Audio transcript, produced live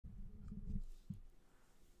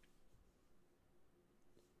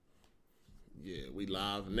We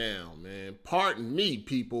live now, man. Pardon me,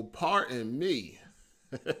 people. Pardon me.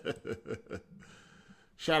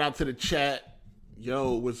 Shout out to the chat.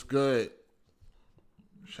 Yo, what's good?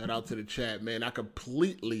 Shout out to the chat, man. I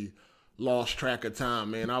completely lost track of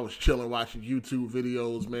time, man. I was chilling, watching YouTube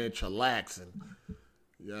videos, man, chillaxing.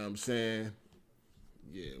 You know what I'm saying?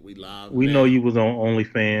 Yeah, we live We now. know you was on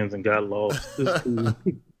OnlyFans and got lost.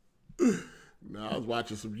 No, I was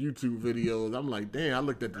watching some YouTube videos. I'm like, damn, I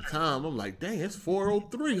looked at the time. I'm like, dang, it's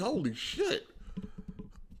 4:03. Holy shit.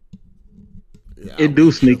 Yeah, It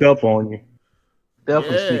do sneak up on you.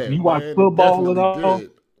 Definitely Yeah, sneak. You watch man, it football at definitely all?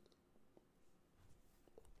 did.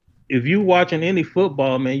 If you watching any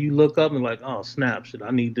football, man, you look up and like, oh snap, shit,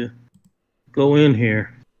 I need to go in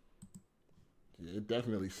here. Yeah, it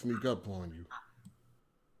definitely sneak up on you.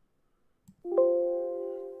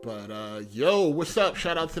 But yo, what's up?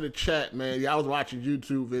 Shout out to the chat, man. Yeah, I was watching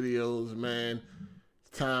YouTube videos, man.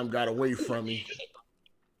 Time got away from me.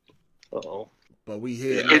 Uh-oh. But we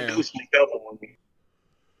here It now. do sneak up on me.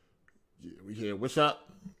 Yeah, we here. What's up?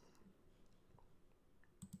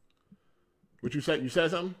 What you said? You said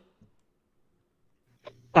something?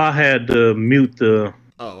 I had to mute the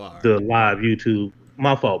all right. the live YouTube.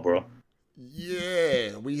 My fault, bro.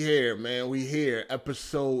 Yeah, we here, man. We here.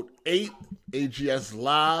 Episode 8, AGS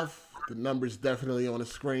Live. The number's definitely on the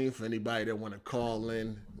screen for anybody that want to call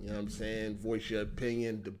in. You know what I'm saying? Voice your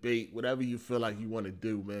opinion, debate, whatever you feel like you want to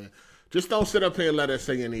do, man. Just don't sit up here and let us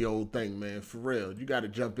say any old thing, man. For real. You got to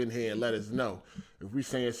jump in here and let us know. If we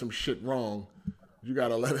saying some shit wrong, you got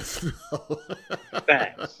to let us know.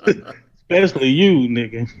 Facts. Especially you,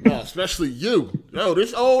 nigga. No, especially you. Yo,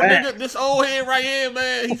 this old nigga, this old head right here,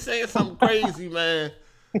 man, he's saying something crazy, man.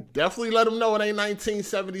 Definitely let him know it ain't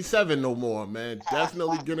 1977 no more, man.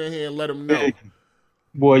 Definitely get in here and let him know.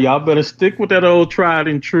 Boy, y'all better stick with that old tried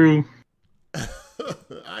and true.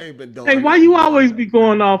 I ain't been doing Hey, why you always be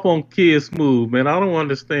going off on Kid Smooth, man? I don't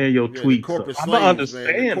understand your tweets. I don't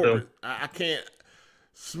understand them. I can't.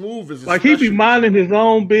 Smooth is like he be minding his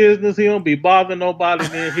own business. He don't be bothering nobody.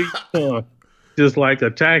 Then he just like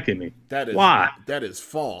attacking me. Why? That is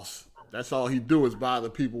false. That's all he do is bother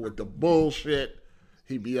people with the bullshit.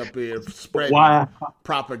 He be up here spreading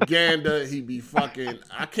propaganda. He be fucking.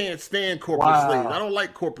 I can't stand corporate slaves. I don't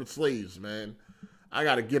like corporate slaves, man. I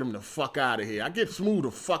gotta get him the fuck out of here. I get Smooth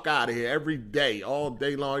the fuck out of here every day, all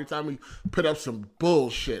day long. Every time he put up some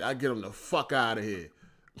bullshit, I get him the fuck out of here.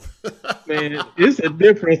 Man, it's a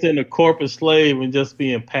difference in a corporate slave and just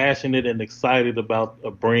being passionate and excited about a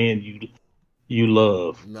brand you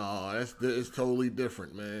love. No, it's totally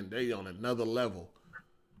different, man. They on another level.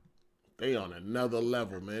 They on another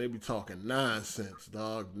level, man. They be talking nonsense,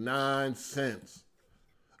 dog. Nonsense.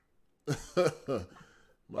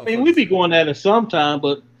 I mean, we be going at it sometime,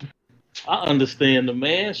 but I understand the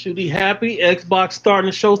man. Should he happy? Xbox starting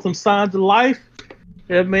to show some signs of life.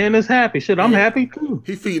 That man is happy. Shit, I'm happy too.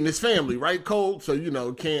 He feeding his family, right, Cole? So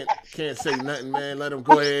can't say nothing, man. Let him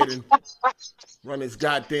go ahead and run his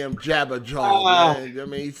goddamn jabber jaw, man. I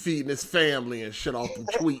mean, he feeding his family and shit off them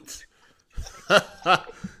tweets.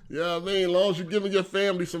 You know what I mean? As long as you're giving your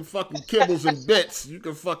family some fucking kibbles and bits, you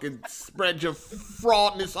can fucking spread your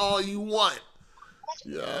fraudness all you want.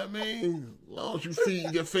 You know what I mean? As long as you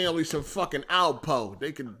feed your family some fucking Alpo,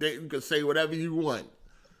 you can say whatever you want.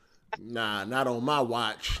 Nah, not on my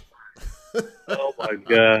watch. Oh my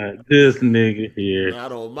God, this nigga here.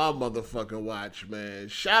 Not on my motherfucking watch, man.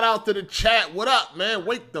 Shout out to the chat. What up, man?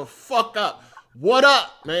 Wake the fuck up. What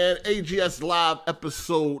up, man? AGS Live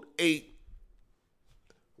episode 8.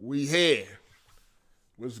 We here.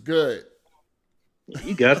 What's good?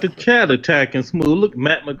 You got the chat attacking Smooth. Look,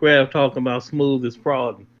 Matt McGrath talking about Smooth is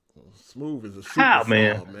fraud. Smooth is a super fraud,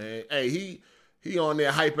 man. Hey, he on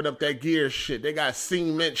there hyping up that gear shit. They got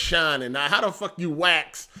cement shining. Now, how the fuck you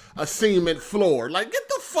wax a cement floor? Like, get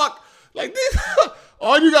the fuck, like this.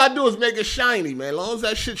 All you gotta do is make it shiny, man. As long as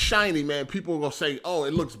that shit's shiny, man, people gonna say, oh,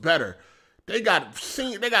 it looks better. They got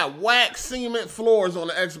wax cement floors on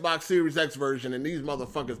the Xbox Series X version, and these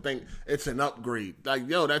motherfuckers think it's an upgrade. Like,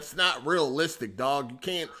 yo, that's not realistic, dog. You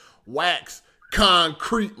can't wax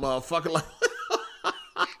concrete, motherfucker. Like,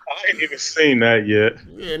 I ain't even seen that yet.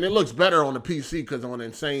 Yeah, and it looks better on the PC because on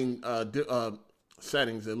insane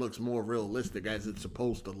settings, it looks more realistic as it's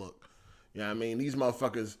supposed to look. You know what I mean? These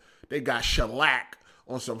motherfuckers, they got shellac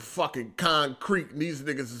on some fucking concrete, and these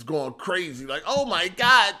niggas is going crazy. Like, oh my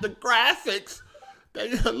God, the graphics.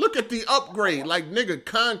 Look at the upgrade. Like, nigga,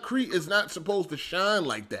 concrete is not supposed to shine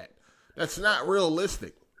like that. That's not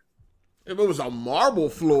realistic. If it was a marble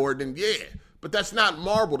floor, then yeah. But that's not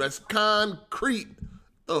marble. That's concrete.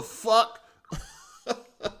 The fuck?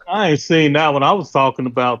 I ain't seen that one. I was talking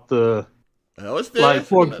about the Oh, it's there.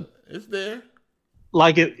 It's there.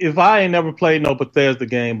 Like if I ain't never played no Bethesda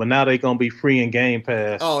game, but now they gonna be free in Game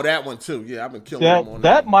Pass. Oh, that one too. Yeah, I've been killing them on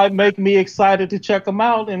that. That might make me excited to check them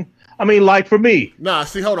out. And I mean, like for me, nah.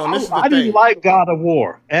 See, hold on. This is the I thing. didn't like God of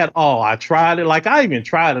War at all. I tried it. Like I even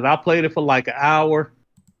tried it. I played it for like an hour.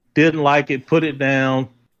 Didn't like it. Put it down.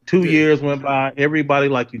 2 years went by. Everybody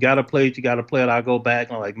like, you gotta play it. You gotta play it. I go back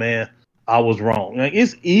and I'm like, man, I was wrong. Like,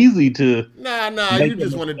 it's easy to. Nah. You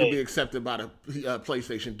just wanted to be accepted by the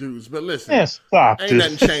PlayStation dudes. But listen, stop. Ain't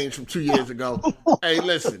nothing changed from 2 years ago. Hey,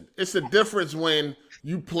 listen, it's a difference when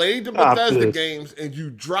you played the Bethesda games and you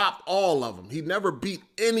dropped all of them. He never beat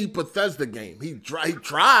any Bethesda game. He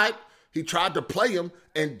tried to play them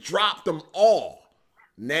and dropped them all.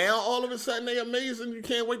 Now all of a sudden they amazing. You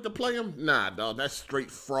can't wait to play them. Nah, dog, that's straight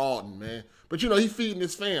frauding, man. But you know, he feeding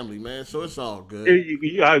his family, man, so it's all good.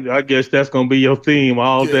 I guess that's gonna be your theme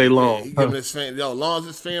all day long. He giving his family, as long as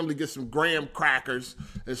his family gets some graham crackers,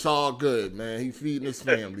 it's all good, man. He feeding his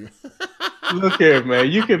family. Look here,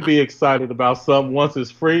 man. You can be excited about something once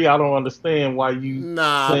it's free. I don't understand why you.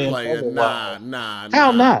 Nah.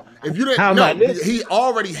 How not? If you didn't, he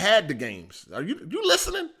already had the games. Are you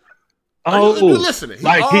listening? Oh, you listening? He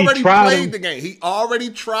like already played the game. He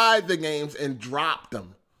already tried the games and dropped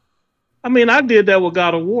them. I mean, I did that with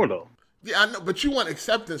God of War, though. Yeah, I know, but you want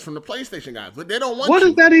acceptance from the PlayStation guys, but they don't want what you.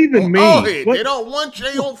 What does that even mean? They don't want you.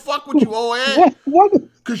 They don't fuck with you, old head.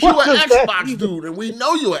 Because you an Xbox dude, and we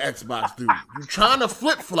know you an Xbox dude. You trying to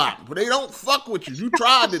flip-flop, but they don't fuck with you. You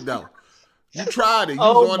tried it, though. You tried it. You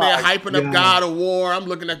was on there hyping up God of War. I'm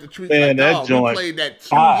looking at the tweets like, oh, we played that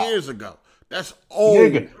 2 years ago. That's old.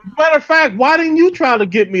 Nigga. Matter of fact, why didn't you try to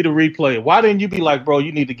get me to replay it? Why didn't you be like, bro,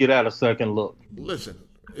 you need to get out a second look? Listen,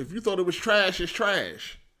 if you thought it was trash, it's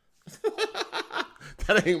trash.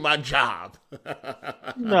 That ain't my job.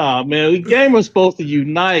 Nah, man. Gamers supposed to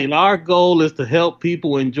unite. Our goal is to help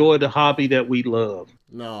people enjoy the hobby that we love.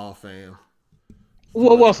 No, fam.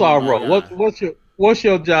 Well, what's our role? What's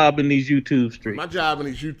your job in these YouTube streets? My job in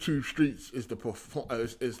these YouTube streets is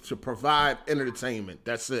to provide entertainment.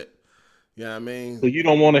 That's it. You know what I mean? So you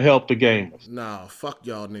don't want to help the gamers? Nah, fuck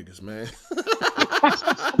y'all niggas, man.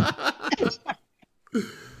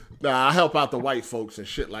 Nah, I help out the white folks and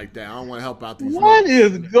shit like that. I don't want to help out these What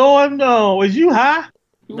niggas. is going on? Is you high?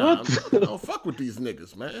 Nah, I don't fuck with these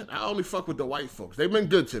niggas, man. I only fuck with the white folks. They've been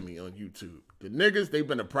good to me on YouTube. The niggas, they've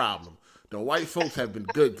been a problem. The white folks have been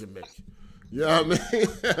good to me. You know what I mean?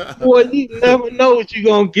 Boy, you never know what you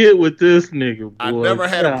gonna get with this nigga, boy. I never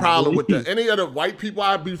had a problem with any of the white people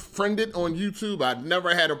I befriended on YouTube. I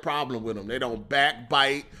never had a problem with them. They don't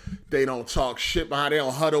backbite. They don't talk shit behind. They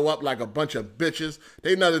don't huddle up like a bunch of bitches.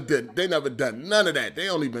 They never done none of that. They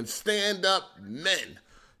only been stand up men.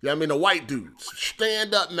 You know what I mean? The white dudes.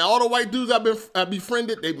 Stand up. Now all the white dudes I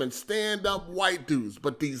befriended, they've been stand up white dudes.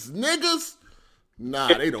 But these niggas, nah,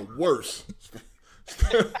 they the worst.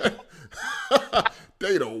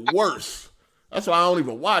 They the worst. That's why I don't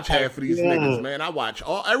even watch half of these niggas, man.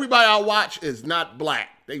 Everybody I watch is not black.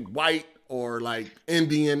 They white or like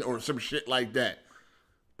Indian or some shit like that.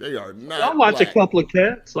 They are not. I watch black. a couple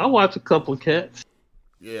of cats.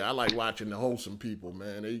 Yeah, I like watching the wholesome people,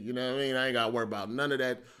 man. You know what I mean? I ain't gotta worry about none of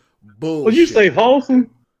that bullshit. Well, you say wholesome?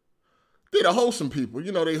 They're the wholesome people.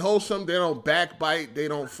 You know, they wholesome. They don't backbite. They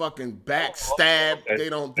don't fucking backstab. They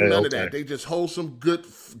don't do none of that. They just wholesome, good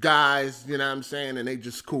guys, you know what I'm saying? And they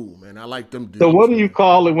just cool, man. I like them dudes. So what do you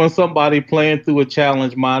call it when somebody playing through a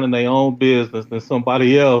challenge, minding their own business, and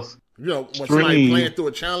somebody else? You know, when somebody playing through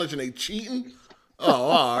a challenge and they cheating? Oh,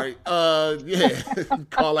 all right. Yeah.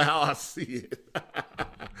 Call it how I see it.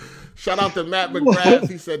 Shout out to Matt McGrath.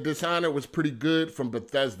 He said Dishonored was pretty good from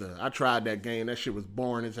Bethesda. I tried that game. That shit was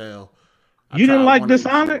boring as hell. You didn't like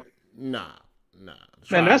Dishonored? Nah.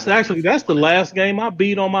 Man, that's the last game I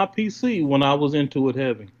beat on my PC when I was into it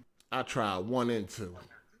heavy. I tried 1 and 2.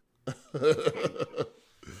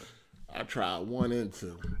 I tried 1 and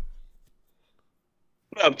 2.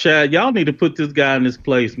 What up, Chad? Y'all need to put this guy in his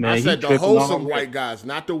place, man. I said the wholesome white guys,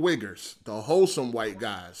 not the wiggers. The wholesome white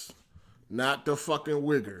guys, not the fucking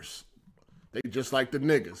wiggers. They just like the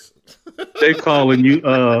niggas. They calling you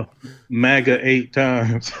MAGA 8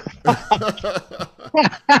 times.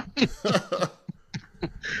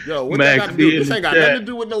 Yo, what that got to do? This ain't got nothing to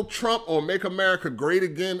do with no Trump or Make America Great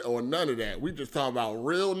Again or none of that. We just talking about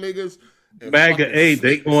real niggas. MAGA 8,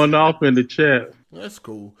 they going off in the chat. That's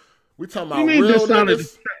cool. We talking about real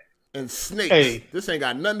niggas and snakes. Hey. This ain't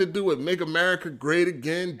got nothing to do with Make America Great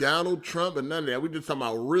Again, Donald Trump, and none of that. We just talking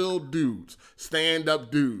about real dudes, stand-up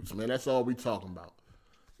dudes, man. That's all we talking about.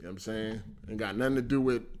 You know what I'm saying? Ain't got nothing to do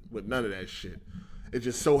with none of that shit. It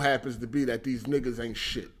just so happens to be that these niggas ain't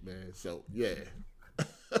shit, man. So yeah.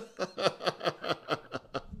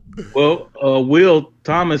 Well, Will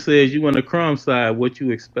Thomas says you on the crumb side. What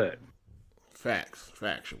you expect?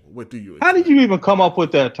 Factual. What do you expect? How did you even come up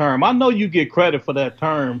with that term? I know you get credit for that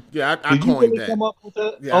term. Yeah, I coined really that. Come up with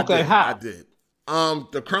that? Yeah, okay, I did.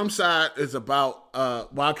 The crumb side is about.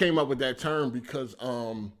 I came up with that term because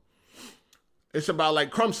it's about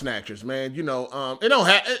like crumb snatchers, man. You know,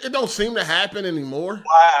 it don't seem to happen anymore.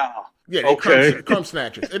 Wow. Yeah, okay. Crumb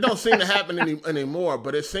snatchers. It don't seem to happen anymore,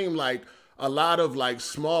 but it seemed like a lot of like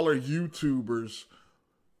smaller YouTubers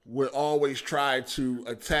would always try to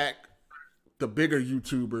attack the bigger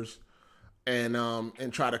YouTubers and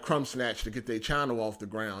try to crumb snatch to get their channel off the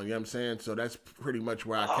ground. You know what I'm saying? So that's pretty much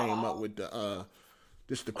where I came up with the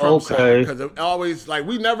crumb side, because it always like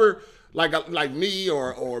we never like me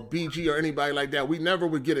or BG or anybody like that. We never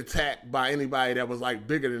would get attacked by anybody that was like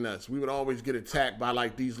bigger than us. We would always get attacked by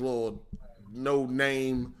like these little no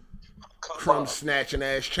name crumb snatching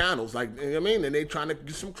ass channels, like, you know what I mean? And they trying to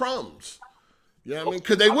get some crumbs. You know what I mean?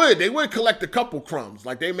 Because they would collect a couple crumbs.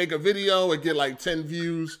 Like they make a video and get like 10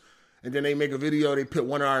 views, and then they make a video, they put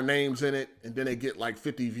one of our names in it, and then they get like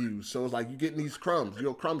 50 views. So it's like you getting these crumbs,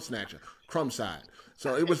 you're a crumb snatcher, crumb side.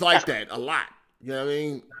 So it was like that a lot. You know what I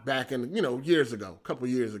mean? Back in, years ago, a couple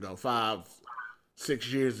years ago, 5,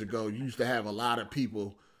 6 years ago, you used to have a lot of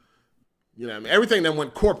people. You know what I mean? Everything that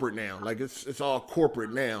went corporate now, like it's all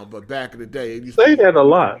corporate now, but back in the day, it used to be that a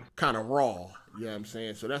lot. Kind of raw. You know what I'm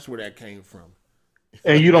saying? So that's where that came from.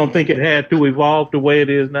 And you don't think it had to evolve the way it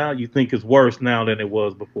is now? You think it's worse now than it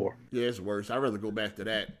was before? Yeah, it's worse. I'd rather go back to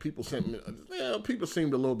that. People seemed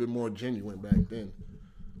a little bit more genuine back then.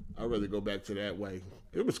 I'd rather go back to that way.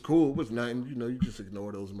 It was cool. It was nothing. You just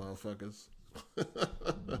ignore those motherfuckers.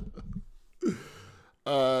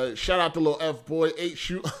 Shout out to little F boy,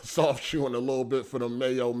 soft shoeing a little bit for the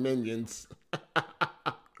Mayo minions.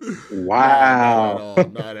 Wow.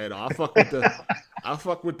 Not at all. I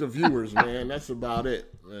fuck with the viewers, man. That's about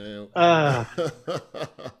it, man. I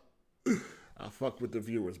fuck with the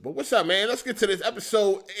viewers. But what's up, man? Let's get to this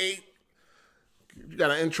episode 8. You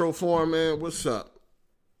got an intro for him, man? What's up?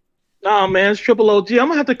 Nah, man, it's Triple OG. I'm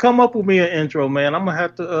gonna have to come up with me an intro, man. I'm gonna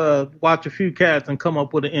have to watch a few cats and come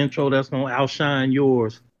up with an intro that's gonna outshine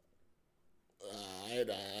yours. All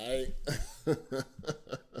right.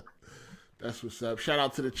 That's what's up. Shout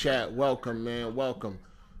out to the chat. Welcome, man. Welcome.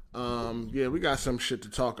 Yeah, we got some shit to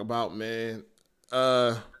talk about, man.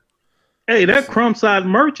 Hey, that crumb side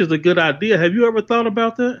merch is a good idea. Have you ever thought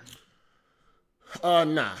about that?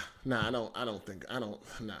 Nah, I don't think. I'm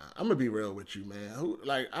gonna be real with you,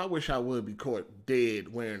 man. I wish I would be caught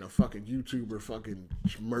dead wearing a fucking YouTuber fucking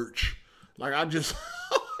merch. I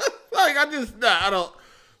don't.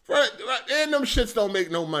 And them shits don't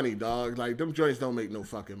make no money, dog. Like, them joints don't make no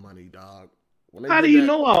fucking money, dog. How do you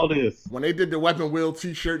know all this? When they did the Weapon Wheel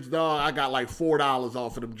t-shirts, dog, I got like $4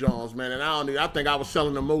 off of them Johns, man. And I think I was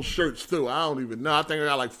selling the most shirts too. I don't even know. I think I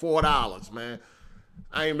got like $4, man.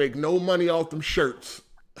 I ain't make no money off them shirts.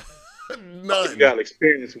 None. You got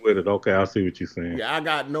experience with it. Okay, I see what you're saying. Yeah, I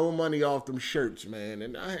got no money off them shirts, man.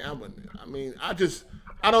 And I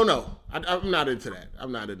don't know. I'm not into that.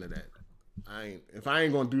 I'm not into that. If I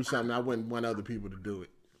ain't gonna do something, I wouldn't want other people to do it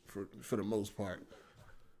for the most part.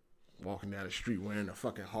 Walking down the street wearing a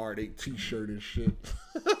fucking Hard 8 t-shirt and shit.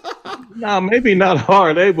 Nah, maybe not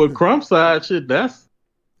Hard 8, but crumb side shit. That's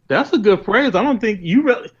a good phrase. I don't think you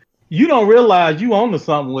don't realize you own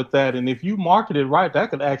something with that, and if you market it right, that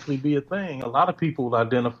could actually be a thing. A lot of people would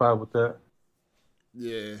identify with that.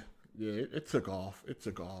 Yeah, it took off.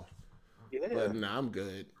 Yeah. But nah, I'm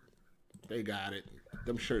good. They got it.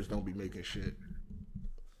 Them shirts don't be making shit.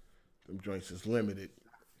 Them joints is limited.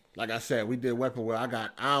 Like I said, we did Weapon Wheel.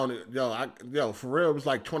 For real, it was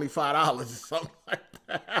like $25 or something like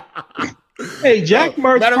that. Hey, Jack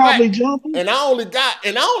merch probably jumping. And I only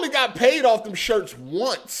got paid off them shirts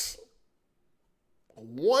once.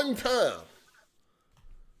 One time.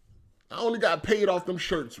 I only got paid off them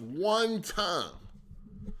shirts one time.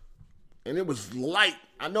 And it was light.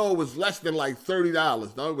 I know it was less than like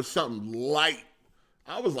 $30. No, it was something light.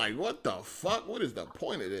 I was like, what the fuck? What is the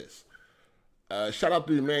point of this? Shout out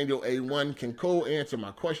to Emmanuel A1. Can Cole answer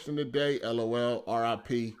my question today? LOL,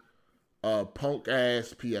 RIP, punk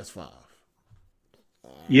ass PS5.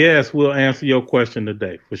 Yes, we'll answer your question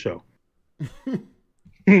today, for sure.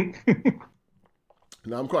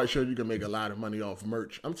 Now, I'm quite sure you can make a lot of money off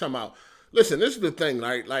merch. I'm talking about, listen, this is the thing,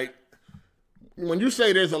 right? Like, when you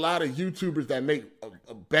say there's a lot of YouTubers that make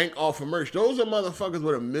a bank off of merch, those are motherfuckers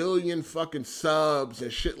with 1 million fucking subs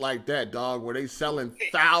and shit like that, dog, where they selling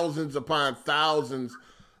thousands upon thousands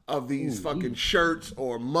of these fucking shirts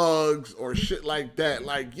or mugs or shit like that.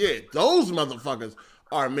 Like, yeah, those motherfuckers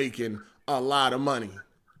are making a lot of money.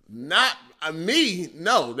 Not me.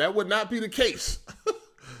 No, that would not be the case.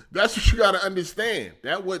 That's what you got to understand.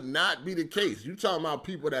 That would not be the case. You talking about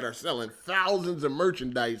people that are selling thousands of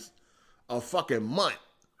merchandise a fucking month.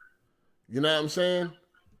 You know what I'm saying?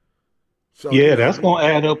 So yeah, that's gonna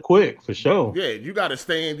add up quick for sure. Yeah, you gotta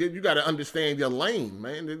you gotta understand your lane,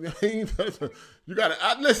 man. You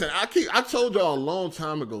gotta listen. I told y'all a long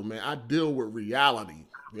time ago, man. I deal with reality.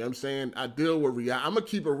 You know what I'm saying? I deal with reality. I'm gonna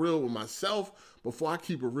keep it real with myself before I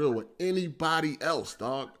keep it real with anybody else,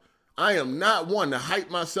 dog. I am not one to hype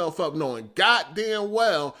myself up knowing goddamn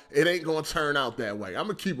well it ain't gonna turn out that way. I'm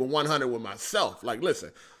gonna keep it 100 with myself. Like,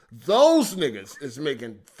 listen. Those niggas is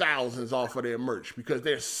making thousands off of their merch because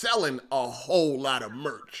they're selling a whole lot of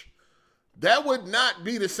merch. That would not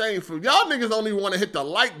be the same for y'all niggas. Don't even want to hit the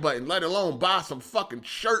like button, let alone buy some fucking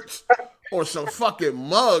shirts or some fucking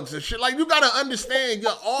mugs and shit. Like, you gotta understand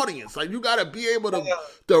your audience. Like, you gotta be able to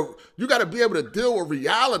deal with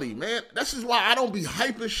reality, man. This is why I don't be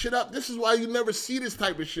hyping shit up. This is why you never see this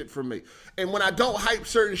type of shit from me. And when I don't hype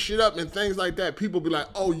certain shit up and things like that, people be like,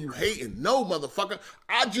 "Oh, you hating?" No, motherfucker.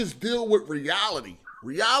 I just deal with reality.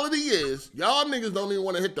 Reality is, y'all niggas don't even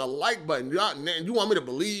want to hit the like button. You want me to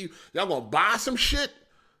believe y'all gonna buy some shit?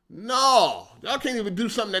 No. Y'all can't even do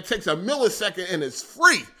something that takes a millisecond and it's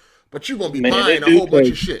free. But you gonna be buying a whole bunch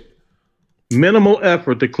of shit. Minimal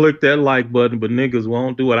effort to click that like button, but niggas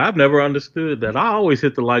won't do it. I've never understood that. I always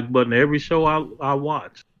hit the like button every show I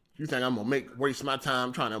watch. You think I'm gonna waste my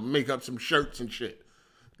time trying to make up some shirts and shit?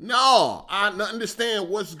 No, I understand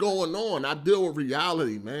what's going on. I deal with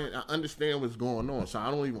reality, man. I understand what's going on, so I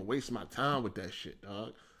don't even waste my time with that shit,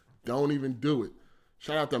 dog. Don't even do it.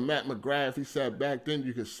 Shout out to Matt McGrath. He said back then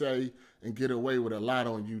you could say and get away with a lot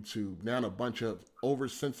on YouTube. Now a bunch of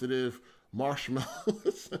oversensitive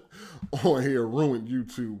marshmallows on here ruined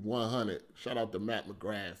YouTube 100. Shout out to Matt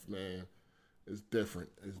McGrath, man. It's different.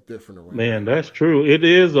 It's different around. Man, that's true. It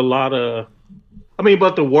is a lot of... I mean,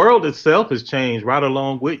 but the world itself has changed right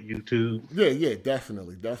along with YouTube. Yeah,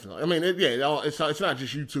 definitely. I mean, it's not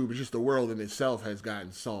just YouTube. It's just the world in itself has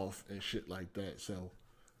gotten soft and shit like that. So,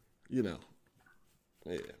 you know,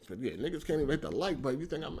 yeah. But yeah, niggas can't even hit the like button. You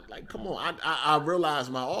think I'm like, come on? I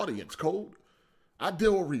realize my audience code. I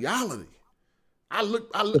deal with reality.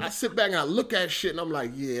 I sit back and I look at shit and I'm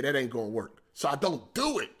like, yeah, that ain't gonna work. So I don't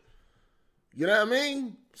do it. You know what I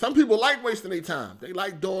mean? Some people like wasting their time. They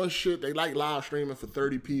like doing shit. They like live streaming for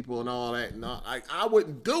 30 people and all that. And I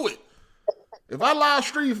wouldn't do it. If I live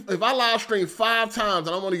stream 5 times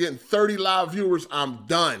and I'm only getting 30 live viewers, I'm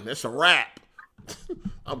done. That's a wrap.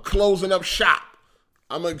 I'm closing up shop.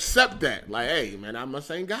 I'm gonna accept that. Like, hey, man, I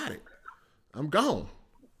must ain't got it. I'm gone.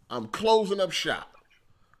 I'm closing up shop.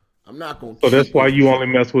 I'm not gonna. So that's why you only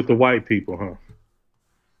mess with the white people, huh?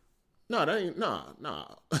 No, that ain't. Nah. Nah.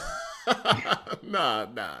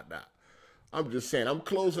 I'm just saying, I'm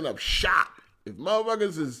closing up shop. If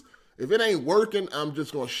it ain't working, I'm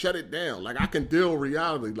just gonna shut it down. Like, I can deal with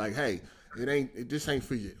reality. Like, hey, this ain't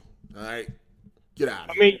for you. All right, get out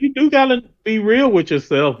of here. I mean, you do gotta be real with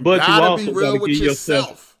yourself, but you also be real with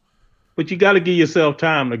yourself. But you gotta give yourself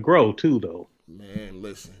time to grow too, though. Man,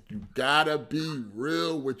 listen, you gotta be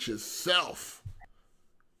real with yourself.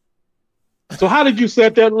 So how did you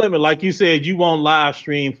set that limit? Like you said, you won't live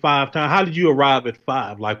stream 5 times. How did you arrive at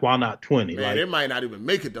 5? Like, why not 20? Man, they might not even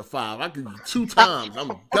make it to 5. I give you 2 times.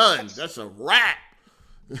 I'm done. That's a wrap.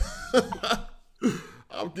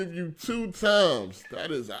 I'll give you 2 times.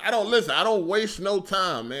 I don't waste no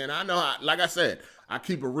time, man. I know, like I said, I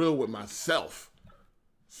keep it real with myself.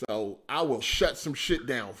 So I will shut some shit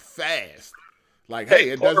down fast. Like, hey,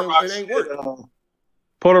 it ain't working.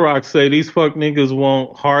 Porter Rock say these fuck niggas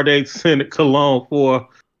want Heartache Scented Cologne for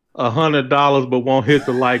 $100, but won't hit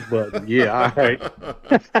the like button. Yeah, all right.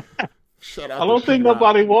 Shut up. I don't think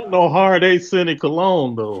nobody want no Heartache Scented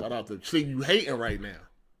Cologne though. Shout out to you hating right now.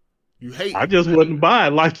 You hating. I just wouldn't buy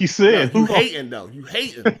it, like you said. No, you hating though. You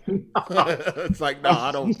hating. It's like, no,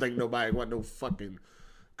 I don't think nobody want no fucking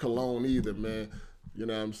cologne either, man. You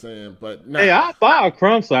know what I'm saying? But nah. Hey, I buy a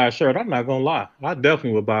Crumb Size shirt. I'm not gonna lie. I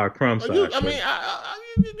definitely would buy a Crumb Size shirt. I mean,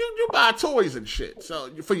 you buy toys and shit. So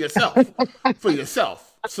for yourself,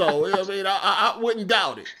 So I mean, I wouldn't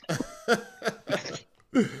doubt it.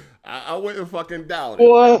 I wouldn't fucking doubt it.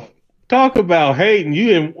 Boy, talk about hating.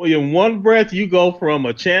 You in one breath, you go from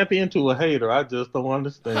a champion to a hater. I just don't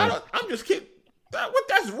understand. I'm just kidding.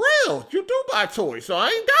 That's real. You do buy toys, so I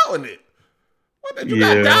ain't doubting it. You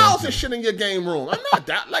got dolls and shit in your game room. I'm not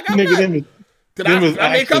doubting. Like, Did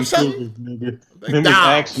I make up something?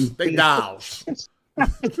 Nigga. They dolls.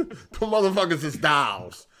 The motherfuckers is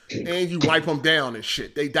dolls. And you wipe them down and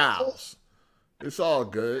shit. They dolls. It's all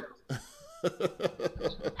good.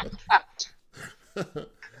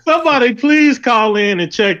 Somebody please call in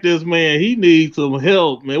and check this man. He needs some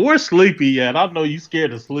help, man. Where's Sleepy at? I know you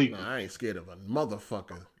scared of sleep. No, I ain't scared of a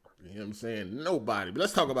motherfucker. You know what I'm saying? Nobody. But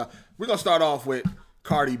let's talk about, we're going to start off with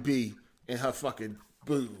Cardi B and her fucking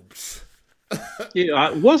boobs.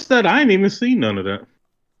 Yeah, what's that? I ain't even seen none of that.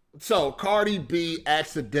 So Cardi B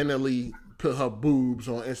accidentally put her boobs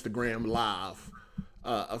on Instagram Live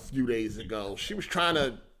a few days ago. She was trying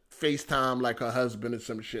to FaceTime like her husband or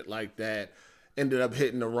some shit like that. Ended up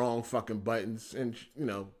hitting the wrong fucking buttons, and you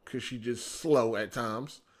know, cause she just slow at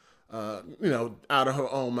times, you know, out of her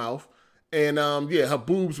own mouth. And yeah, her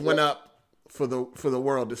boobs went up for the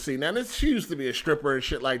world to see. Now she used to be a stripper and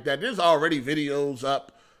shit like that. There's already videos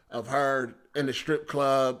up of her in the strip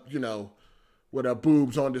club, you know, with her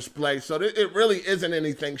boobs on display. So it really isn't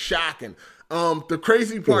anything shocking. The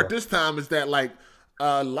crazy part this time is that like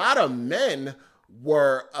a lot of men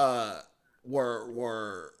were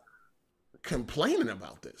complaining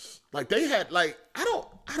about this. Like they had like I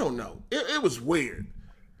don't know. It was weird.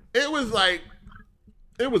 It was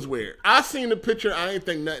weird. I seen the picture. I ain't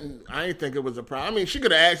think it was a problem. I mean, she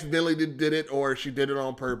could have accidentally did it or she did it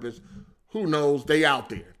on purpose. Who knows? They out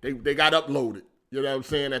there. They got uploaded. You know what I'm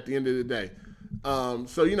saying? At the end of the day.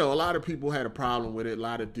 So, you know, a lot of people had a problem with it. A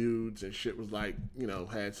lot of dudes and shit was like, you know,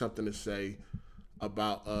 had something to say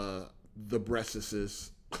about the breastises.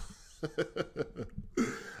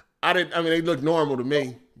 I mean, they look normal to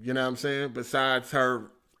me. You know what I'm saying? Besides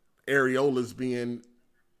her areolas being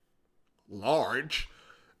large,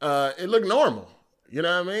 it looked normal. You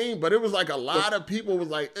know what I mean? But it was like a lot of people was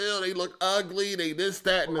like, ew, they look ugly. They this,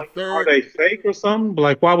 that, and the third. Are they fake or something?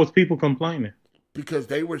 Like, why was people complaining? Because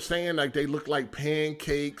they were saying like they look like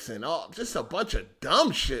pancakes and all, just a bunch of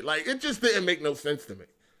dumb shit. Like it just didn't make no sense to me.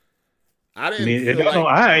 I ain't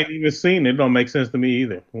even seen it. It don't make sense to me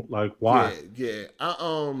either. Like why? Yeah.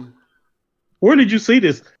 Where did you see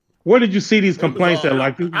this? Where did you see these complaints that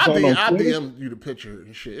like I DM'd you the picture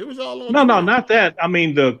and shit. It was all on No, not that. I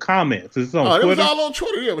mean the comments. It's on Twitter. It was all on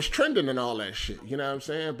Twitter. Yeah, it was trending and all that shit. You know what I'm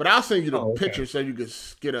saying? But I'll send you the picture so you could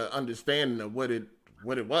get an understanding of what it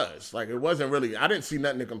was. Like it wasn't really, I didn't see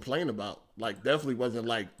nothing to complain about. Like definitely wasn't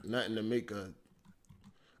like nothing to make a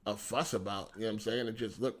fuss about. You know what I'm saying? It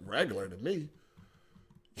just looked regular to me.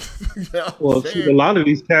 You know well, see, a lot of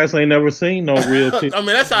these cats ain't never seen no real titties. I mean,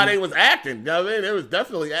 that's how they was acting. You know what I mean? They was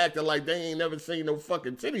definitely acting like they ain't never seen no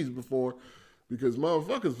fucking titties before because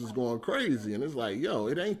motherfuckers was going crazy. And it's like, yo,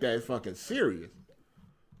 it ain't that fucking serious.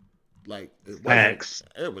 Like, it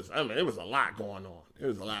was a lot going on. It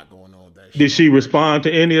was a lot going on with that shit. Did she respond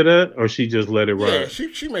to any of that or she just let it ride? Yeah,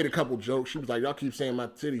 she made a couple jokes. She was like, y'all keep saying my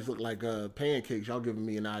titties look like pancakes. Y'all giving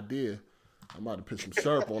me an idea. I'm about to put some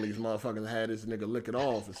syrup on these motherfuckers and have this nigga lick it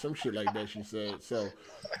off or some shit like that, she said. So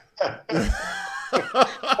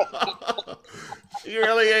she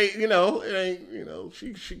really ain't, you know, it ain't, you know,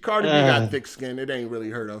 she Cardi B got thick skin. It ain't really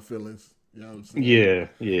hurt her feelings. You know what I'm saying?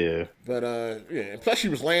 Yeah. But yeah. Plus she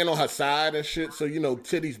was laying on her side and shit. So, you know,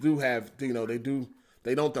 titties do have, you know, they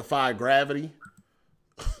don't defy gravity.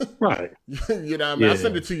 Right. You know what I mean? I'll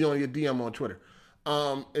send it to you on your DM on Twitter.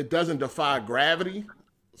 It doesn't defy gravity.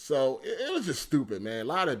 So it was just stupid, man. A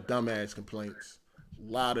lot of dumbass complaints.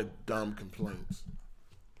 A lot of dumb complaints.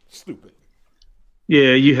 Stupid.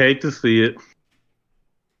 Yeah, you hate to see it.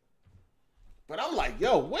 But I'm like,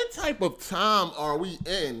 yo, what type of time are we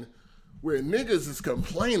in where niggas is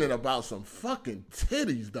complaining about some fucking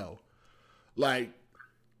titties, though? Like,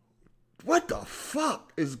 what the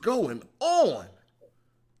fuck is going on?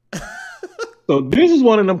 So this is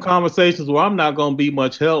one of them conversations where I'm not going to be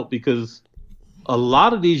much help because a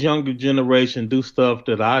lot of these younger generation do stuff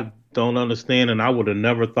that I don't understand and I would have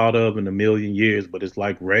never thought of in a million years, but it's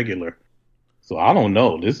like regular. So I don't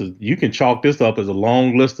know. You can chalk this up as a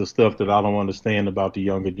long list of stuff that I don't understand about the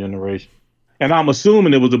younger generation. And I'm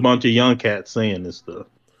assuming it was a bunch of young cats saying this stuff.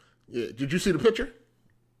 Yeah. Did you see the picture?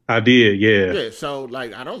 I did, yeah. Yeah, so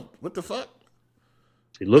like what the fuck?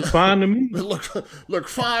 It looked fine to me. It look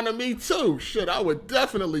fine to me too. Shit, I would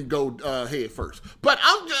definitely go head first. But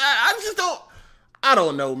I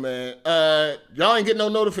don't know, man. Y'all ain't getting no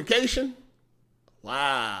notification?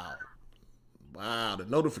 Wow, the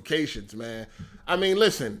notifications, man. I mean,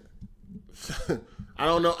 listen, I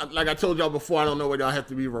don't know. Like I told y'all before, I don't know what y'all have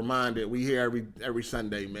to be reminded. We here every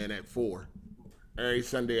Sunday, man, at 4. Every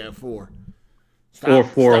Sunday at 4. Or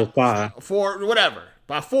 4:05. 4, whatever.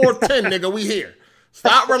 By 4:10, nigga, we here.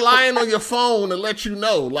 Stop relying on your phone to let you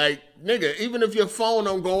know. Like, nigga, even if your phone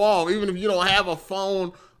don't go off, even if you don't have a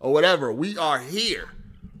phone or whatever. We are here.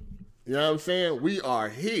 You know what I'm saying? We are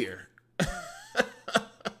here.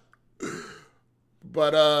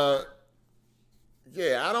 But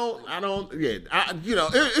yeah, it's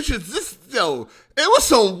just this, it was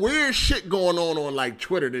some weird shit going on like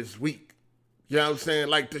Twitter this week. You know what I'm saying?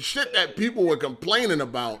 Like the shit that people were complaining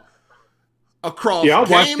about across I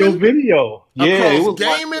watched your video. Across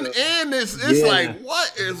gaming and this, it's like,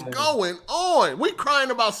 what is going on? We crying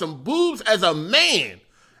about some boobs as a man.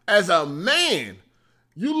 As a man.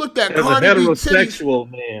 You looked at Cardi B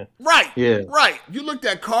heterosexual man. Right. Yeah. Right. You looked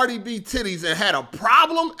at Cardi B titties and had a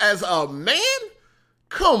problem as a man?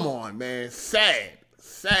 Come on, man. Sad.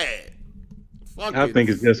 I think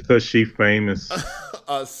it's just because she's famous.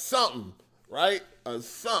 Something, right?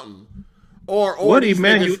 Something. Or what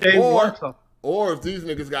Emmanuel A1? Or if these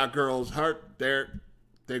niggas got girls hurt, their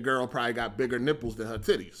girl probably got bigger nipples than her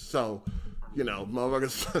titties. So,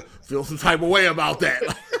 motherfuckers feel some type of way about that.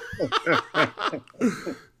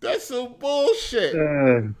 That's some bullshit.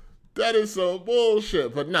 That is some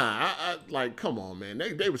bullshit. But nah, I like, come on, man.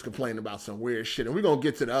 They was complaining about some weird shit. And we're going to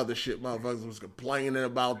get to the other shit motherfuckers was complaining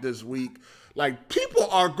about this week. Like, people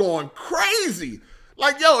are going crazy.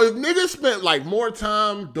 Like, yo, if niggas spent, like, more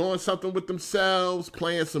time doing something with themselves,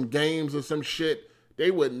 playing some games or some shit, they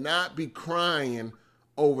would not be crying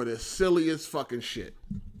over the silliest fucking shit.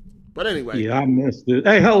 But anyway. Yeah, I missed it.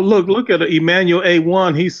 Hey, look at Emmanuel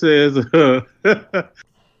A1. He says,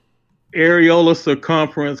 areola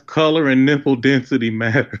circumference, color, and nipple density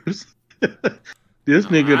matters. This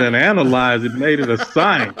nigga done analyzed it, made it a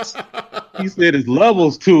science. He said there's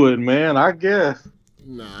levels to it, man, I guess.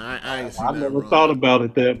 Nah, I ain't seen I never thought about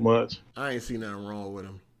it that much. I ain't seen nothing wrong with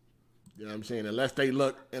them. You know what I'm saying? Unless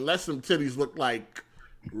some titties look like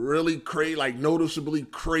really crazy, like noticeably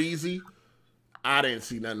crazy, I didn't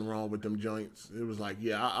see nothing wrong with them joints. It was like,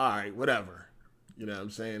 yeah, all right, whatever. You know what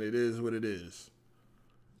I'm saying? It is what it is.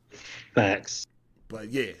 Facts. But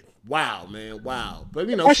yeah, wow, man, wow. But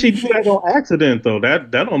why she do that on accident though? That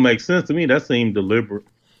don't make sense to me. That seemed deliberate.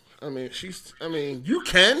 I mean, you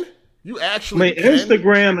can. You actually can.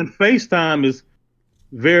 Instagram and FaceTime is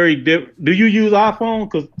very different. Do you use iPhone?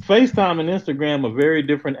 Because FaceTime and Instagram are very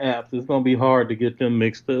different apps. It's going to be hard to get them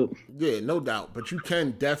mixed up. Yeah, no doubt. But you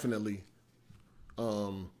can definitely.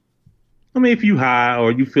 If you high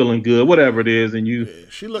or you feeling good, whatever it is, and you. Yeah,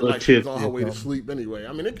 she looked like she was on her way to sleep anyway.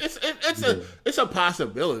 I mean, it's a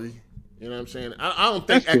possibility. You know what I'm saying? I don't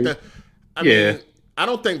think I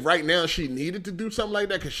don't think right now she needed to do something like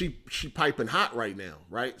that because she piping hot right now,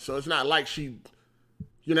 right? So it's not like she,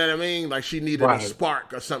 you know what I mean? Like she needed a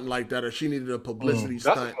spark or something like that, or she needed a publicity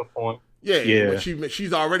stunt. That's a good point. Yeah.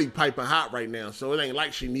 She's already piping hot right now, so it ain't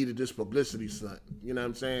like she needed this publicity stunt. You know what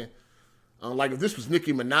I'm saying? Like if this was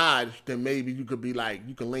Nicki Minaj, then maybe you could be like,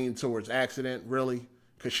 you can lean towards accident, really,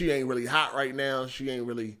 because she ain't really hot right now. Ain't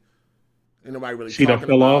nobody really talking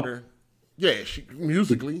about her. Yeah, she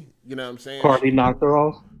musically, you know what I'm saying? Cardi knocked her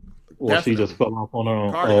off? Or she just fell off on her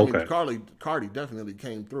own? Cardi definitely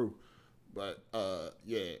came through. But,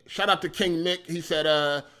 yeah. Shout out to King Mick. He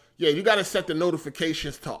said, you got to set the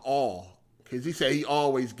notifications to all. Because he said he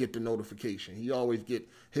always get the notification. He always get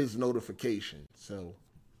his notification. So.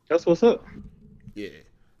 That's what's up. Yeah.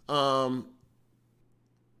 Other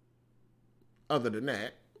than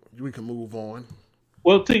that, we can move on.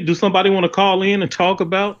 Well, do somebody want to call in and talk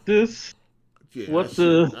about this? Yeah, I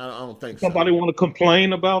don't think so. Somebody want to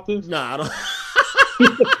complain about this? Nah, I don't.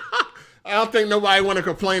 I don't think nobody want to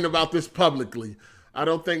complain about this publicly. I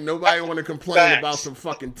don't think nobody want to complain about some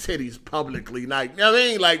fucking titties publicly. Like, you know what I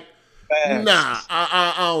mean? Like, nah,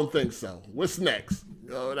 I don't think so. What's next?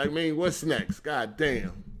 You know what I mean? What's next? God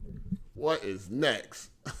damn. What is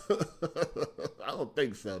next? I don't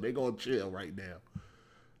think so. They gonna chill right now.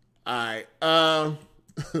 All right.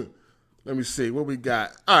 Let me see what we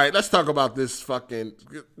got. All right, let's talk about this fucking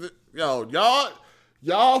y'all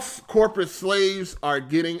corporate slaves are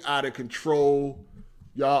getting out of control.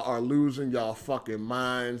 Y'all are losing y'all fucking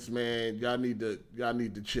minds, man. Y'all need to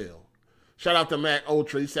chill. Shout out to Mac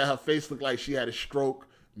Ultra. He said her face looked like she had a stroke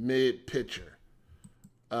mid-picture.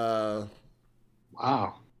 Wow.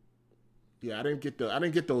 Yeah, I didn't get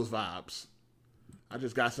those vibes. I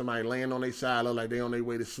just got somebody laying on their side, look like they on their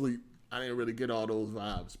way to sleep. I didn't really get all those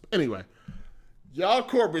vibes. But anyway, y'all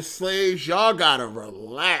corporate slaves, y'all gotta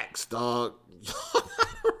relax, dog.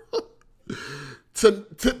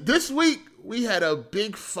 This week, we had a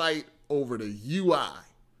big fight over the UI.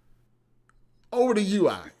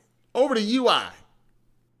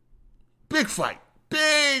 Big fight.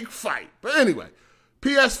 But anyway,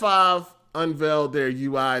 PS5 unveiled their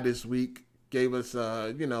UI this week. Gave us,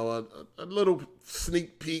 a little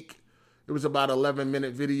sneak peek. It was about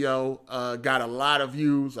 11-minute video. Got a lot of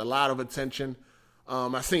views, a lot of attention.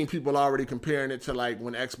 I seen people already comparing it to like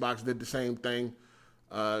when Xbox did the same thing.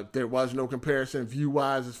 There was no comparison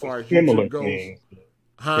view-wise as far as YouTube goes. Thing.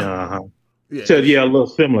 Huh? Uh-huh. Yeah, so, yeah, a little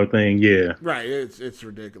similar thing, yeah. Right, it's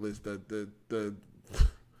ridiculous.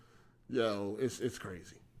 It's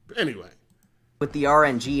crazy. But anyway, with the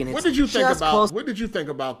RNG, and what did you think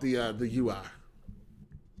about the UI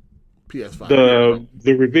PS5?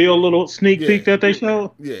 The reveal little sneak peek that they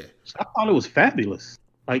showed? Yeah, I thought it was fabulous.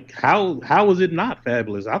 Like how was it not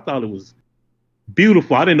fabulous? I thought it was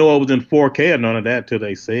beautiful. I didn't know it was in 4K or none of that till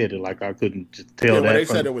they said it. Like I couldn't just tell that. They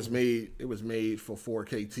said it was made for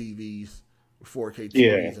 4K TVs. 4K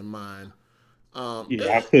TVs in mind.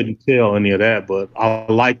 I couldn't tell any of that, but I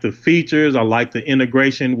like the features. I like the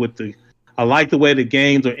integration I like the way the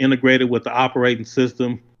games are integrated with the operating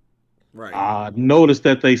system. Right. I noticed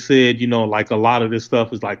that they said, like a lot of this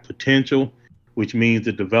stuff is like potential, which means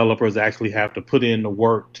the developers actually have to put in the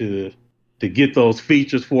work to get those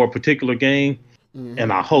features for a particular game. Mm-hmm.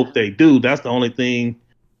 And I hope they do. That's the only thing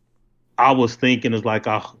I was thinking is like,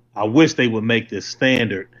 I wish they would make this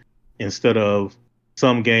standard. Instead of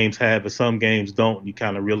some games have it, some games don't. You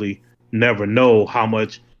kind of really never know how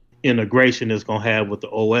much integration it's going to have with the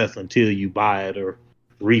OS until you buy it or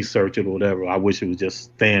research it or whatever. I wish it was just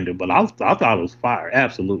standard, but I thought it was fire.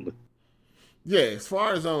 Absolutely. Yeah, as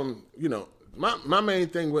far as my main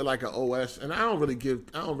thing with like an OS, and I don't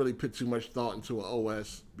really put too much thought into an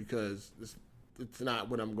OS because it's not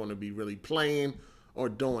what I'm going to be really playing or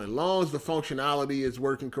doing. As long as the functionality is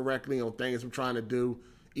working correctly on things I'm trying to do.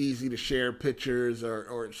 Easy to share pictures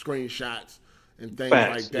or screenshots and things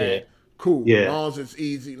like that. Yeah. Cool. Yeah. As long as it's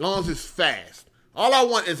easy, as long as it's fast. All I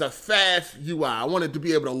want is a fast UI. I want it to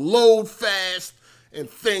be able to load fast and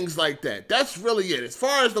things like that. That's really it. As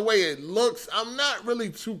far as the way it looks, I'm not really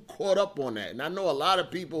too caught up on that. And I know a lot of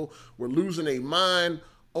people were losing their mind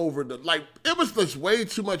over it was just way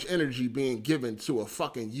too much energy being given to a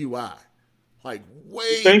fucking UI. Like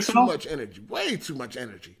way too much energy. Way too much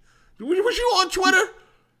energy. Was you on Twitter?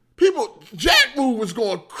 Jack Move was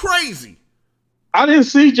going crazy. I didn't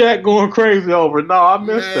see Jack going crazy over it. No, I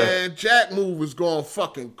missed that. Man, Jack Move was going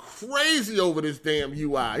fucking crazy over this damn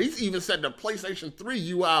UI. He's even said the PlayStation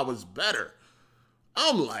 3 UI was better.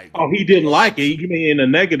 I'm like... Oh, he didn't like it? You mean in a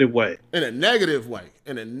negative way? In a negative way.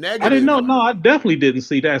 I didn't know. No, I definitely didn't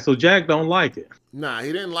see that. So Jack don't like it. Nah,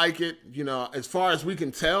 he didn't like it. As far as we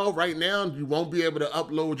can tell right now, you won't be able to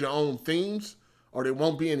upload your own themes, or there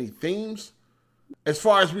won't be any themes. As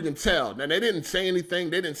far as we can tell. Now, they didn't say anything.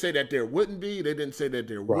 They didn't say that there wouldn't be. They didn't say that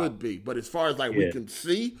there would be. But as far as we can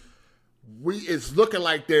see, it's looking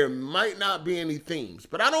like there might not be any themes.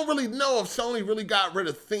 But I don't really know if Sony really got rid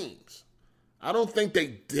of themes. I don't think they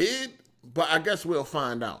did, but I guess we'll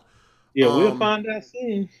find out. Yeah, we'll find out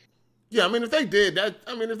soon. Yeah, if they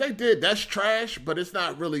did, that's trash, but it's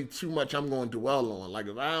not really too much I'm going to dwell on. Like,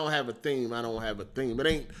 if I don't have a theme, I don't have a theme. It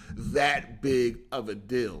ain't that big of a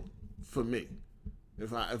deal for me.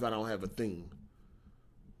 If I don't have a theme,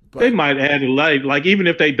 but they might add it later. Like even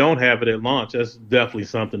if they don't have it at launch, that's definitely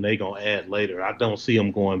something they gonna add later. I don't see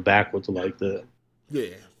them going backwards like that. Yeah,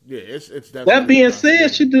 it's definitely. That being said,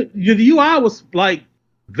 the UI was like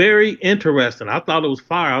very interesting. I thought it was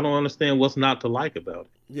fire. I don't understand what's not to like about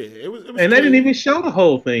it. Yeah, it was. And they didn't even show the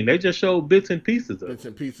whole thing. They just showed bits and pieces of it. Bits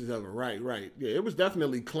and pieces of it. Right. Yeah, it was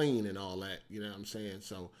definitely clean and all that. You know what I'm saying?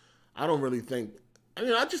 So I don't really think.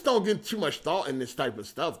 I just don't get too much thought in this type of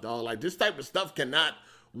stuff, dog. Like, this type of stuff cannot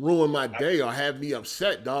ruin my day or have me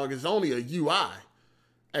upset, dog. It's only a UI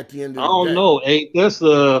at the end of the day. I don't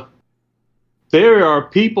know. There are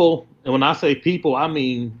people, and when I say people, I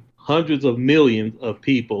mean hundreds of millions of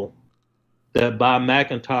people that buy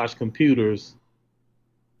Macintosh computers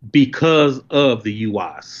because of the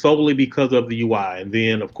UI, solely because of the UI. And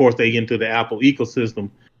then, of course, they get into the Apple ecosystem.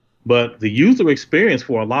 But the user experience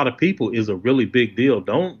for a lot of people is a really big deal.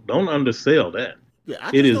 Don't undersell that.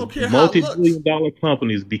 Yeah, it is multi-billion-dollar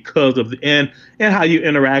companies because of and how you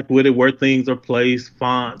interact with it, where things are placed,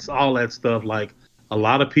 fonts, all that stuff. Like a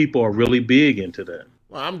lot of people are really big into that.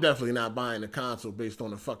 Well, I'm definitely not buying a console based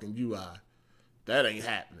on the fucking UI. That ain't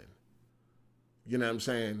happening. You know what I'm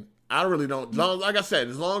saying? I really don't. Like I said,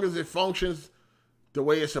 as long as it functions the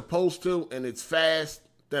way it's supposed to and it's fast,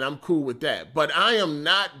 then I'm cool with that. But I am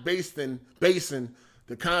not basing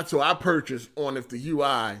the console I purchased on if the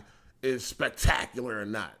UI is spectacular or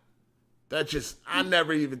not. That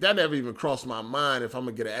never even crossed my mind if I'm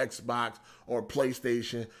gonna get an Xbox or a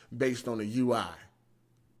PlayStation based on the UI.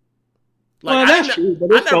 Like, that's true, but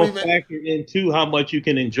it don't factor into how much you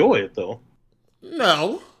can enjoy it, though.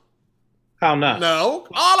 No. How not? No.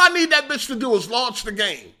 All I need that bitch to do is launch the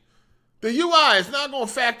game. The UI is not going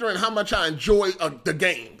to factor in how much I enjoy the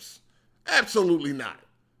games. Absolutely not.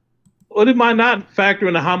 Well, it might not factor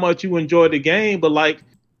into how much you enjoy the game, but like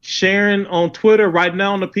sharing on Twitter right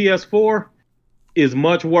now on the PS4 is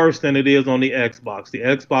much worse than it is on the Xbox. The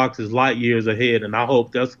Xbox is light years ahead, and I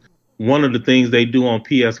hope that's one of the things they do on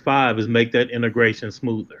PS5 is make that integration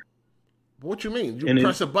smoother. What you mean? You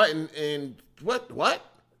press a button and what?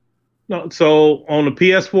 No, so on the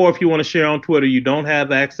PS4, if you want to share on Twitter, you don't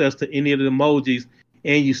have access to any of the emojis,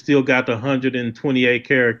 and you still got the 128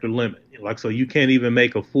 character limit. Like, so you can't even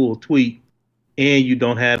make a full tweet, and you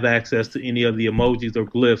don't have access to any of the emojis or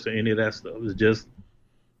glyphs or any of that stuff. It's just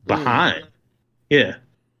behind. Yeah.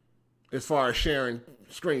 As far as sharing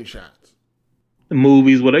screenshots,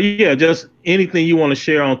 movies, whatever. Yeah, just anything you want to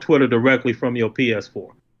share on Twitter directly from your PS4.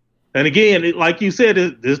 And again, like you said,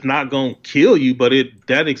 it's not going to kill you, but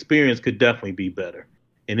that experience could definitely be better.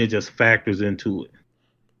 And it just factors into it.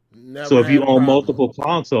 So if you own multiple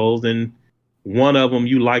consoles and one of them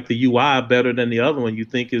you like the UI better than the other one, you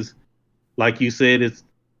think is, like you said, it's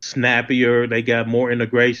snappier, they got more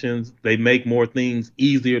integrations, they make more things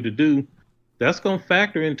easier to do, that's going to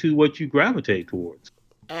factor into what you gravitate towards.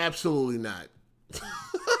 Absolutely not.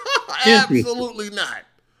 Absolutely not.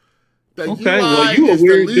 The okay, UI well, you a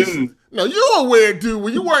weird dude. No, you a weird dude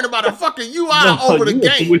when you worrying about a fucking UI over the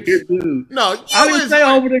games. Weird dude. No, I didn't say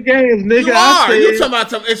over the games, nigga. You are. You're talking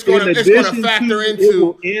about it's going to factor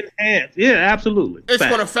into enhance. Yeah, absolutely. It's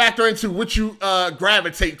going to factor into what you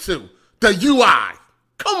gravitate to. The UI.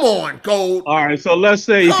 Come on, Gold. All right, so let's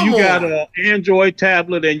say if you got an Android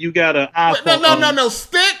tablet and you got an iPhone. No.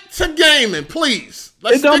 Stick to gaming, please.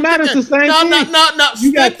 It don't matter. It's the same thing. No.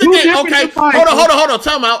 You got two different devices. Hold on.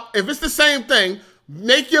 Time out. If it's the same thing,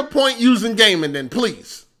 make your point using gaming then,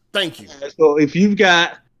 please. Thank you. So if you've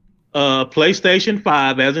got a PlayStation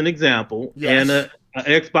 5 as an example, yes, and a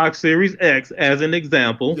Xbox Series X as an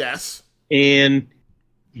example, yes, and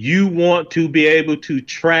you want to be able to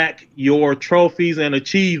track your trophies and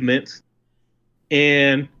achievements,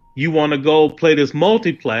 and you want to go play this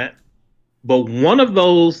multiplat, but one of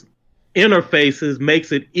those interfaces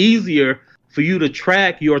makes it easier for you to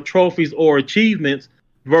track your trophies or achievements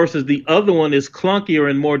versus the other one is clunkier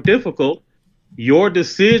and more difficult, your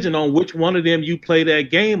decision on which one of them you play that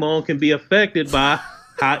game on can be affected by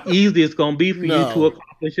how easy it's going to be for you to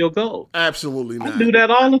accomplish your goal. Absolutely not. I do that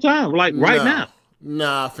all the time, like right now.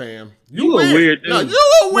 Nah, fam. You a weird dude. No,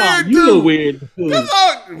 you a weird dude. You a weird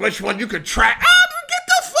dude. Which one you could track? Get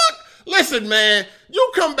the fuck. Listen, man.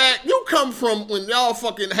 You come from when y'all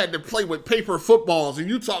fucking had to play with paper footballs and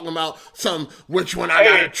you talking about which one I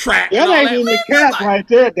gotta track. That ain't even cap right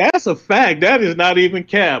there. That's a fact. That is not even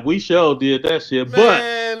cap. We sure did that shit.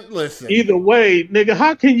 Man, but listen. Either way, nigga,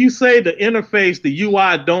 how can you say the interface, the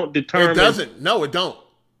UI don't determine? It doesn't. No, it don't.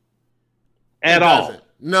 At all.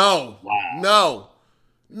 No. Wow.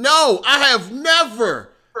 No, I have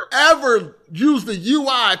never, ever used the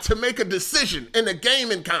UI to make a decision in a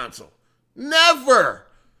gaming console. Never.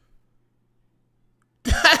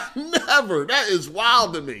 Never. That is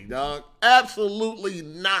wild to me, dog. Absolutely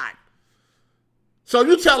not. So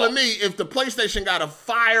you telling me if the PlayStation got a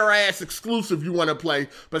fire-ass exclusive you want to play,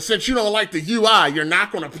 but since you don't like the UI, you're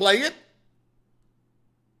not going to play it?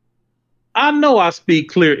 I know I speak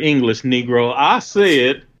clear English, Negro. I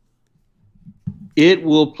said it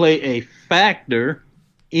will play a factor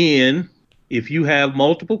in if you have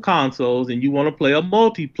multiple consoles and you want to play a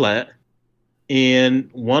multiplat, and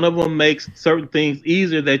one of them makes certain things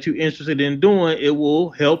easier that you're interested in doing, it will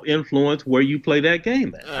help influence where you play that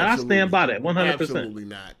game at. I stand by that 100%. Absolutely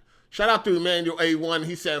not. Shout out to Emmanuel A1.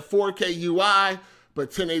 He said 4K UI,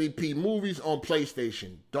 but 1080p movies on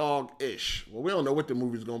PlayStation. Dog-ish. Well, we don't know what the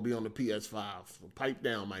movie's going to be on the PS5. So pipe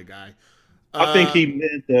down, my guy. I think he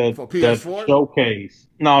meant the showcase.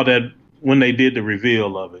 No, that when they did the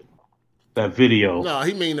reveal of it, that video. No,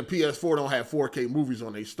 he mean the PS4 don't have 4K movies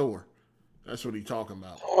on their store. That's what he talking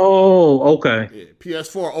about. Oh, okay. Yeah,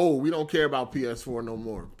 PS4. We don't care about PS4 no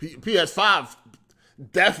more. PS5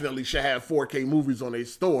 definitely should have 4K movies on their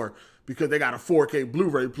store because they got a 4K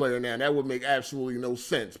Blu-ray player now. That would make absolutely no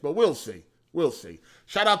sense, but we'll see.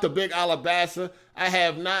 Shout out to Big Alabasta. I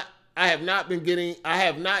have not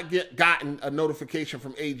gotten a notification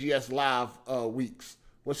from AGS Live weeks.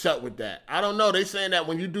 What's up with that? I don't know. They saying that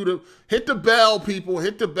when you hit the bell, people,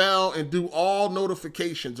 hit the bell and do all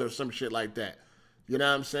notifications or some shit like that. You know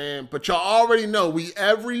what I'm saying? But y'all already know we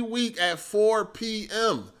every week at 4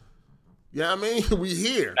 p.m. You know what I mean? We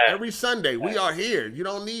here every Sunday. We are here. You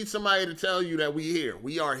don't need somebody to tell you that we here.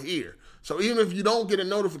 We are here. So even if you don't get a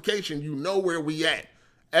notification, you know where we at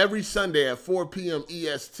every Sunday at 4 p.m.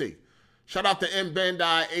 EST. Shout out to M.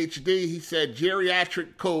 Bandai HD. He said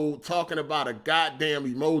geriatric code talking about a goddamn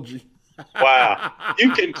emoji. Wow.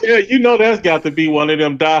 You can tell, that's got to be one of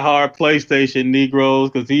them diehard PlayStation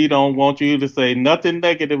Negroes because he don't want you to say nothing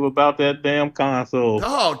negative about that damn console.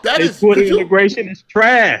 Oh, that His is... Twitter integration is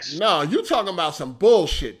trash. No, you talking about some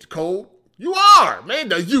bullshit, Cole. You are, man,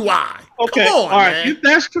 the UI. Okay, come on, all right. man. If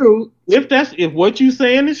that's true, if what you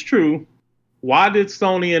saying is true, why did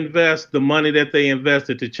Sony invest the money that they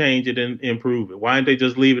invested to change it and improve it? Why didn't they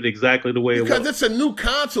just leave it exactly the way it was? Because it's a new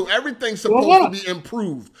console. Everything's supposed to be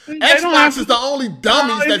improved. Xbox is the only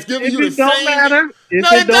dummies that's giving you the same... Matter. No,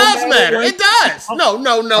 it does matter. It does.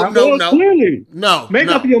 No. Clearly. No. Make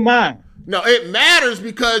up your mind. No, it matters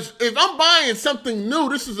because if I'm buying something new,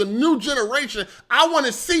 this is a new generation, I want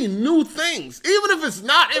to see new things. Even if it's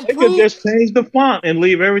not improved. They could just change the font and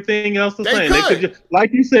leave everything else the same. They could just,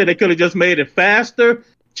 like you said, they could have just made it faster,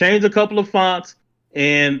 changed a couple of fonts,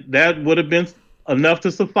 and that would have been enough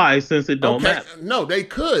to suffice since it don't matter. No, they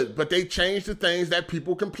could, but they changed the things that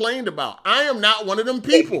people complained about. I am not one of them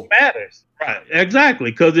people. It matters. Right,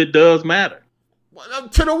 exactly, because it does matter.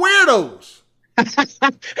 To the weirdos.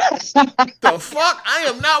 The fuck? I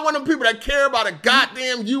am not one of them people that care about a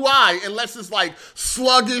goddamn UI unless it's like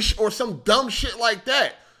sluggish or some dumb shit like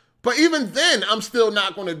that. But even then, I'm still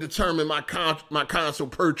not going to determine my console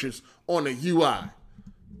purchase on the UI.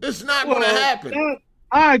 It's not going to happen.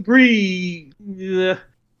 I agree. Yeah,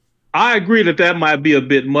 I agree that might be a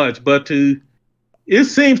bit much, but it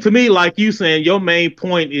seems to me like you saying your main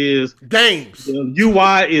point is games. The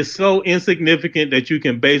UI is so insignificant that you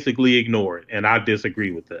can basically ignore it, and I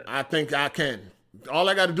disagree with that. I think I can. All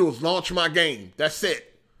I got to do is launch my game. That's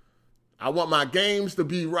it. I want my games to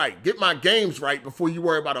be right. Get my games right before you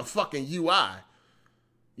worry about a fucking UI.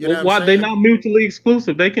 You know why they not mutually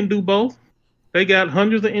exclusive? They can do both. They got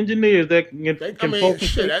hundreds of engineers that can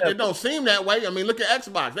focus. It don't seem that way. I mean, look at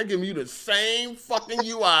Xbox. They're giving you the same fucking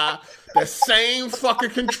UI, the same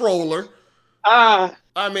fucking controller. I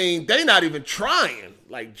mean, they not even trying.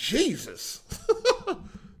 Like, Jesus.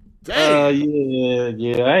 Damn.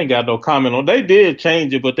 Yeah. I ain't got no comment on. They did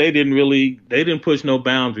change it, but they didn't push no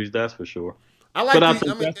boundaries. That's for sure. I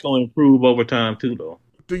think that's gonna improve over time too, though.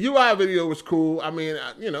 The UI video was cool. I mean,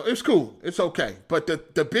 it's cool. It's okay. But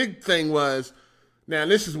the big thing was, now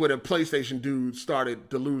this is where the PlayStation dudes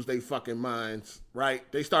started to lose their fucking minds, right?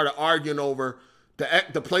 They started arguing over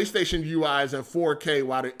the PlayStation UI is in 4K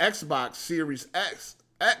while the Xbox Series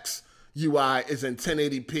X UI is in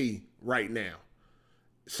 1080p right now.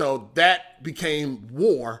 So that became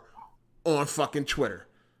war on fucking Twitter.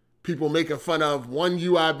 People making fun of one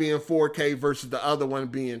UI being 4K versus the other one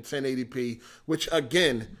being 1080p, which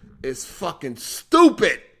again is fucking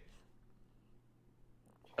stupid.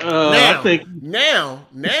 Now,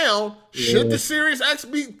 should the Series X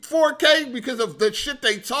be 4K because of the shit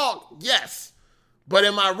they talk? Yes. But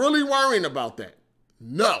am I really worrying about that?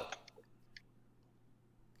 No.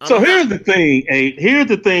 Here's the thing, Here's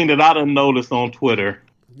the thing that I done noticed on Twitter.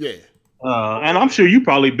 Yeah. And I'm sure you've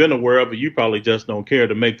probably been aware of it. You probably just don't care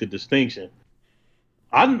to make the distinction.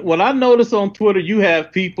 What I notice on Twitter, you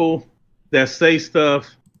have people that say stuff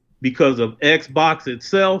because of Xbox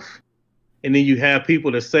itself. And then you have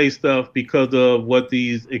people that say stuff because of what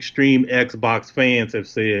these extreme Xbox fans have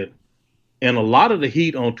said. And a lot of the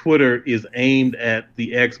heat on Twitter is aimed at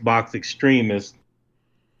the Xbox extremists,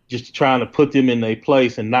 just trying to put them in their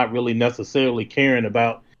place and not really necessarily caring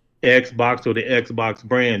about Xbox or the Xbox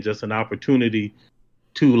brand, just an opportunity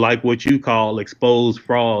to, like what you call, expose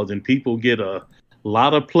frauds. And people get a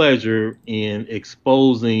lot of pleasure in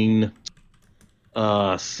exposing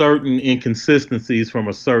certain inconsistencies from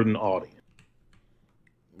a certain audience.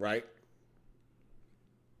 Right.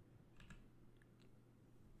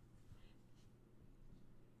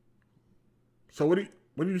 So what are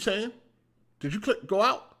you saying? Did you go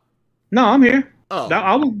out? No, I'm here. Oh,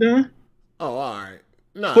 I was done. Oh, all right.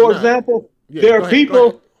 No. For example, there are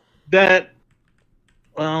people that,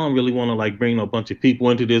 well, I don't really want to like bring a bunch of people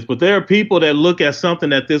into this, but there are people that look at something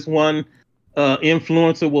that this one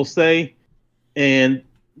influencer will say, and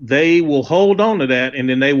they will hold on to that, and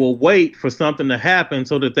then they will wait for something to happen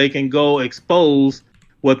so that they can go expose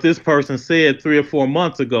what this person said 3 or 4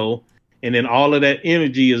 months ago. And then all of that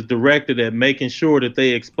energy is directed at making sure that they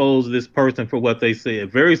expose this person for what they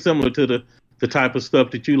said. Very similar to the type of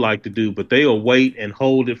stuff that you like to do, but they'll wait and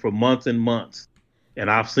hold it for months and months. And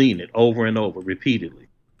I've seen it over and over repeatedly.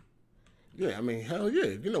 Yeah, I mean, hell yeah.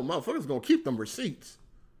 Motherfuckers going to keep them receipts.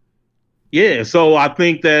 Yeah, so I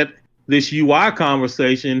think that this UI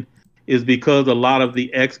conversation is because a lot of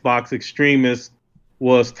the Xbox extremists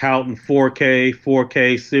was touting 4K,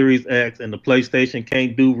 4K Series X, and the PlayStation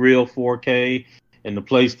can't do real 4K, and the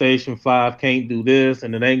PlayStation 5 can't do this,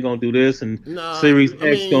 and it ain't gonna do this, and Series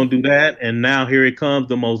X gonna do that, and now here it comes,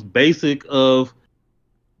 the most basic of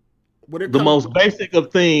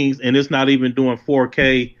things, and it's not even doing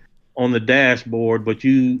 4K on the dashboard, but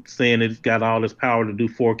you saying it's got all this power to do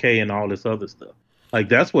 4K and all this other stuff. Like,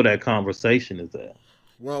 that's where that conversation is at.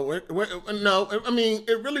 Well, no, I mean,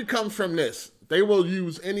 it really comes from this. They will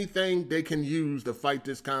use anything they can use to fight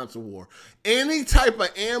this console war. Any type of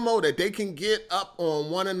ammo that they can get up on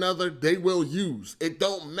one another, they will use. It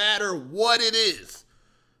don't matter what it is.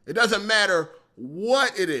 It doesn't matter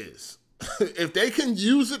what it is. If they can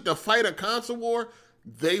use it to fight a console war,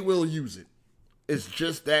 they will use it. It's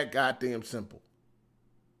just that goddamn simple.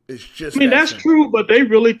 It's just. I mean, that's simple. True, but they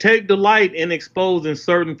really take delight in exposing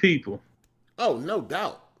certain people. Oh, no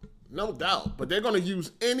doubt. No doubt. But they're going to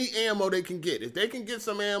use any ammo they can get. If they can get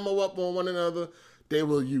some ammo up on one another, they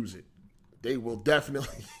will use it. They will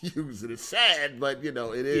definitely use it. It's sad, but, you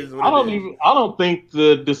know, it is what it is. I don't think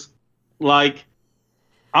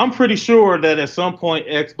I'm pretty sure that at some point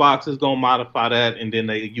Xbox is going to modify that, and then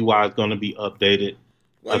the UI is going to be updated.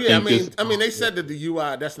 Well, I mean, they said that the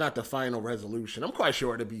UI, that's not the final resolution. I'm quite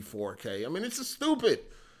sure it'll be 4K. I mean, it's just stupid.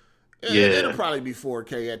 It'll probably be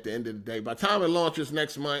 4K at the end of the day. By the time it launches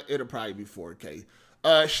next month, it'll probably be 4K.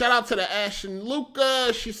 Shout out to the Ashton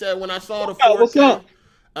Luca. She said, when I saw the 4K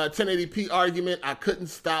 1080p argument, I couldn't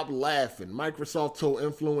stop laughing. Microsoft told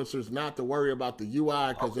influencers not to worry about the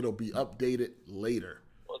UI because it'll be updated later.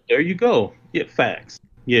 Well, there you go. Yeah, facts.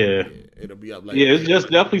 Yeah, it'll be up later. Yeah, it's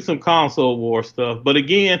just definitely some console war stuff. But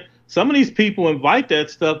again, some of these people invite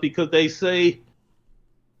that stuff because they say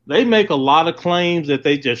they make a lot of claims that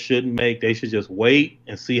they just shouldn't make. They should just wait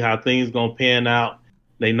and see how things gonna pan out.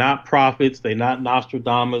 They not prophets, they not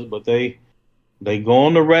Nostradamus, but they go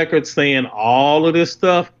on the record saying all of this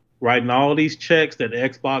stuff, writing all these checks that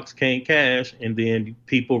Xbox can't cash, and then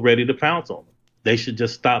people ready to pounce on them. They should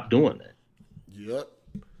just stop doing that. Yep.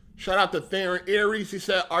 Shout out to Theron Aries. He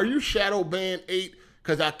said, "Are you Shadowban 8?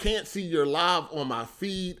 Because I can't see your live on my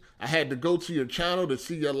feed. I had to go to your channel to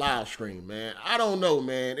see your live stream, man." I don't know,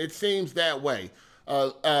 man. It seems that way.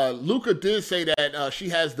 Luca did say that she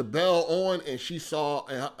has the bell on, and she saw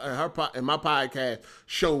in my podcast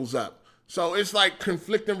shows up. So it's like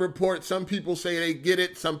conflicting reports. Some people say they get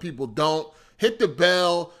it, some people don't. Hit the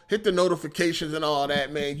bell, hit the notifications and all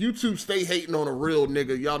that, man. YouTube stay hating on a real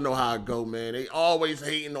nigga. Y'all know how it go, man. They always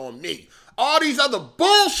hating on me. All these other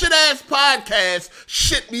bullshit ass podcasts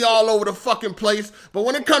shit me all over the fucking place. But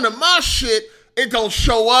when it come to my shit, it don't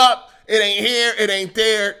show up. It ain't here. It ain't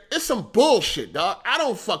there. It's some bullshit, dog. I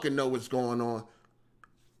don't fucking know what's going on.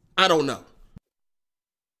 I don't know.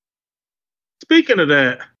 Speaking of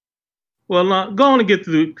that, well, go on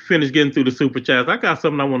and finish getting through the super chats. I got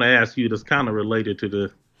something I want to ask you that's kind of related to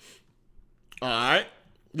this. All right.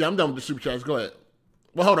 Yeah, I'm done with the super chats. Go ahead.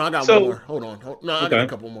 Well, hold on. I got one more. Hold on. I got a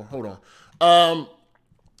couple more. Hold on.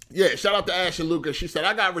 Yeah, shout out to Ash and Lucas. She said,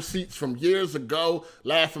 I got receipts from years ago,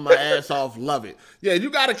 laughing my ass off, love it. Yeah,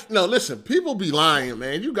 you got to, no, listen, people be lying,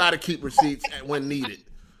 man. You got to keep receipts when needed.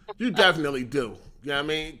 You definitely do. You know what I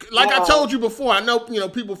mean? Like I told you before, I know,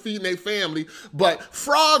 people feeding their family, but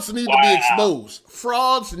frauds need to be exposed.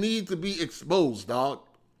 Frauds need to be exposed, dog.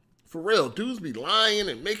 For real. Dudes be lying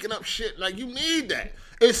and making up shit. Like, you need that.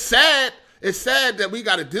 It's sad. It's sad that we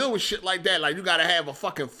got to deal with shit like that. Like, you got to have a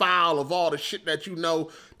fucking file of all the shit that you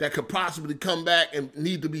know that could possibly come back and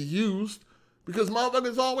need to be used, because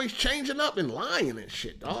motherfuckers always changing up and lying and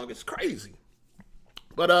shit, dog. It's crazy.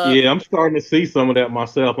 But yeah, I'm starting to see some of that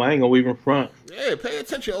myself. I ain't gonna even front. Yeah, pay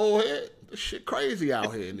attention, old head. This shit crazy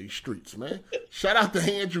out here in these streets, man. Shout out to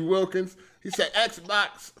Andrew Wilkins. He said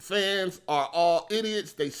Xbox fans are all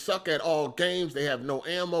idiots. They suck at all games. They have no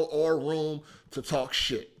ammo or room to talk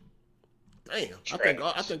shit. Damn,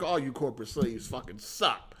 I think all you corporate slaves fucking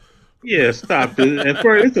suck. Yeah, stop it. And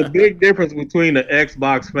first, it's a big difference between the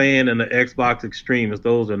Xbox fan and the Xbox extremist.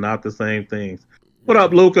 Those are not the same things. What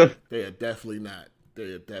up, Luca? They are definitely not.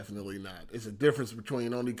 They're definitely not. It's a difference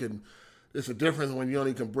between it's a difference when you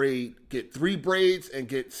only can get 3 braids and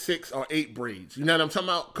get 6 or 8 braids. You know what I'm talking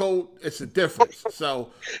about, Code? It's a difference.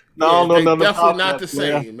 So, definitely not the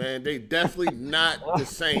same, man. They definitely not the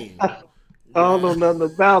same. I don't know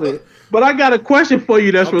nothing about it. But I got a question for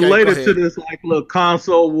you that's related to this, like, little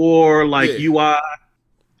console war, like UI.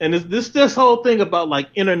 And it's this whole thing about, like,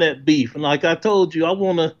 internet beef. And like I told you, I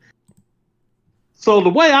want to... So the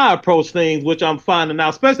way I approach things, which I'm finding out,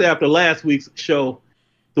 especially after last week's show,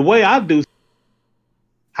 the way I do,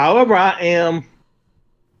 however I am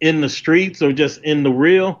in the streets or just in the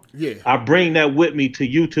real, Yeah. I bring that with me to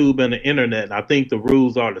YouTube and the internet. And I think the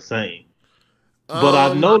rules are the same. But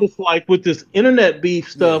I've noticed, like, with this internet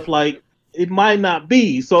beef stuff, like, it might not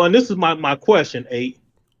be. So, and this is my question, 8.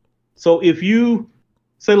 So if you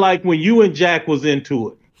say, like, when you and Jack was into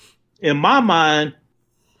it, in my mind,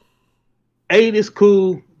 8 is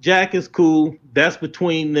cool, Jack is cool. That's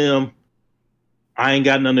between them. I ain't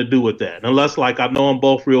got nothing to do with that. Unless, like, I know them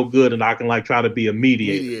both real good and I can, like, try to be a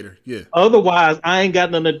mediator. Yeah. Otherwise, I ain't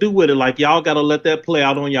got nothing to do with it. Like, y'all got to let that play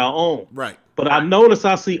out on your own. Right. But I notice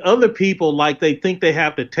I see other people, like, they think they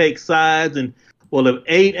have to take sides. And, well, if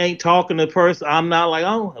 8 ain't talking to the person, I'm not like,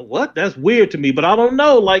 oh, what? That's weird to me. But I don't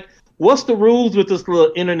know. Like, what's the rules with this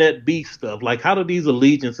little internet beef stuff? Like, how do these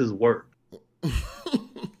allegiances work?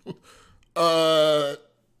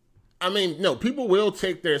 I mean, no, people will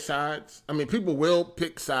take their sides. I mean, people will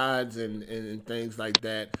pick sides and things like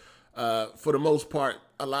that. For the most part,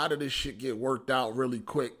 a lot of this shit get worked out really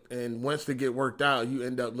quick. And once they get worked out, you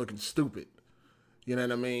end up looking stupid. You know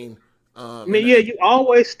what I mean? You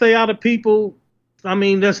always stay out of people. I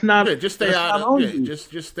mean, that's not. Yeah, just stay out of it. Yeah,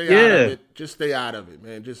 just stay out of it. Just stay out of it,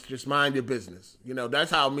 man. Just mind your business. You know,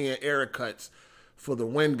 that's how me and Eric Cuts for the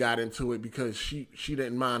win got into it, because she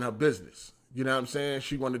didn't mind her business. You know what I'm saying?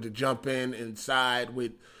 She wanted to jump in and side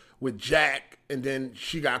with Jack, and then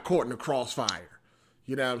she got caught in the crossfire.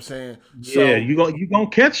 You know what I'm saying? Yeah, you gonna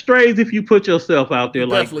catch strays if you put yourself out there.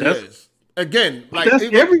 Like, definitely is. Again, like, that's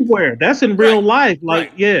everywhere. That's in real life.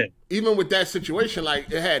 Like, yeah. Even with that situation, like,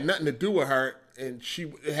 it had nothing to do with her, and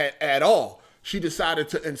she had at all. She decided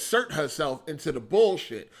to insert herself into the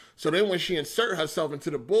bullshit. So then when she insert herself into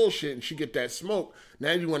the bullshit and she get that smoke,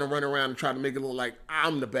 now you want to run around and try to make it look like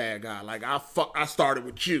I'm the bad guy. Like, I started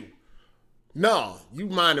with you. No, you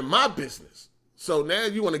minding my business. So now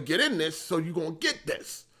you want to get in this, so you going to get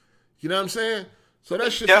this. You know what I'm saying? So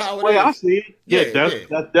that's just how it is. That's the way I see it. Yeah,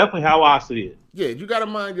 that's definitely how I see it. Yeah, you got to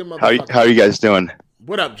mind your motherfucker. How are you guys doing?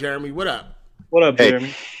 What up, Jeremy? What up? What up,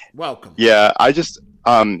 Jeremy? Welcome. Yeah, I just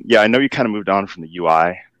I know you kind of moved on from the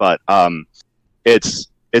UI, but it's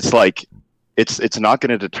like it's not going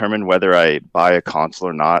to determine whether I buy a console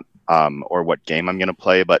or not, or what game I'm going to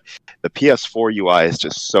play. But the PS4 UI is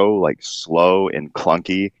just so, like, slow and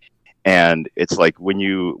clunky, and it's like when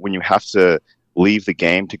you have to leave the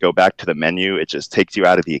game to go back to the menu, it just takes you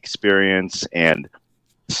out of the experience, and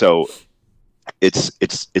so it's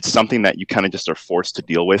something that you kind of just are forced to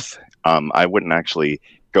deal with. I wouldn't actually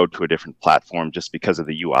go to a different platform just because of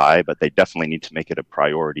the UI, but they definitely need to make it a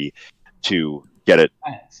priority to get it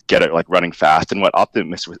like running fast. And what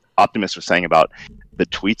Optimus was saying about the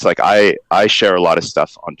tweets, like, I share a lot of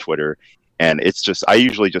stuff on Twitter, and it's just, I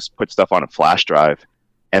usually just put stuff on a flash drive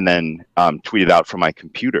and then tweet it out from my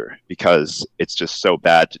computer, because it's just so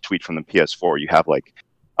bad to tweet from the PS4. You have like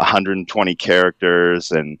 120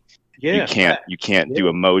 characters, and you can't do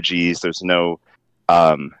emojis. There's no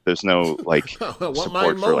like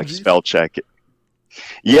support for, like, spell check.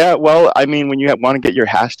 Yeah, well, I mean, when you want to get your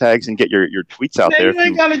hashtags and get your tweets out there, you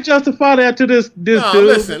ain't got to justify that to this dude.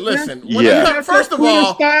 Listen. First of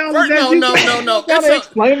all, no.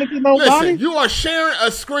 Explain it to nobody. Listen, you are sharing a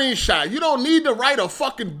screenshot. You don't need to write a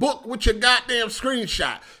fucking book with your goddamn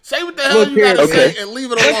screenshot. Say what the hell you got to say and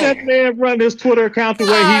leave it alone. Let that man run his Twitter account the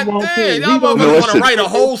way he wants to. Y'all want to write a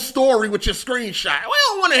whole story with your screenshot. We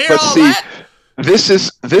don't want to hear all that. This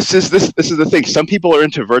is the thing. Some people are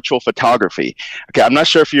into virtual photography. Okay, I'm not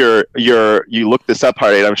sure if you looked this up,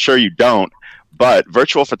 Heart 8. I'm sure you don't. But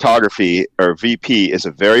virtual photography, or VP, is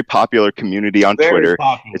a very popular community on Twitter.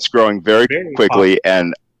 Popular. It's growing very quickly,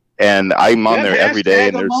 popular. and I'm on there every day.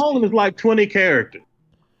 And there's like 20 characters.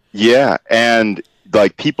 Yeah, and,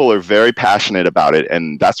 like, people are very passionate about it,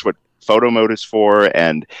 and that's what photo mode is for.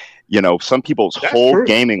 And you know, some people's whole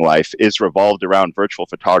gaming life is revolved around virtual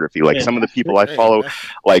photography. Like, some of the people I follow,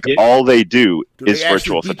 like, all they do is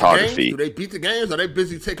virtual photography. Do they beat the games? Or are they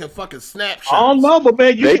busy taking fucking snapshots? I don't know, but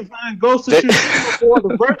man, you can find Ghost of Tsushima for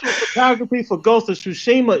the virtual photography for Ghost of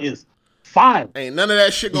Tsushima is fire. Ain't none of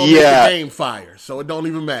that shit gonna make the game fire, so it don't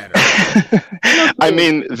even matter. I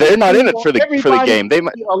mean, they're not in it for the game. They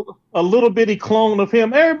might a little bitty clone of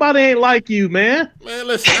him. Everybody ain't like you, man. Man,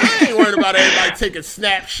 listen, I ain't worried about everybody taking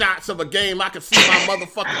snapshots of a game. I can see my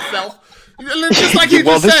motherfucking self. Just like he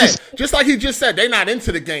just said. Just they're not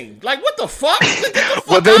into the game. Like, what the fuck?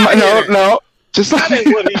 No. Just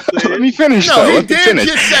let me finish. No, he did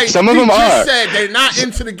just say. Some of them are. Said they're not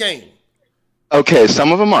into the game. Okay,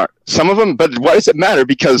 some of them are. Some of them, but why does it matter?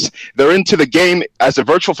 Because they're into the game as a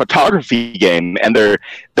virtual photography game, and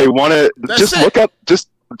they want to just look up. Just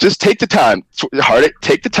just take the time,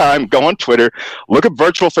 take the time, go on Twitter, look at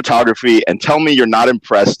virtual photography, and tell me you're not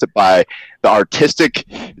impressed by the artistic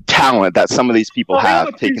talent that some of these people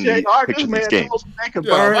have taking these pictures of these games. If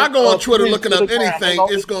I go on Twitter looking up anything,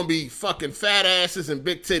 it's going to be fucking fat asses and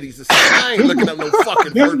big titties. I ain't looking up no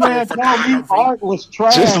fucking virtual photography. Art was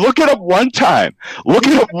trash. Just look it up one time. Look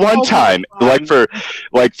it up one time. Like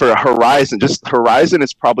for Horizon, just Horizon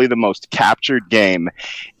is probably the most captured game,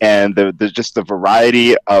 and the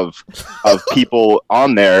variety of people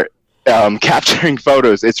on there capturing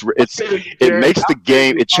photos. It makes the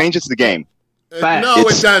game. It changes the game. No,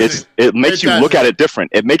 it doesn't. It makes you look at it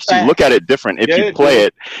different. It makes you look at it different if you play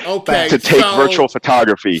it to take virtual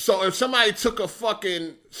photography. So if somebody took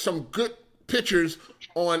some good pictures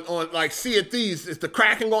on like Sea of Thieves, is the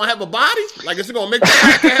Kraken gonna have a body? Like, is it gonna make the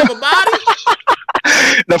Kraken have a body?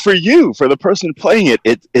 Now, for the person playing it,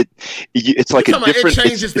 it's like a different. It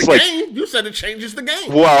changes the game. You said it changes the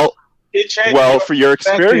game. Well, for your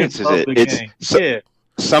experiences,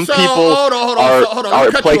 some people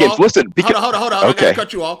are playing games. Listen, hold on. I gotta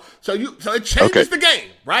cut you off. So it changes the game,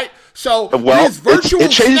 right? So these virtual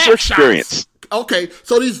it changes your experience. Okay,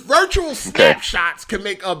 so these virtual snapshots can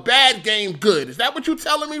make a bad game good. Is that what you're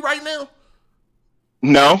telling me right now?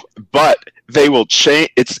 No, but they will change.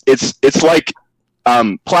 It's like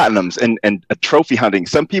platinums and trophy hunting.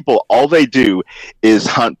 Some people, all they do is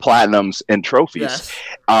hunt platinums and trophies,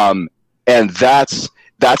 and that's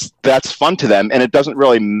fun to them, and it doesn't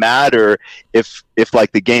really matter if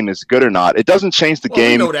like the game is good or not. It doesn't change the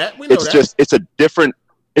game. We know that. Just it's a different.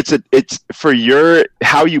 It's for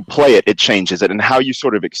how you play it. It changes it, and how you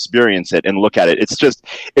sort of experience it and look at it. It's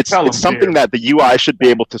something that the UI should be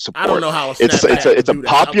able to support. I don't know how it's a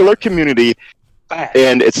popular community,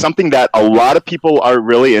 and it's something that a lot of people are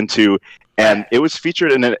really into. And it was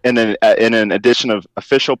featured in an edition of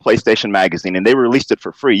official PlayStation Magazine, and they released it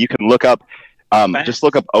for free. You can look up. Just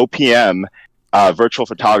look up OPM virtual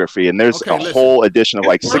photography, and there's whole edition of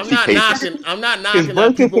like 60 pages. I'm not knocking that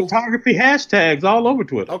virtual photography hashtags all over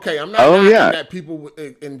Twitter. Okay, I'm not knocking that people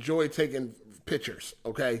enjoy taking pictures.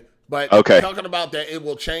 Okay, but talking about that, it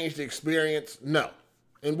will change the experience. No,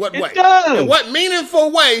 in what way? In what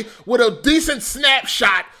meaningful way would a decent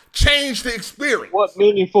snapshot change the experience? What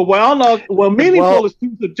meaningful? Well, meaningful is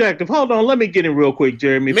too subjective. Hold on, let me get in real quick,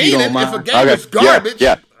 Jeremy. If you don't mind. If a game is garbage,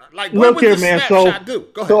 like, look here, man.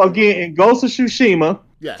 So again, in Ghost of Tsushima,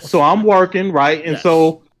 so I'm working, right? And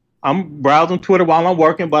so I'm browsing Twitter while I'm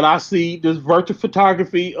working, but I see this virtual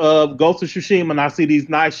photography of Ghost of Tsushima, and I see these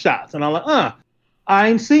nice shots, and I'm like, I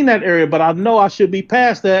ain't seen that area, but I know I should be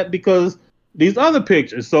past that because these other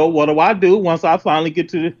pictures. So what do? Once I finally get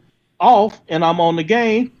to off and I'm on the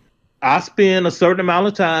game, I spend a certain amount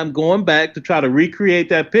of time going back to try to recreate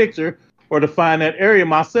that picture or to find that area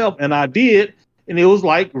myself, and I did. And it was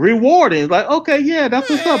like rewarding. Like, okay, yeah, that's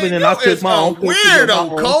what's up. And then I took my own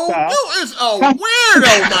weirdo, Cole. You is a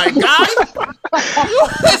weirdo, my guy. You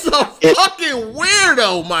is a fucking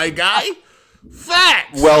weirdo, my guy.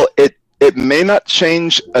 Facts. Well, it may not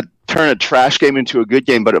turn a trash game into a good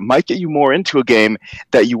game, but it might get you more into a game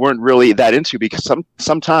that you weren't really that into, because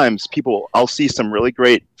sometimes I'll see some really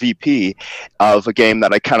great VP of a game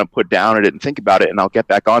that I kind of put down and didn't think about it, and I'll get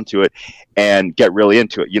back onto it and get really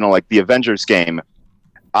into it. You know, like the Avengers game.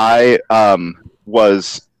 I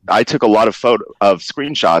took a lot of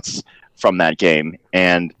screenshots from that game,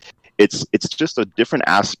 and it's just a different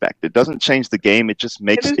aspect. It doesn't change the game. It just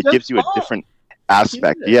gives you a different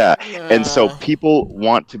aspect. Yeah. And so people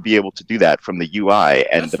want to be able to do that from the UI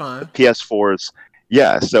and the PS4s.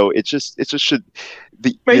 Yeah. So it just should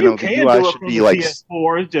the UI should be like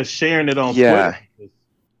PS4 just sharing it on Twitter.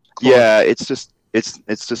 Yeah. It's just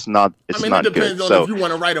not. It's not it depends good. on if you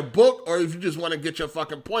want to write a book or if you just want to get your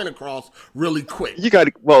fucking point across really quick. You got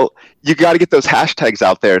to get those hashtags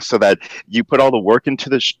out there so that you put all the work into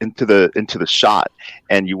the shot,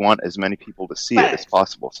 and you want as many people to see it as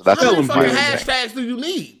possible. So that's how many fucking hashtags do you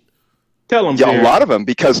need? Tell them. Yeah, a lot of them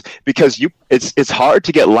because it's hard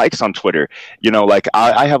to get likes on Twitter. You know, like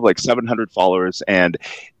I have like 700 followers, and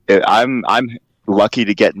I'm lucky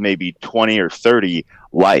to get maybe 20 or 30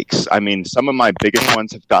 likes. I mean, some of my biggest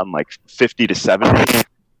ones have gotten like 50 to 70,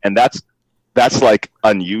 and that's like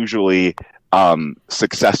unusually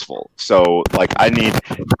successful. So like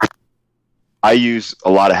I use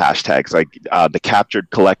a lot of hashtags, like the Captured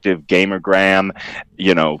Collective, Gamergram,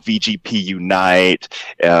 VGP Unite,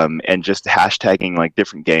 and just hashtagging like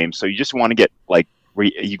different games. So you just want to get like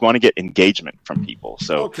you want to get engagement from people.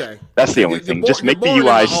 So that's the only thing. Just make the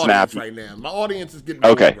UI snappy. Right now, my audience is getting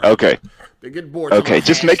bored. Okay. They get bored. Okay,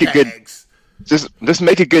 just make it good. Just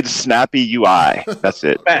make a good snappy UI. That's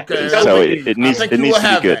it. Okay. So it needs to be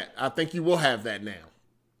good. I think you will have that now.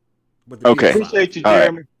 Okay. Appreciate you,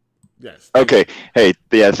 Jeremy. Right. Yes. Okay. Hey.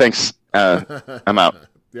 Yeah. Thanks. I'm out.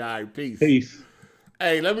 Yeah. All right. Peace. Peace.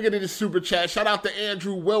 Hey, let me get into super chat. Shout out to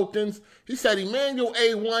Andrew Wilkins. He said Emmanuel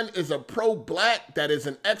A1 is a pro-black that is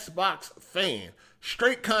an Xbox fan.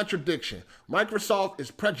 Straight contradiction. Microsoft is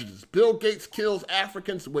prejudiced. Bill Gates kills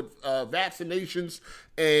Africans with vaccinations,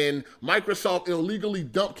 and Microsoft illegally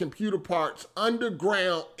dumped computer parts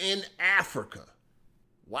underground in Africa.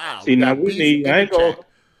 Wow. See, now we need. I ain't gonna.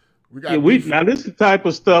 Now this is the type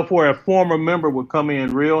of stuff where a former member would come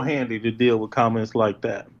in real handy to deal with comments like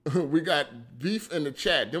that. We got beef in the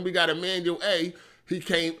chat. Then we got Emmanuel A.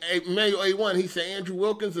 Emmanuel A1. He said Andrew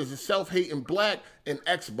Wilkins is a self-hating black and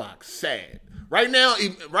Xbox. Sad. Right now,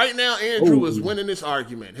 Andrew is winning this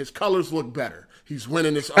argument. His colors look better. He's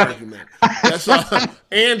winning this argument. That's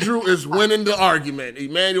Andrew is winning the argument.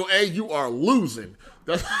 Emmanuel A, you are losing.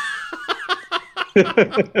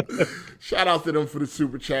 Shout out to them for the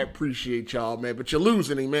super chat. Appreciate y'all, man. But you're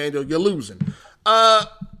losing, Emmanuel. You're losing.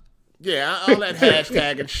 Yeah, all that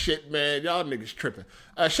hashtag and shit, man. Y'all niggas tripping.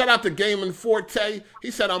 Shout out to Gaming Forte. He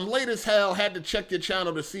said, I'm late as hell. Had to check your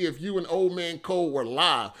channel to see if you and Old Man Cole were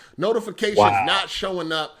live. Notifications not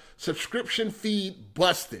showing up. Subscription feed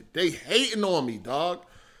busted. They hating on me, dog.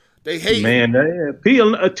 They hating. Man,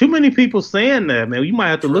 too many people saying that, man. You might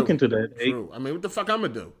have to look into that. True. I mean, what the fuck I'm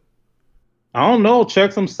going to do? I don't know.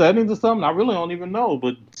 Check some settings or something. I really don't even know,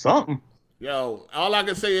 but something. Yo, all I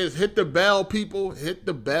can say is hit the bell, people. Hit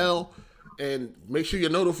the bell and make sure your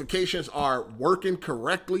notifications are working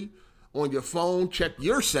correctly on your phone. Check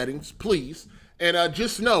your settings, please. And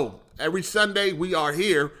just know, every Sunday we are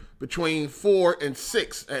here between 4 and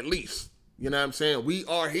 6 at least. You know what I'm saying? We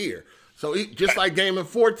are here. So just like Gaming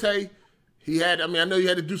Forte, I know you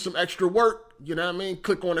had to do some extra work. You know what I mean?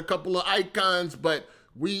 Click on a couple of icons, but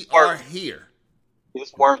we are here.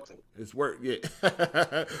 It's worth it. It's worth it.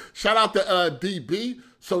 Yeah. Shout out to DB.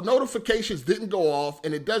 So notifications didn't go off,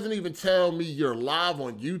 and it doesn't even tell me you're live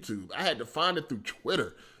on YouTube. I had to find it through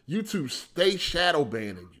Twitter. YouTube stay shadow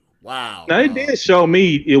banning you. Wow. Now, it did show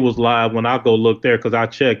me it was live when I go look there because I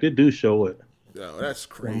checked. It do show it. Yo, that's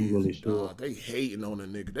crazy. I'm really sure. They hating on a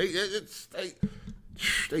nigga. They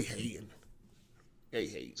hating. They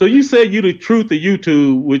hate. So you said you the truth of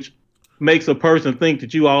YouTube, which makes a person think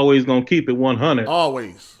that you always gonna keep it 100.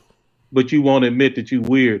 Always. But you won't admit that you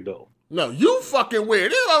weird though. No, you fucking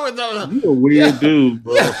weird. You a weird dude,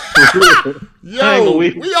 bro. Yo,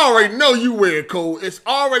 we already know you weird, Cole. It's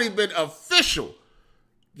already been official.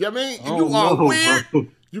 You know what I mean? You are weird. Bro.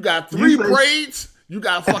 You got 3 braids. You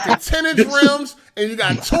got fucking 10-inch rims, and you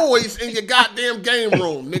got toys in your goddamn game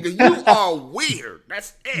room, nigga. You are weird.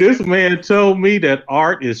 That's it. This man told me that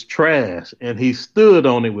art is trash, and he stood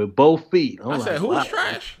on it with both feet. I said, who's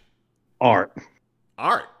trash? Art.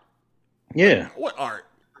 Art? Yeah. What art?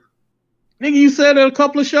 Nigga, you said it a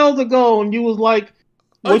couple of shows ago, and you was like,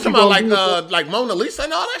 "Oh, you talking about like Mona Lisa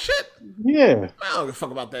and all that shit?" Yeah. I don't give a fuck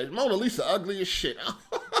about that. Mona Lisa ugly as shit.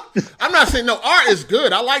 I'm not saying no art is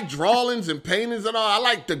good. I like drawings and paintings and all. I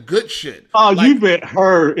like the good shit. Oh, like, you meant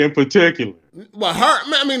her in particular. Well, her.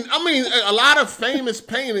 I mean, a lot of famous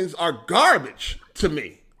paintings are garbage to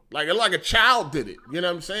me. Like a child did it. You know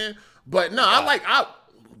what I'm saying? But no,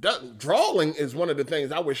 drawing is one of the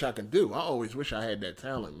things I wish I could do. I always wish I had that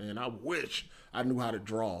talent, man. I wish I knew how to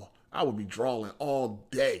draw. I would be drawing all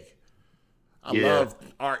day. I love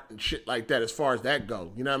art and shit like that as far as that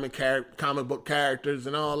go. You know what I mean? Comic book characters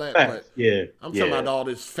and all that. But I'm talking about all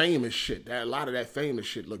this famous shit. A lot of that famous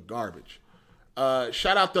shit look garbage.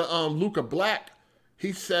 Shout out to Luca Black.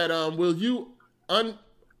 He said, will you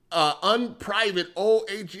unprivate old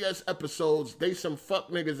AGS episodes? They some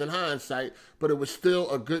fuck niggas in hindsight, but it was still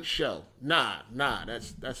a good show. Nah,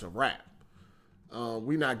 that's a wrap.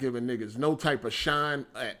 We not giving niggas no type of shine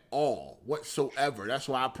at all whatsoever. That's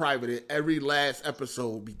why I privated every last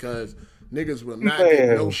episode, because niggas will not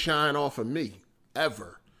get no shine off of me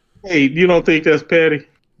ever. Hey, you don't think that's petty?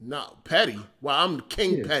 No, petty. Well, I'm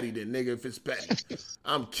King Petty then, nigga. If it's petty,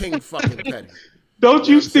 I'm King fucking Petty. Don't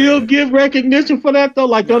you still give recognition for that though?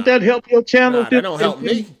 Like, don't that help your channel? That don't help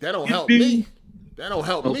me. That don't help me. That don't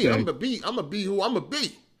help me. I'm gonna be who I'm gonna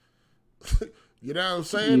be. You know what I'm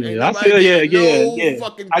saying? Yeah, I feel no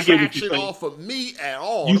fucking traction off of me at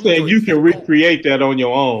all. You saying you can recreate that on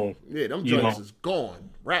your own? Yeah, them joints is gone.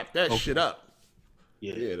 Wrap that shit up.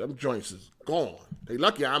 Yeah, them joints is gone. They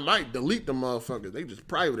lucky I might delete them motherfuckers. They just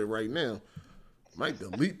private it right now. Might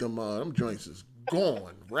delete them. Them joints is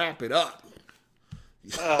gone. Wrap it up.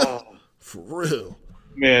 For real.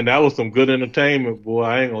 Man, that was some good entertainment, boy.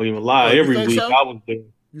 I ain't gonna even lie. Oh, you Every think week so? I was there.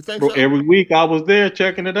 You think Bro, so? every week I was there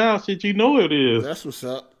checking it out. Shit, you know it is. That's what's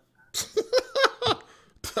up.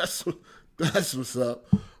 that's what's up.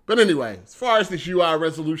 But anyway, as far as this UI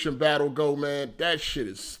resolution battle go, man, that shit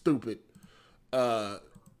is stupid. Yeah.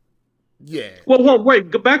 Well,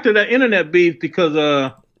 wait, go back to that internet beef because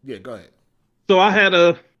Yeah, go ahead. so I had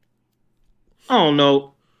I don't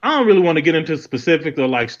know. I don't really want to get into specifics or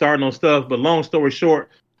like starting on stuff, but long story short,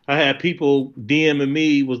 I had people DMing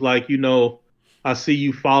me was like, I see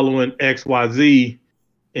you following XYZ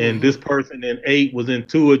and this person in 8 was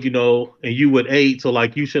into it, and you with 8, so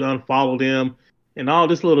like you should unfollow them and all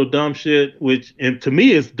this little dumb shit, which and to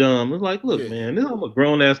me is dumb. It's like, look, man, I'm a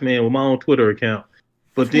grown ass man with my own Twitter account.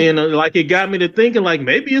 But then like it got me to thinking like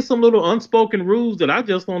maybe it's some little unspoken rules that I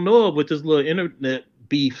just don't know of with this little internet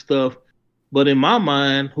beef stuff. But in my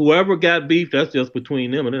mind, whoever got beef, that's just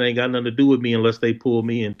between them, and it ain't got nothing to do with me unless they pull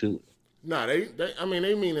me into it. Nah, they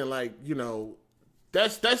meaning like,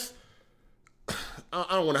 that's. I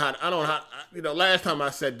don't want to. Last time I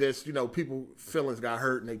said this, people feelings got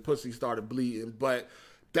hurt and they pussy started bleeding, but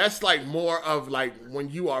that's like more of like when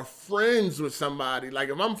you are friends with somebody. Like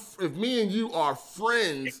if me and you are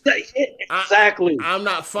friends, exactly. I'm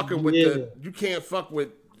not fucking with you can't fuck with.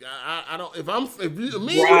 I don't. If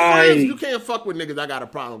me and you friends, you can't fuck with niggas I got a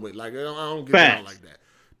problem with. Like I don't get down like that.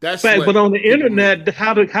 That's fact. But on the internet,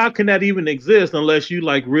 how can that even exist unless you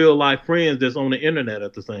like real life friends that's on the internet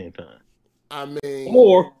at the same time? I mean,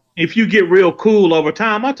 or if you get real cool over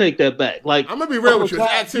time, I take that back. Like I'm gonna be real with you.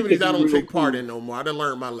 It's activities I don't take part in no more. I done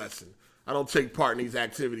learned my lesson. I don't take part in these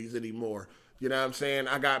activities anymore. You know what I'm saying?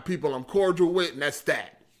 I got people I'm cordial with, and that's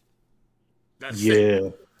that. That's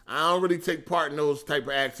it. I don't really take part in those type of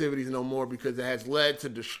activities no more because it has led to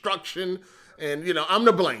destruction. And, I'm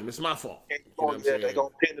to blame. It's my fault. You know what I'm saying? They're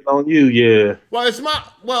going to pin it on you, yeah. Well,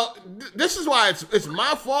 this is why it's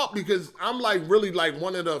my fault because I'm like really like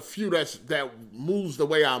one of the few that moves the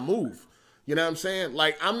way I move. You know what I'm saying?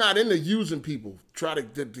 Like I'm not into using people, try to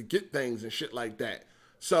get things and shit like that.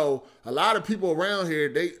 So a lot of people around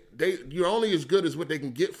here, you're only as good as what they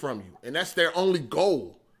can get from you. And that's their only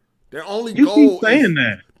goal. Their only goal keep saying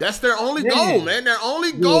that's their only goal, man. Their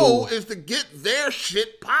only goal is to get their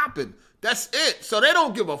shit popping. That's it. So they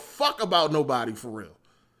don't give a fuck about nobody for real.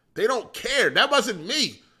 They don't care. That wasn't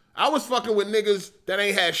me. I was fucking with niggas that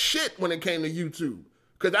ain't had shit when it came to YouTube.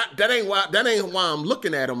 Cause that ain't why I'm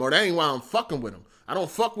looking at them or that ain't why I'm fucking with them. I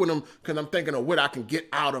don't fuck with them because I'm thinking of what I can get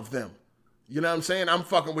out of them. You know what I'm saying? I'm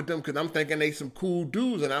fucking with them because I'm thinking they some cool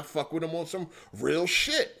dudes and I fuck with them on some real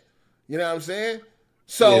shit. You know what I'm saying?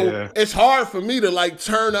 So it's hard for me to like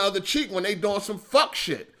turn the other cheek when they doing some fuck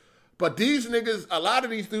shit. But these niggas, a lot of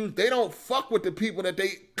these dudes, they don't fuck with the people that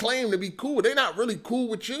they claim to be cool with. They not really cool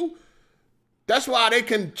with you. That's why they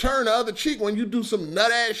can turn the other cheek when you do some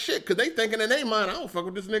nut ass shit. Cause they thinking in their mind, I don't fuck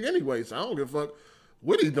with this nigga anyway, so I don't give a fuck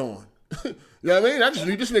what he doing. You know what I mean? I just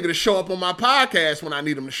need this nigga to show up on my podcast when I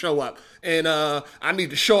need him to show up. And I need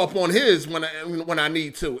to show up on his when I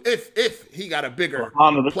need to. If he got a bigger platform.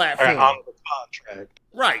 Honor the contract.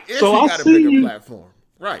 Right. If so he got a bigger platform.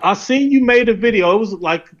 Right. I seen you made a video. It was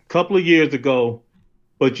like a couple of years ago,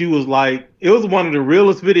 but you was like, it was one of the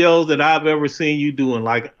realest videos that I've ever seen you doing.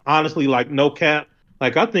 Like, honestly, like no cap.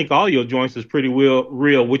 Like, I think all your joints is pretty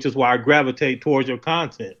real, which is why I gravitate towards your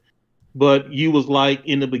content. But you was like,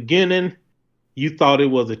 in the beginning, you thought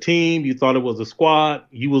it was a team. You thought it was a squad.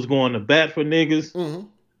 You was going to bat for niggas. Mm-hmm.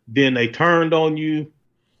 Then they turned on you.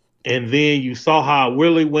 And then you saw how it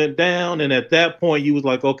really went down. And at that point, you was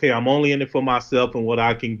like, okay, I'm only in it for myself and what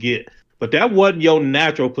I can get. But that wasn't your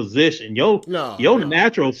natural position. Your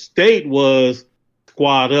natural state was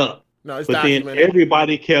squad up. No, it's but then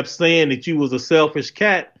everybody kept saying that you was a selfish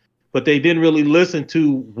cat, but they didn't really listen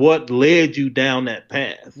to what led you down that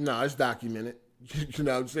path. No, it's documented. You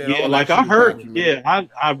know what I'm saying? Yeah, like I heard. Yeah,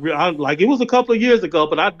 I like it was a couple of years ago,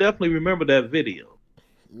 but I definitely remember that video.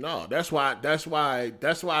 No, that's why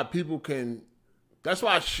people can. That's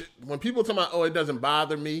why when people tell me, "Oh, it doesn't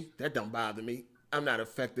bother me," that don't bother me. I'm not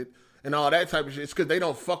affected, and all that type of shit. It's because they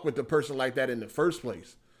don't fuck with the person like that in the first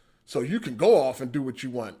place. So you can go off and do what you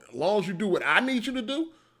want, as long as you do what I need you to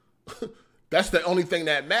do. That's the only thing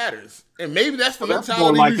that matters, and maybe that's the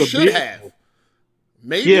mentality you should have.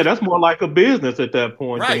 Maybe that's more like a business at that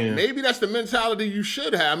point. Right? Then. Maybe that's the mentality you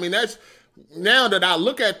should have. I mean, that's. Now that I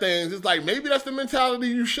look at things, it's like maybe that's the mentality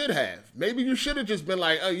you should have. Maybe you should have just been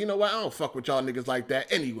like, oh, you know what? I don't fuck with y'all niggas like that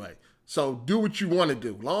anyway. So do what you want to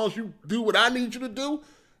do. As long as you do what I need you to do,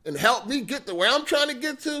 and help me get to where I'm trying to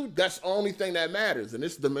get to, that's the only thing that matters. And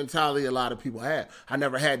this is the mentality a lot of people have. I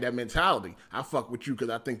never had that mentality. I fuck with you because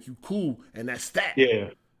I think you cool, and that's that. Yeah.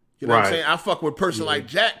 You know what I'm saying? I fuck with a person like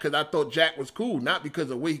Jack because I thought Jack was cool, not because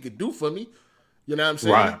of what he could do for me. You know what I'm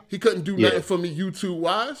saying? Right. He couldn't do nothing for me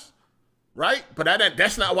YouTube-wise, right? But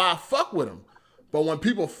that's not why I fuck with him. But when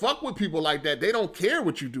people fuck with people like that, they don't care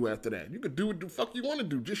what you do after that. You can do what the fuck you want to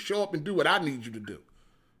do. Just show up and do what I need you to do.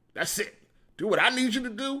 That's it. Do what I need you to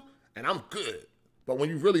do, and I'm good. But when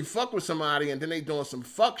you really fuck with somebody and then they doing some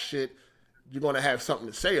fuck shit, you're going to have something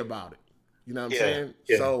to say about it. You know what I'm saying?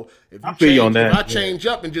 Yeah. So if I change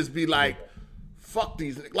up and just be like, fuck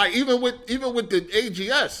these, like even with the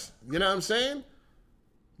AGS, you know what I'm saying?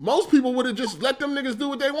 Most people would have just let them niggas do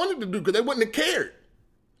what they wanted to do because they wouldn't have cared.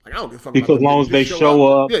 Like, I don't give a fuck because as long as they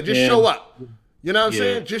show up. Yeah, just show up. You know what I'm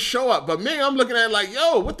saying? Just show up. But me, I'm looking at it like,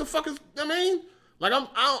 yo, what the fuck is, I mean? Like,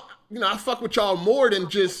 I fuck with y'all more than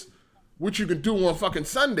just what you can do on fucking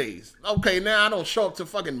Sundays. Okay, now I don't show up to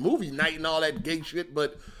fucking movie night and all that gay shit,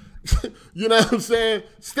 but you know what I'm saying?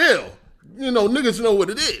 Still, niggas know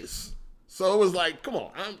what it is. So it was like, come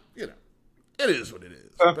on, it is what it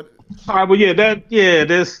is. But, all right,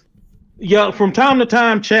 well, from time to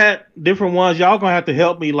time, chat, different ones, y'all gonna have to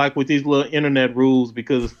help me like with these little internet rules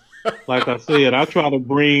because like I said, I try to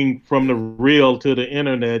bring from the real to the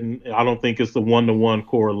internet, and I don't think it's the one-to-one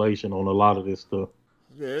correlation on a lot of this stuff.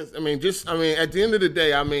 Yes, at the end of the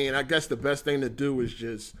day, I guess the best thing to do is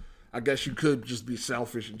you could just be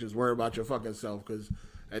selfish and just worry about your fucking self, because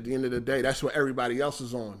at the end of the day, that's what everybody else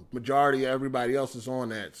is on. Majority of everybody else is on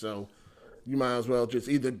that, so you might as well just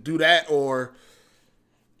either do that or,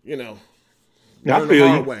 learn the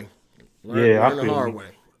hard way. Learn the hard way.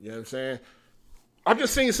 You know what I'm saying? I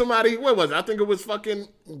just seen somebody, what was it? I think it was fucking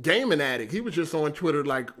Gaming Addict. He was just on Twitter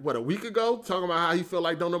like, a week ago, talking about how he feel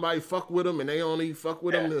like don't nobody fuck with him and they only fuck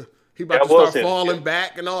with him. He about to start falling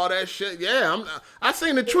back and all that shit. Yeah, I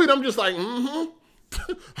seen the tweet. I'm just like, I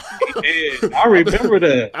remember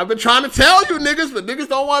that. I've been trying to tell you niggas, but niggas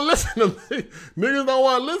don't want to listen to me. Niggas don't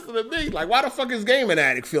want to listen to me. Like, why the fuck is Gaming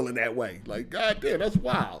Addict feeling that way? Like, goddamn, that's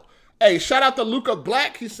wild. Hey, shout out to Luca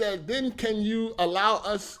Black. He said, then can you allow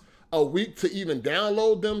us a week to even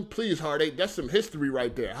download them? Please, Heartache. That's some history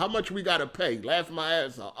right there. How much we got to pay? Laugh my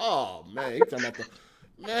ass off. Oh, man. He's talking about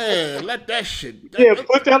man, let that shit.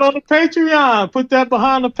 Put that on the Patreon. Put that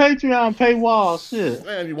behind the Patreon paywall. Shit.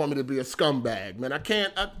 Man, you want me to be a scumbag, man. I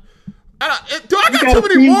can't. Do I got too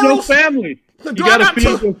many morals? Your family. You gotta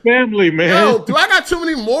feed your family, man. Yo, do I got too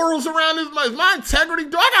many morals around this? Is my integrity?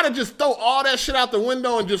 Do I gotta just throw all that shit out the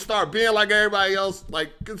window and just start being like everybody else?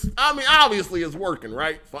 Like, obviously it's working,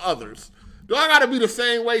 right? For others. Do I gotta be the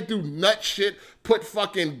same way, do nut shit, put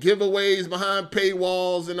fucking giveaways behind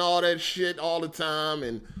paywalls and all that shit all the time,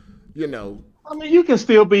 and you can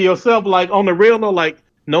still be yourself. Like, on the real though, like,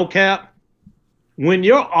 no cap. When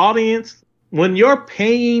your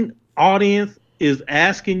paying audience is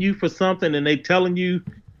asking you for something and they telling you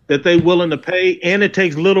that they willing to pay and it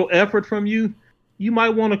takes little effort from you, you might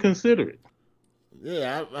want to consider it.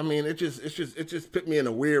 Yeah, it just put me in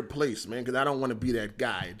a weird place, man, because I don't want to be that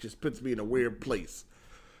guy. It just puts me in a weird place.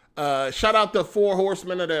 Shout out to 4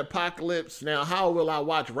 Horsemen of the Apocalypse. Now, how will I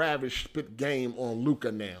watch Ravish spit game on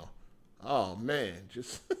Luca now? Oh, man,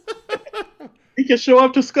 just... He can show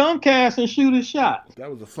up to Scumcast and shoot his shot. That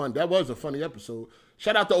was a funny episode.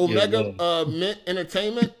 Shout out to Omega Mint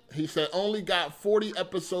Entertainment. He said, only got 40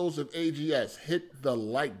 episodes of AGS. Hit the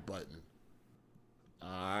like button. All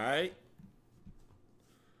right.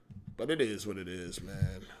 But it is what it is, man.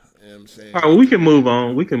 You know what I'm saying? All right, we can move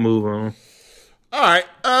on. All right.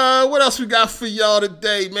 What else we got for y'all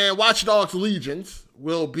today, man? Watch Dogs Legions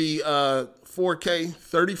will be 4K,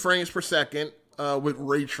 30 frames per second with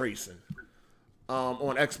ray tracing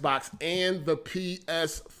on Xbox and the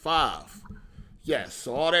PS5. Yes,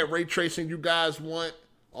 so all that ray tracing you guys want,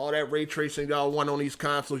 all that ray tracing y'all want on these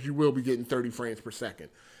consoles, you will be getting 30 frames per second.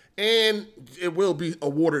 And it will be a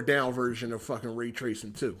watered down version of fucking ray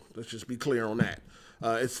tracing too. Let's just be clear on that.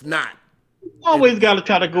 It's not. Always got to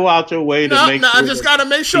try to go out your way to make sure. I just got to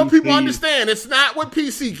make sure people understand. It's not what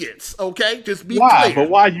PC gets, okay? Just be clear. But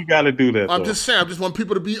why you got to do that, I'm just saying. I just want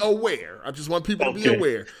people to be aware.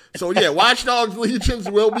 So, yeah, Watch Dogs Legions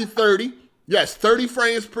will be 30. Yes, 30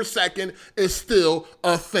 frames per second is still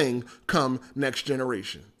a thing come next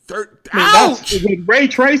generation. Ouch! With ray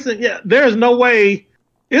tracing, there's no way.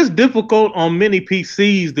 It's difficult on many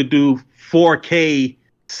PCs to do 4K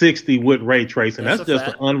 60 with ray tracing. That's just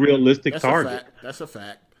an unrealistic target. That's a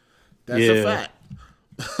fact.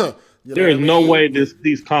 There is no way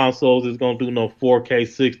these consoles is gonna do no 4K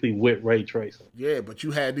 60 with ray tracing. Yeah, but you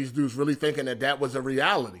had these dudes really thinking that was a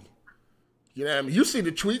reality. You know what I mean? You see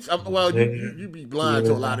the tweets. Well, you be blind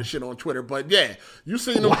to a lot of shit on Twitter, but yeah, you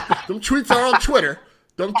seen them. Them tweets are on Twitter.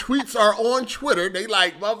 Them tweets are on Twitter. They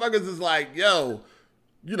like, motherfuckers is like, yo,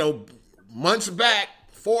 you know, months back,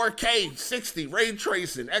 4K 60 ray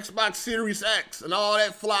tracing, Xbox Series X, and all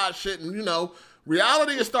that fly shit, and you know.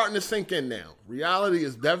 Reality is starting to sink in now. Reality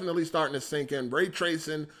is definitely starting to sink in. Ray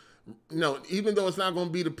tracing, you know, even though it's not going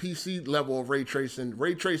to be the PC level of ray tracing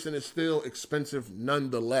is still expensive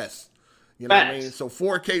nonetheless. You know what I mean? So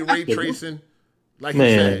 4K ray tracing, like you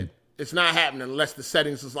said, it's not happening unless the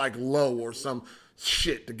settings is like low or some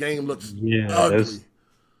shit. The game looks ugly.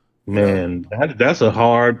 That's a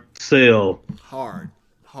hard sell. Hard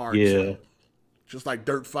yeah. sell. Just like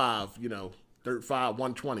Dirt 5, you know, Dirt 5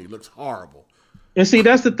 120 looks horrible. And see,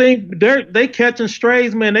 that's the thing. They catching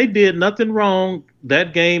strays, man. They did nothing wrong.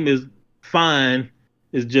 That game is fine.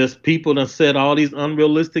 It's just people done set all these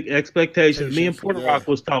unrealistic expectations. Me and Porter Rock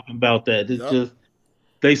was talking about that. It's just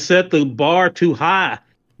they set the bar too high.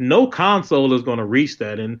 No console is going to reach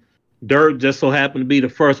that. And Dirt just so happened to be the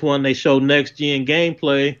first one they showed next gen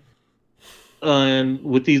gameplay. And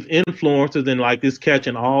with these influencers and like it's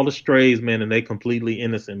catching all the strays, man, and they completely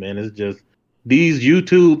innocent, man. It's just these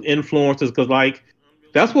YouTube influencers, because like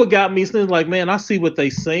that's what got me saying, like, man, I see what they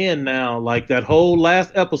saying now. Like that whole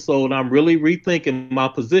last episode, I'm really rethinking my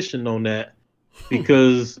position on that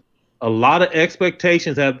because a lot of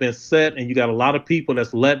expectations have been set, and you got a lot of people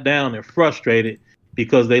that's let down and frustrated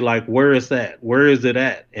because they like, where is that? Where is it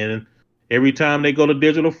at? And every time they go to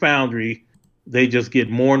Digital Foundry, they just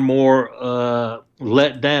get more and more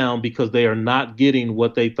let down because they are not getting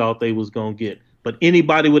what they thought they was gonna get. But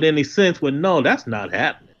anybody with any sense would know that's not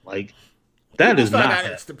happening. Like, that is not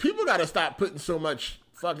happening. People got to stop putting so much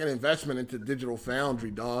fucking investment into Digital Foundry,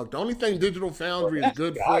 dog. The only thing Digital Foundry is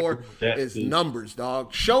good for is numbers,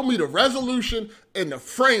 dog. Show me the resolution and the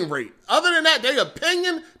frame rate. Other than that, their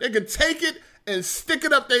opinion, they can take it and stick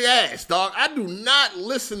it up their ass, dog. I do not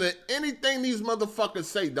listen to anything these motherfuckers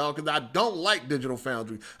say, dog, because I don't like Digital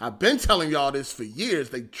Foundry. I've been telling y'all this for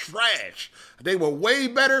years. They trash. They were way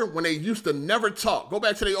better when they used to never talk. Go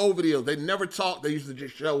back to their old videos. They never talked. They used to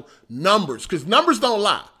just show numbers, because numbers don't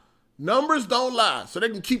lie. Numbers don't lie. So they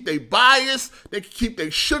can keep their bias, they can keep their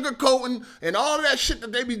sugarcoating, and all of that shit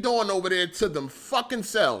that they be doing over there to them fucking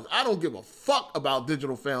selves. I don't give a fuck about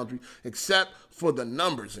Digital Foundry except for the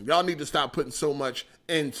numbers. And y'all need to stop putting so much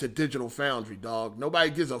into Digital Foundry, dog. Nobody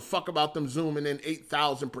gives a fuck about them zooming in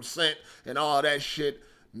 8,000% and all that shit.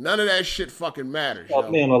 None of that shit fucking matters. Oh,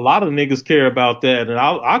 man, a lot of niggas care about that. And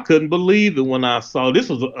I couldn't believe it when I saw, this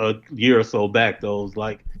was a year or so back, though. It was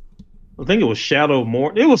like, I think it was Shadow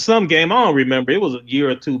More. It was some game. I don't remember. It was a year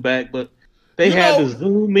or two back, but they had to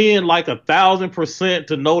zoom in like 1,000%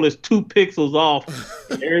 to notice 2 pixels off.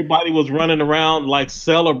 Everybody was running around like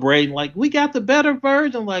celebrating, like, we got the better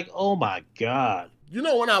version. Like, oh my God. You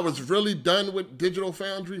know when I was really done with Digital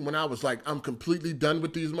Foundry, when I was like, I'm completely done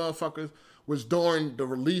with these motherfuckers, was during the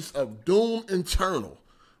release of Doom Eternal.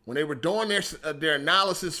 When they were doing their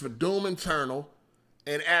analysis for Doom Eternal,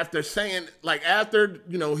 and after saying, like,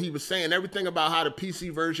 you know, he was saying everything about how the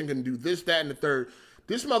PC version can do this, that, and the third,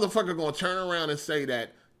 this motherfucker gonna turn around and say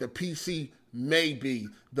that the PC may be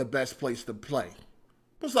the best place to play.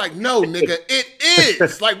 It's like, no, nigga, it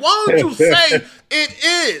is. Like, why don't you say it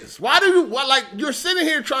is? Like, you're sitting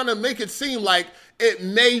here trying to make it seem like it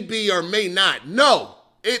may be or may not. No,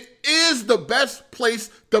 it is the best place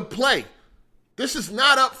to play. This is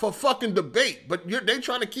not up for fucking debate, but they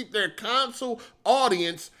trying to keep their console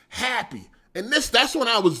audience happy. And that's when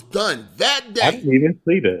I was done. That day. I didn't even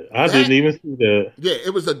see that. Yeah,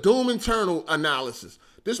 it was a Doom Eternal analysis.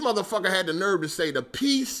 This motherfucker had the nerve to say the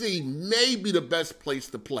PC may be the best place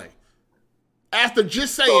to play. After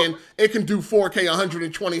just saying it can do 4K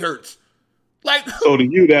 120 hertz. Like, so to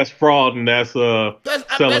you, that's fraud, and that's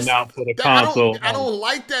selling out for the console. I don't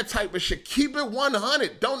like that type of shit. Keep it 100.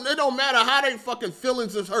 It don't matter how they fucking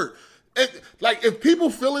feelings is hurt. Like, if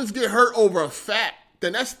people feelings get hurt over a fact,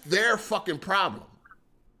 then that's their fucking problem.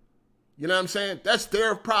 You know what I'm saying? That's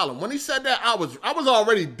their problem. When he said that, I was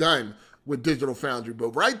already done with Digital Foundry, but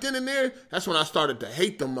right then and there, that's when I started to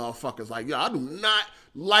hate them motherfuckers. Like, yo, I do not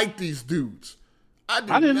like these dudes.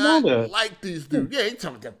 I didn't not like these dudes. Yeah, he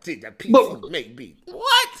talking about that PC maybe.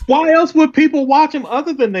 What? Why else would people watch him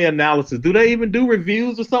other than their analysis? Do they even do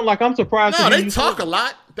reviews or something? Like, I'm surprised. No, they talk a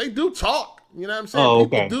lot. They do talk. You know what I'm saying? Oh,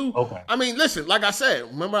 people okay. do. Okay. I mean, listen, like I said,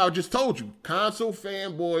 remember I just told you, console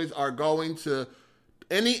fanboys are going to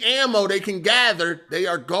Any ammo they can gather, they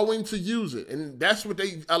are going to use it. And that's what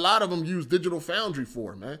a lot of them use Digital Foundry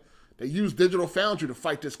for, man. They use Digital Foundry to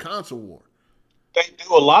fight this console war. They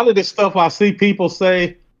do a lot of this stuff. I see people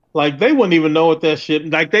say, like, they wouldn't even know what that shit,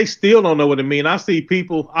 like, they still don't know what it means. I see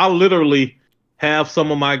people, I'll literally have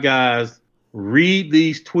some of my guys read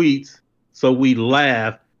these tweets so we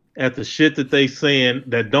laugh at the shit that they saying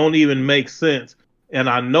that don't even make sense. And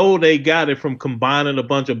I know they got it from combining a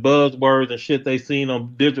bunch of buzzwords and shit they seen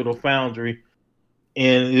on Digital Foundry.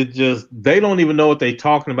 And it just, they don't even know what they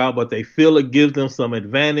talking about, but they feel it gives them some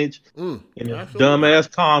advantage in a dumbass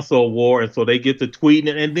console war. And so they get to tweeting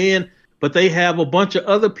it. And then, but they have a bunch of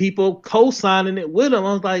other people co-signing it with them.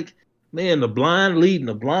 I was like, man, the blind leading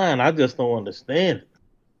the blind. I just don't understand it.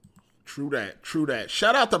 True that.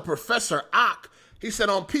 Shout out to Professor Ock. He said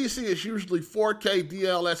on PC it's usually 4K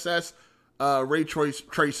DLSS ray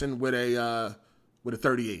tracing with a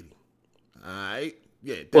 3080. All right.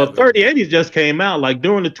 Yeah. Well, 3080 just came out. Like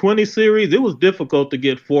during the 20 series, it was difficult to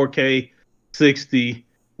get 4K 60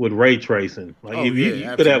 with ray tracing. Like you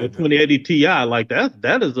could have a 2080 Ti, like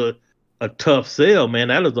that is a tough sell, man.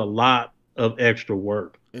 That is a lot of extra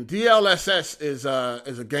work. And DLSS is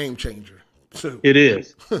a game changer too. It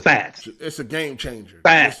is. Facts. It's a game changer.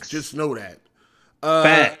 Facts. Just know that.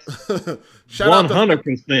 Facts.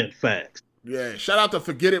 100% facts. Yeah. Shout out to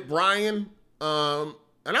Forget It Brian.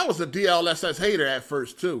 And I was a DLSS hater at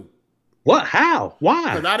first too. What? How?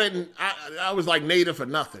 Why? Because I was like native or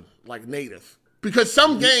nothing, like native. Because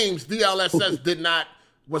some games DLSS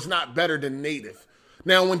was not better than native.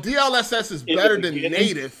 Now when DLSS is better than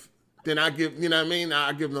native, then I give, you know what I mean?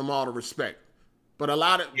 I give them all the respect. But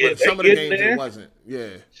some of the games it wasn't. Yeah.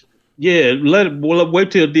 Yeah, wait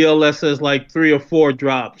till DLSS like 3 or 4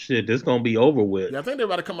 drop. Shit, this gonna be over with. Yeah, I think they're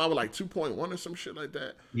about to come out with like 2.1 or some shit like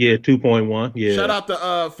that. Yeah, 2.1. Yeah. Shout out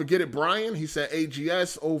to Forget It Brian. He said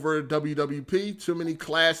AGS over WWP. Too many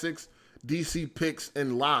classics, DC picks,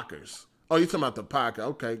 and lockers. Oh, you talking about the pocket?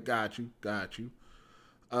 Okay, got you.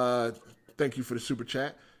 Thank you for the super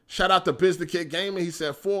chat. Shout out to Biz the Kid Gaming. He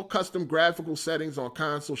said full custom graphical settings on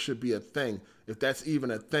console should be a thing, if that's even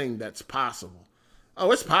a thing that's possible. Oh,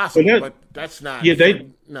 it's possible, but that's not. Yeah,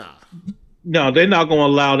 No, they're not going to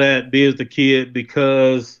allow that, Biz the Kid,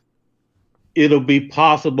 because it'll be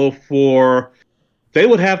possible for. They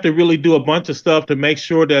would have to really do a bunch of stuff to make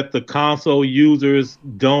sure that the console users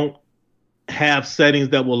don't have settings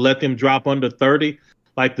that will let them drop under 30.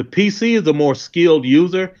 Like the PC is a more skilled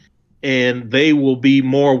user, and they will be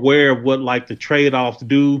more aware of what like the trade-offs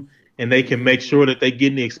do, and they can make sure that they're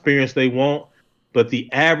getting the experience they want. But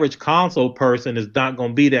the average console person is not going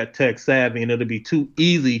to be that tech savvy, and it'll be too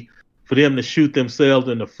easy for them to shoot themselves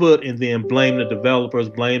in the foot and then blame the developers,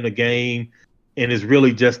 blame the game, and it's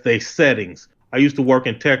really just their settings. I used to work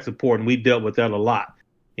in tech support, and we dealt with that a lot.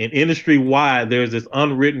 And industry-wide, there's this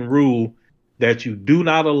unwritten rule that you do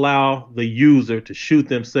not allow the user to shoot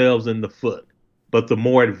themselves in the foot. But the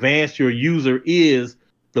more advanced your user is,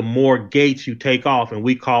 the more gates you take off, and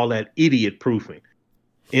we call that idiot proofing.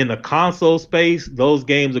 In the console space, those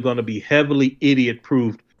games are going to be heavily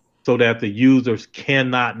idiot-proofed so that the users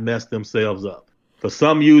cannot mess themselves up. For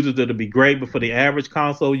some users, it'll be great, but for the average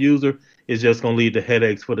console user, it's just going to lead to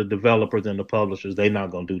headaches for the developers and the publishers. They're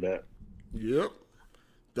not going to do that. Yep.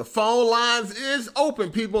 The phone lines is open,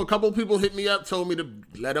 people. A couple of people hit me up, told me to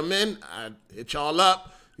let them in. I hit y'all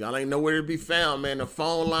up. Y'all ain't nowhere to be found, man. The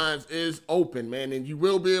phone lines is open, man, and you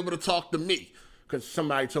will be able to talk to me. Because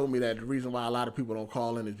somebody told me that the reason why a lot of people don't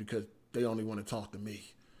call in is because they only want to talk to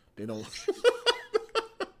me. They don't.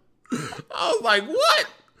 I was like, what?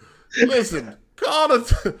 Listen, call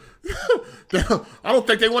the. I don't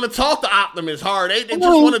think they want to talk to Optimus hard. They just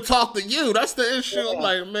want to talk to you. That's the issue. I'm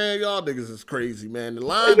like, man, y'all niggas is crazy, man. The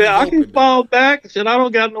line is open. I can fall back. Shit, I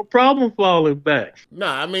don't got no problem falling back.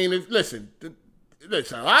 Nah, I mean, listen,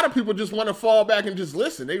 a lot of people just want to fall back and just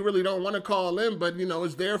listen. They really don't want to call in, but you know,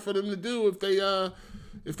 it's there for them to do if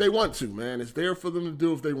they want to, man. It's there for them to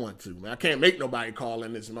do if they want to, man. I can't make nobody call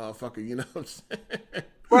in this motherfucker, you know what I'm saying?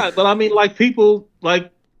 Right, but I mean,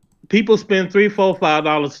 people spend $3, $4,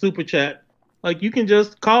 $5 super chat. Like, you can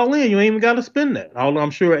just call in. You ain't even got to spend that. Although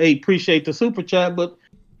I'm sure A appreciate the super chat, but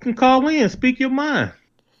you can call in, speak your mind.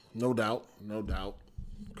 No doubt.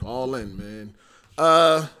 Call in, man.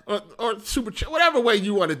 Or super chat, whatever way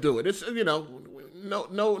you want to do it. It's, you know,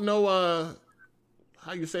 no,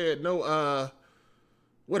 how you say it? No,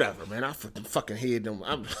 whatever, man. I fucking heard them.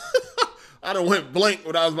 I done went blank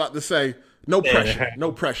what I was about to say. No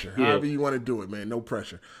pressure. Yeah. However you want to do it, man. No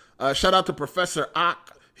pressure. Shout out to Professor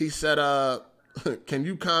Ock. He said, can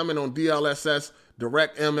you comment on DLSS,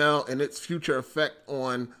 DirectML, and its future effect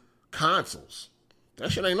on consoles?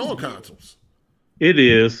 That shit ain't on consoles. It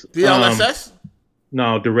is. DLSS?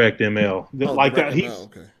 No, DirectML. Oh, like that. DirectML,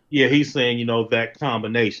 okay. Yeah, he's saying, that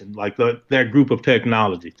combination, like that group of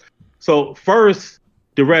technologies. So first,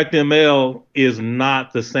 DirectML is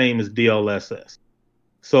not the same as DLSS.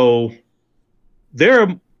 So there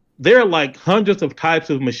are like hundreds of types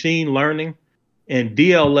of machine learning, and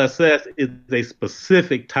DLSS is a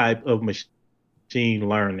specific type of machine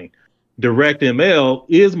learning. DirectML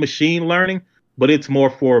is machine learning, but it's more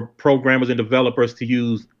for programmers and developers to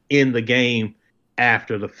use in the game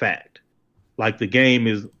after the fact. Like the game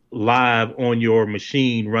is live on your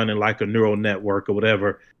machine running like a neural network or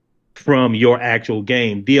whatever from your actual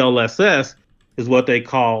game. DLSS is what they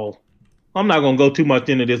call, I'm not going to go too much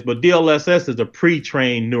into this, but DLSS is a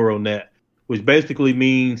pre-trained neural net, which basically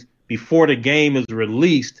means before the game is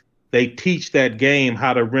released, they teach that game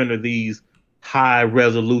how to render these high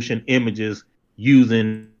resolution images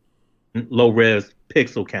using low res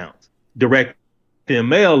pixel counts.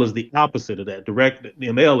 DirectML is the opposite of that.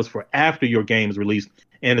 DirectML is for after your game is released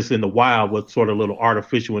and it's in the wild, what sort of little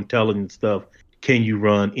artificial intelligence stuff can you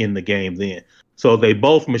run in the game then. So they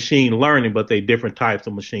both machine learning, but they different types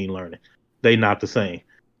of machine learning. They not the same.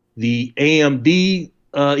 The AMD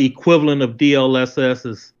equivalent of DLSS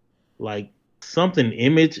is like something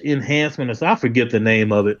image enhancement. I forget the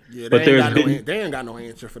name of it. Yeah, but they ain't got no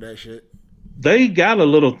answer for that shit. They got a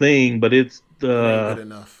little thing, but it's It ain't good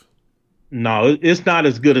enough. No, it's not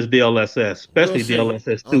as good as DLSS, especially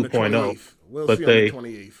DLSS 2.0. We'll see on the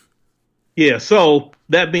 28th. Yeah, so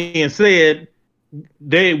that being said,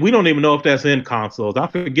 we don't even know if that's in consoles. I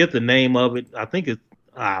forget the name of it. I think it's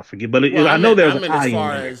I forget, but I know there's an as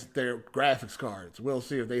far as their graphics cards. We'll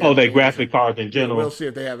see if they they graphic cards in general. We'll see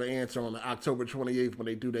if they have an answer on October 28th when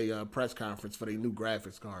they do their press conference for their new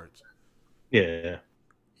graphics cards. Yeah.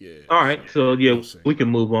 Yeah. All right. So we can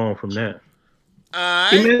move on from that.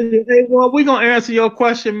 All right. Hey, well, we're gonna answer your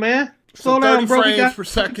question, man. So 30 frames per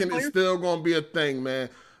second is still gonna be a thing, man.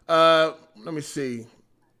 Let me see.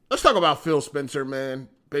 Let's talk about Phil Spencer, man.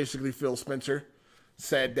 Basically, Phil Spencer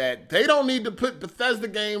said that they don't need to put Bethesda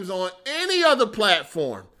games on any other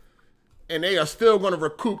platform, and they are still going to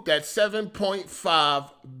recoup that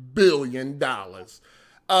 $7.5 billion.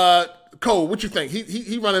 Cole, what you think?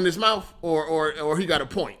 He running his mouth, or he got a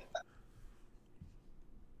point?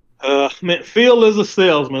 Man, Phil is a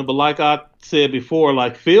salesman, but like I said before,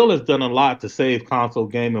 like Phil has done a lot to save console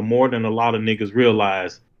gaming, more than a lot of niggas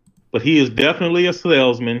realize. But he is definitely a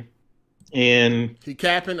salesman, and he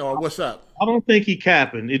capping or what's up? I don't think he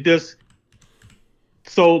capping. It just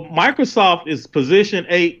so Microsoft is position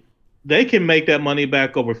 8. They can make that money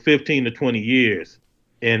back over 15 to 20 years,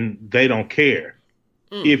 and they don't care.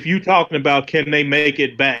 If you talking about can they make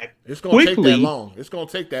it back it's gonna take that long. It's gonna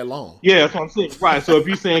take that long. Yeah, that's what I'm saying. Right. So if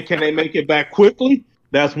you're saying can they make it back quickly,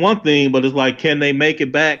 that's one thing. But it's like, can they make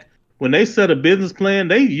it back? When they set a business plan,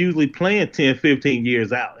 they usually plan 10, 15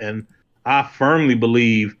 years out. And I firmly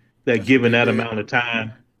believe that given that amount of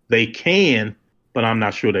time, they can, but I'm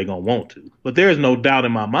not sure they're going to want to. But there's no doubt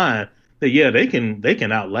in my mind that, yeah, they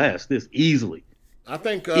can outlast this easily. I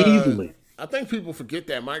think easily. I think people forget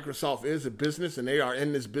that Microsoft is a business, and they are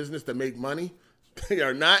in this business to make money. They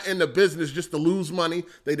are not in the business just to lose money.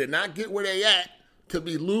 They did not get where they at to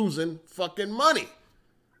be losing fucking money.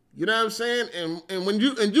 You know what I'm saying? And when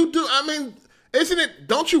you do, I mean, isn't it?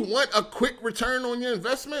 Don't you want a quick return on your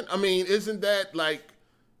investment? I mean, isn't that like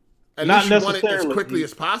at least you want it as quickly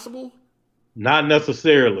as possible? Not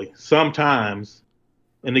necessarily. Sometimes,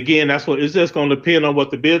 and again, that's what it's just going to depend on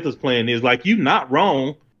what the business plan is. Like, you're not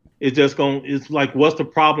wrong. It's like, what's the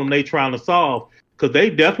problem they trying to solve? Because they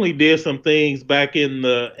definitely did some things back in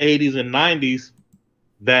the 80s and 90s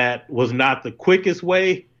that was not the quickest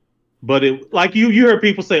way. But it, like you heard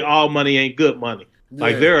people say, all money ain't good money. Yeah.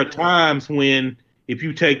 Like, there are times when if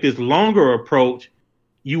you take this longer approach,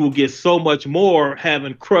 you will get so much more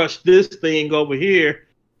having crushed this thing over here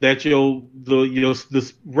that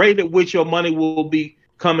the rate at which your money will be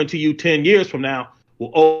coming to you 10 years from now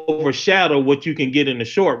will overshadow what you can get in the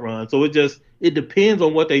short run. So it depends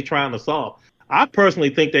on what they're trying to solve. I personally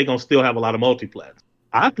think they're going to still have a lot of multiplats.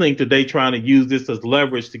 I think that they're trying to use this as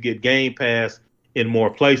leverage to get Game Pass in more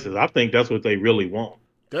places. I think that's what they really want.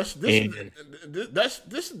 That's been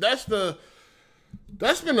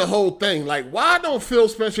the whole thing. Like, why don't Phil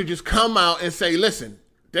Spencer just come out and say, listen,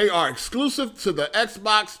 they are exclusive to the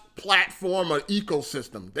Xbox platform or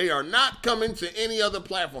ecosystem. They are not coming to any other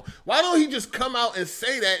platform. Why don't he just come out and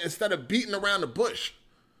say that instead of beating around the bush?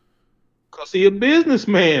 Because he's a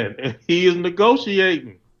businessman and he is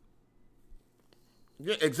negotiating.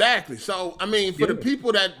 Yeah, exactly. So, I mean, for the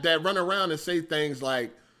people that run around and say things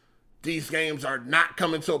like, these games are not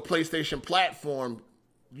coming to a PlayStation platform,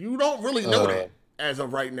 you don't really know that as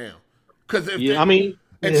of right now. Because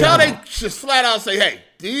until they just flat out say, hey,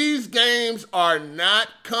 these games are not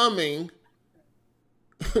coming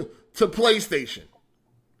to PlayStation.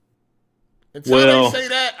 Until they say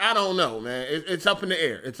that, I don't know, man. It's up in the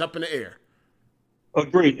air. It's up in the air.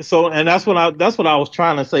 Agreed. So, and that's what I was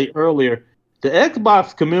trying to say earlier. The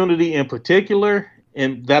Xbox community in particular,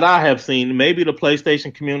 and that I have seen, maybe the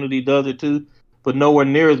PlayStation community does it too, but nowhere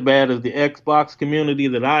near as bad as the Xbox community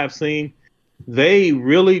that I have seen. They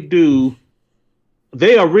really do.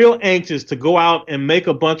 They are real anxious to go out and make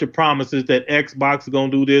a bunch of promises that Xbox is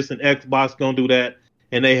going to do this and Xbox is going to do that,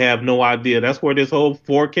 and they have no idea. That's where this whole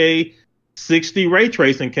 4K 60 ray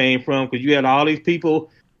tracing came from, because you had all these people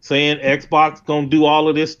saying Xbox going to do all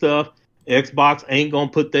of this stuff. Xbox ain't going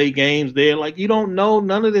to put their games there. Like, you don't know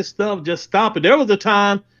none of this stuff. Just stop it. There was a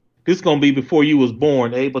time, this is going to be before you was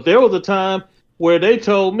born, but there was a time where they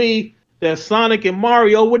told me that Sonic and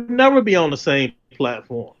Mario would never be on the same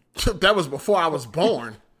platform. That was before I was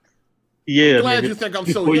born. Yeah, I'm glad you think I'm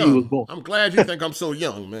so young. I'm glad you think I'm so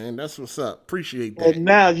young, man. That's what's up. Appreciate that. And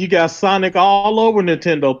now you got Sonic all over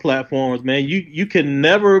Nintendo platforms, man. You can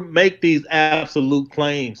never make these absolute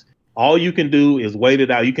claims. All you can do is wait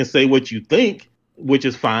it out. You can say what you think, which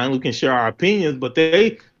is fine. We can share our opinions, but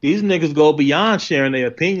these niggas go beyond sharing their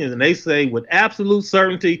opinions, and they say with absolute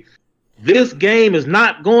certainty, this game is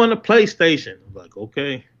not going to PlayStation. I'm like,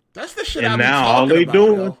 okay. That's the shit. And I be now talking all they about,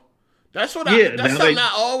 doing. Yo. That's what that's something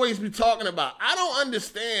I always be talking about. I don't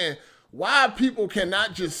understand why people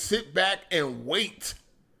cannot just sit back and wait.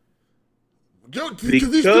 Because these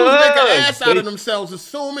dudes make an ass out of themselves,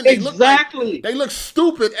 assuming they look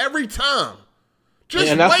stupid every time.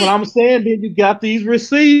 And that's what I'm saying. Then you got these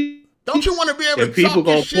receipts. Don't you want to be able to talk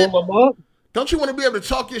your shit? Don't you want to be able to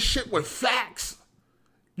talk your shit with facts?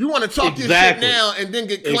 You want to talk your shit now and then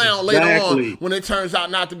get clowned later on when it turns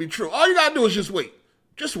out not to be true. All you gotta do is just wait.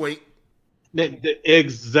 Just wait.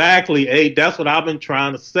 Exactly, that's what I've been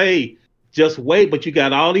trying to say. Just wait. But you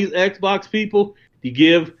got all these Xbox people. You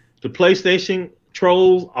give the PlayStation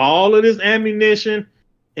trolls all of this ammunition,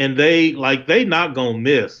 and they not gonna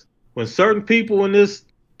miss. When certain people in this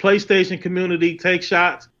PlayStation community take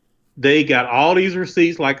shots, they got all these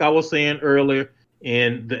receipts, like I was saying earlier,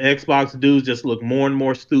 and the Xbox dudes just look more and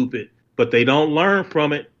more stupid. But they don't learn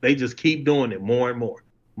from it. They just keep doing it more and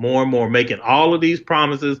more, making all of these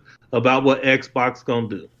promises about what Xbox gonna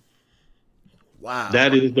do. Wow.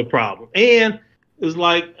 That is the problem. And it's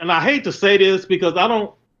like, and I hate to say this because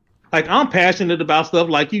I'm passionate about stuff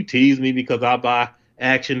like you tease me because I buy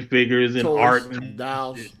action figures and art and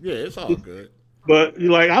dolls. Yeah, it's all good. But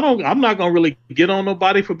I'm not gonna really get on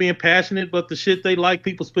nobody for being passionate, but the shit they like,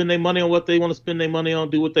 people spend their money on what they want to spend their money on,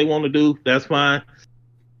 do what they want to do, that's fine.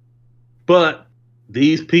 But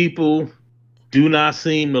these people do not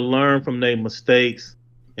seem to learn from their mistakes,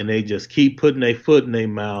 and they just keep putting their foot in their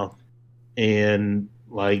mouth, and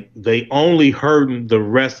they only hurting the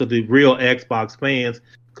rest of the real Xbox fans,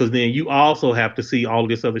 because then you also have to see all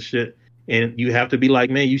this other shit, and you have to be like,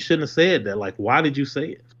 man, you shouldn't have said that. Like, why did you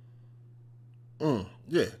say it?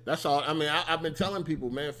 Yeah, that's all. I mean, I've been telling people,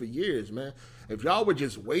 man, for years, man, if y'all would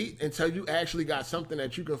just wait until you actually got something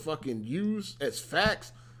that you can fucking use as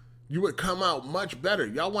facts, you would come out much better.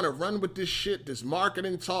 Y'all want to run with this shit, this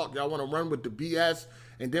marketing talk. Y'all want to run with the BS,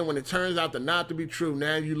 and then when it turns out to not to be true,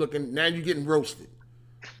 now you're getting roasted.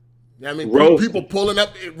 You know what I mean? People pulling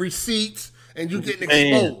up receipts, and you getting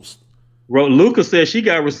exposed. Luca said she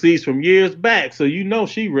got receipts from years back, so you know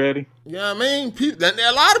she ready. You know what I mean?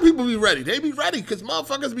 A lot of people be ready. They be ready because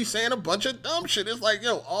motherfuckers be saying a bunch of dumb shit. It's like,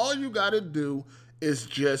 yo, all you got to do is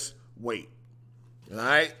just wait. All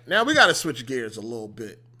right? Now, we got to switch gears a little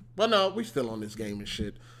bit. But no, we still on this gaming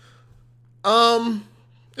shit.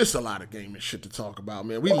 It's a lot of gaming shit to talk about,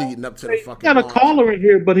 man. We leading up to the fucking got a caller in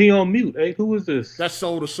here, but he on mute. Hey, who is this? That's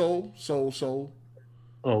Soul to Soul. Soul.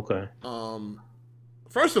 Oh, okay.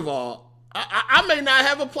 First of all, I may not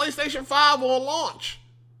have a PlayStation 5 on launch.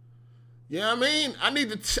 You know what I mean? I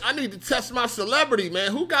need to test my celebrity,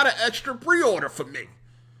 man. Who got an extra pre-order for me?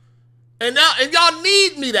 And y'all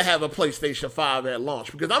need me to have a PlayStation 5 at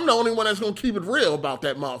launch because I'm the only one that's gonna keep it real about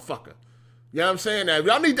that motherfucker. You know what I'm saying? Now, if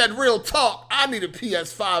y'all need that real talk, I need a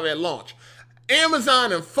PS5 at launch.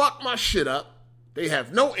 Amazon and fucked my shit up. They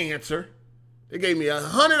have no answer. They gave me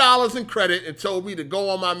 $100 in credit and told me to go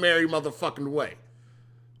on my merry motherfucking way.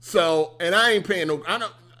 So, and I ain't paying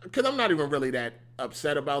because I'm not even really that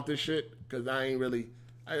upset about this shit, because I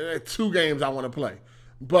have 2 games I want to play.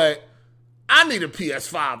 But I need a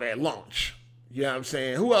PS5 at launch. You know what I'm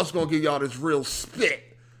saying? Who else gonna give y'all this real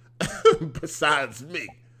spit besides me?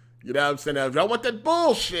 You know what I'm saying? Now, if y'all want that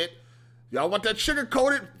bullshit, y'all want that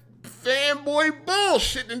sugar-coated fanboy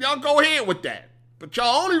bullshit, then y'all go ahead with that. But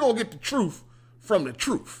y'all only gonna get the truth from the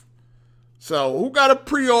truth. So who got a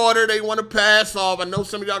pre-order they want to pass off? I know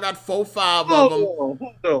some of y'all got 4, 5 of them. Hold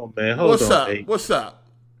on, man. What's up?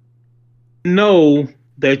 Know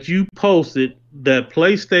that you posted that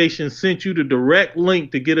PlayStation sent you the direct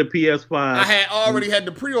link to get a PS5. I had already had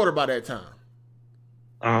the pre-order by that time.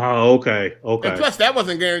 Okay. And plus, that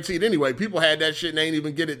wasn't guaranteed anyway. People had that shit and they ain't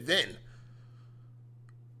even get it then.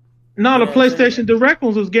 No, the PlayStation Direct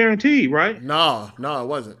ones was guaranteed, right? No, it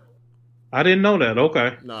wasn't. I didn't know that.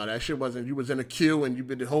 Okay. No, that shit wasn't. You was in a queue and you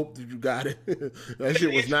been hope that you got it. That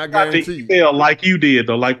shit was not guaranteed. The email like you did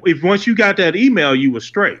though. Like if once you got that email, you was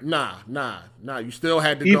straight. Nah. You still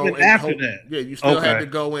had to even go and after hope, that. Yeah, you still had to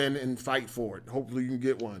go in and fight for it. Hopefully you can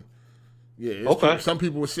get one. Yeah. Okay. Some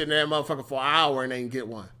people were sitting there, motherfucker, for an hour and they didn't get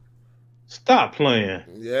one. Stop playing.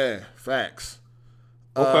 Yeah, facts.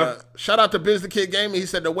 Okay. Shout out to Biz the Kid Gaming. He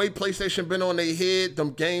said the way PlayStation been on their head,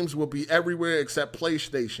 them games will be everywhere except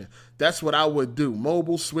PlayStation. That's what I would do.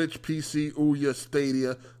 Mobile, Switch, PC, Ouya,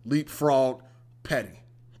 Stadia, Leapfrog, Petty.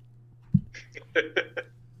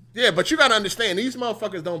 Yeah, but you gotta understand, these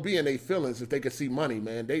motherfuckers don't be in their feelings if they can see money,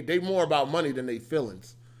 man. They more about money than their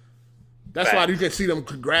feelings. That's why you can see them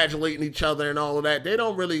congratulating each other and all of that. They're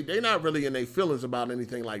not really in their feelings about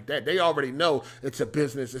anything like that. They already know it's a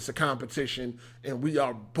business, it's a competition, and we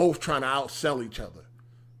are both trying to outsell each other.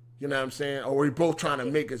 You know what I'm saying? Or we're both trying to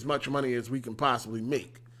make as much money as we can possibly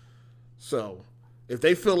make. So if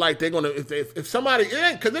they feel like they're gonna, if somebody,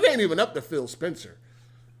 because it ain't even up to Phil Spencer.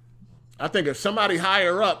 I think if somebody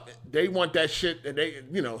higher up, they want that shit, and they,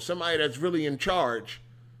 somebody that's really in charge.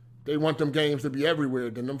 They want them games to be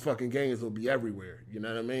everywhere, then them fucking games will be everywhere. You know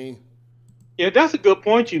what I mean? Yeah, that's a good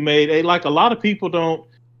point you made. Like a lot of people don't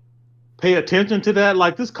pay attention to that.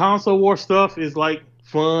 Like this console war stuff is like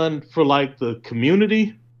fun for like the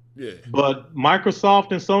community. Yeah. But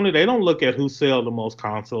Microsoft and Sony, they don't look at who sell the most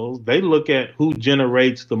consoles. They look at who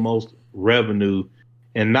generates the most revenue.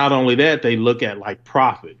 And not only that, they look at like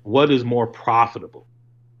profit. What is more profitable?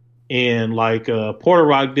 And like Porter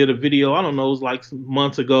Rock did a video, I don't know, it was like some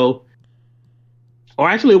months ago. Or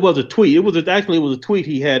actually it was a tweet. It was a tweet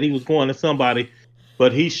he had. He was going to somebody,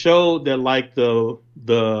 but he showed that like the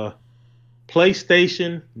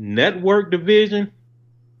PlayStation Network division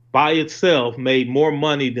by itself made more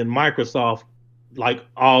money than Microsoft, like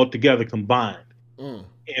all together combined.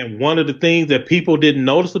 And one of the things that people didn't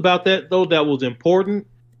notice about that, though, that was important,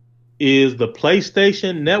 is the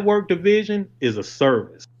PlayStation Network division is a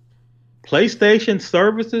service. PlayStation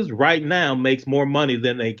services right now makes more money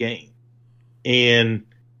than they gain, and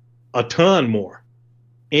a ton more,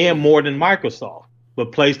 and more than Microsoft.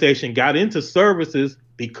 But PlayStation got into services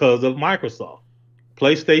because of Microsoft.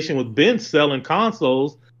 PlayStation was been selling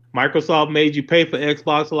consoles. Microsoft made you pay for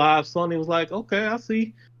Xbox Live. Sony was like, okay, I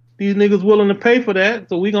see these niggas willing to pay for that,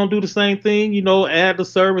 so we're gonna do the same thing, add the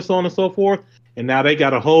service on and so forth. And now they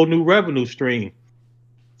got a whole new revenue stream.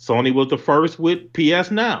 Sony was the first with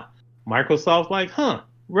PS Now. Microsoft's like,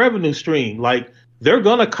 revenue stream. Like, they're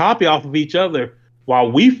going to copy off of each other.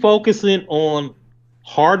 While we focusing on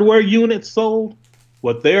hardware units sold,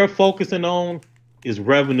 what they're focusing on is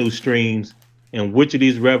revenue streams, and which of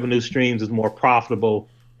these revenue streams is more profitable,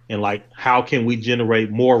 and like, how can we generate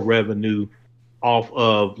more revenue off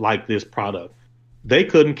of like this product? They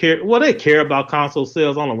couldn't care. Well, they care about console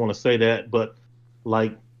sales. I don't want to say that, but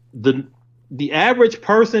like the average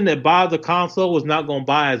person that buys a console is not going to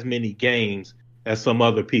buy as many games as some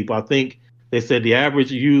other people. I think they said the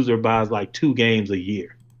average user buys like 2 games a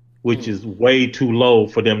year, which is way too low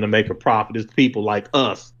for them to make a profit. It's people like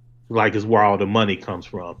us, like is where all the money comes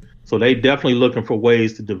from. So they definitely looking for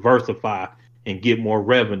ways to diversify and get more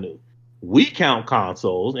revenue. We count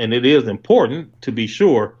consoles, and it is important to be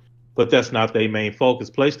sure, but that's not their main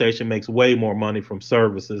focus. PlayStation makes way more money from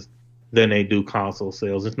services than they do console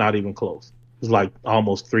sales. It's not even close. It's like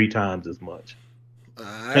almost 3 times as much.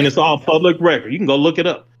 And it's all public record. You can go look it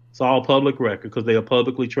up. It's all public record because they're a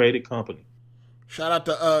publicly traded company. Shout out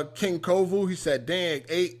to King Kovu. He said, dang,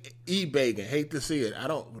 e-begging. Hate to see it.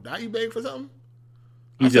 Did I e-beg for something?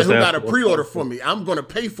 I said, who got a pre-order for me? I'm going to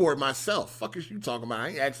pay for it myself. Fuck is you talking about? I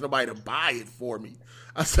ain't asking nobody to buy it for me.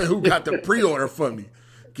 I said, who got the pre-order for me?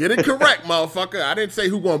 Get it correct, motherfucker. I didn't say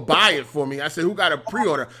who gonna buy it for me. I said who got a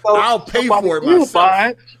pre-order. I'll pay for it myself.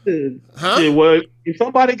 Buy it. Huh? Yeah, well, if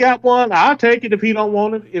somebody got one, I'll take it if he don't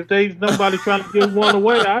want it. If there's nobody trying to give one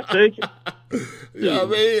away, I'll take it. You know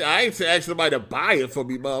what I mean? I ain't ask somebody to buy it for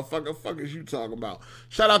me, motherfucker. Fuck is you talking about?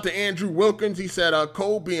 Shout out to Andrew Wilkins. He said,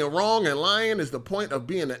 Cole being wrong and lying is the point of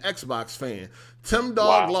being an Xbox fan. Tim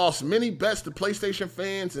Dog lost many bets to PlayStation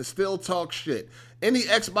fans and still talk shit. Any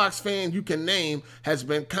Xbox fan you can name has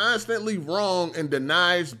been constantly wrong and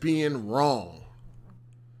denies being wrong.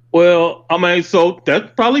 Well, I mean, so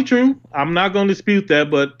that's probably true. I'm not going to dispute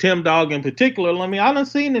that, but Tim Dog in particular, I mean, I done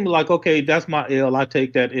seen him like, okay, that's my L. I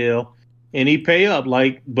take that L. And he pay up.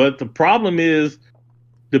 Like, but the problem is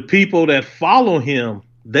the people that follow him,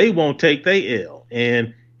 they won't take their L.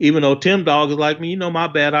 And even though Tim Dog is like me, you know, my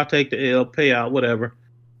bad, I'll take the L, pay out, whatever.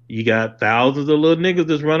 You got thousands of little niggas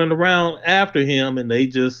that's running around after him, and they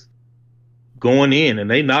just going in,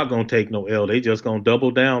 and they not going to take no L. They just going to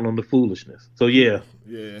double down on the foolishness. So, yeah.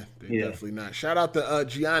 Yeah, definitely not. Shout out to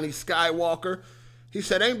Gianni Skywalker. He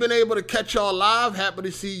said, ain't been able to catch y'all live. Happy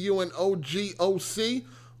to see you and OGOC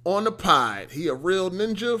on the pod. He a real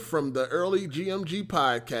ninja from the early GMG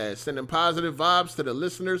podcast, sending positive vibes to the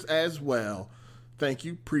listeners as well. Thank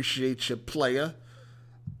you. Appreciate you, player.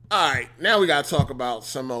 All right, now we got to talk about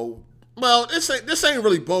some old... Well, this ain't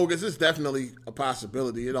really bogus. It's definitely a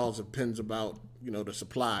possibility. It all depends about, you know, the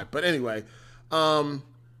supply. But anyway,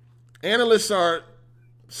 analysts are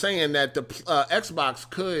saying that the Xbox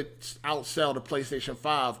could outsell the PlayStation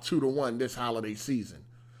 5 2-1 this holiday season.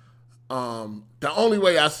 The only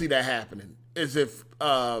way I see that happening is if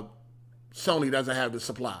Sony doesn't have the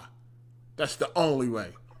supply. That's the only way.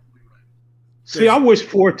 See, I wish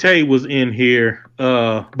Forte was in here,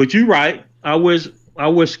 but you're right. I wish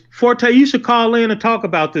Forte. You should call in and talk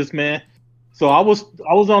about this, man. So I was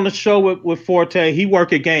on the show with Forte. He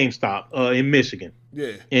worked at GameStop in Michigan.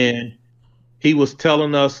 Yeah, and he was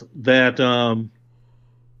telling us that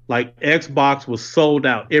like Xbox was sold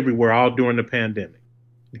out everywhere all during the pandemic.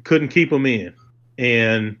 You couldn't keep them in,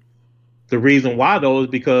 and the reason why though is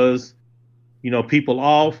because, you know, people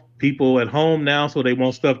at home now, so they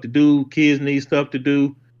want stuff to do. Kids need stuff to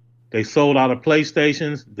do. They sold out of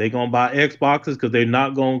PlayStations. They're going to buy Xboxes because they're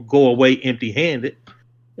not going to go away empty-handed.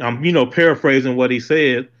 I'm, you know, paraphrasing what he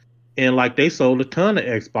said. And, like, they sold a ton of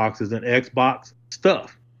Xboxes and Xbox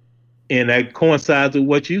stuff. And that coincides with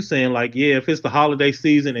what you're saying. Like, yeah, if it's the holiday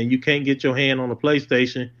season and you can't get your hand on a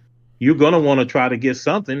PlayStation, you're going to want to try to get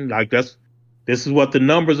something. Like, this is what the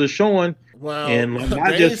numbers are showing. Well, and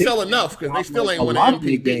they ain't sell enough because they still ain't win an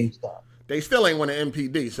MPD. They still ain't win an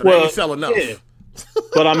MPD, so they ain't sell enough. Yeah.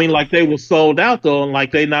 But I mean, like, they were sold out though, and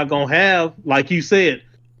like they not gonna have, like you said,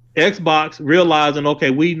 Xbox realizing, okay,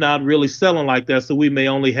 we not really selling like that, so we may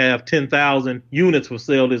only have 10,000 units for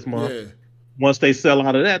sale this month. Yeah. Once they sell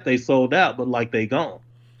out of that, they sold out, but like they gone.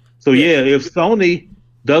 So yeah, if Sony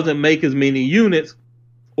doesn't make as many units,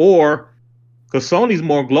 or because Sony's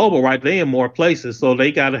more global, right? They in more places, so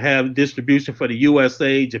they got to have distribution for the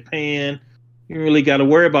USA, Japan. You really got to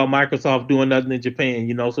worry about Microsoft doing nothing in Japan,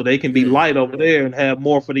 you know, so they can be light over there and have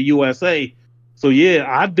more for the USA. So yeah,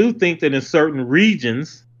 I do think that in certain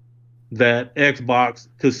regions that Xbox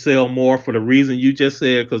could sell more for the reason you just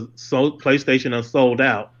said, because PlayStation is sold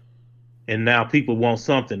out, and now people want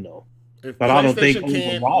something though. But I don't think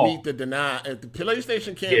overall, meet the if the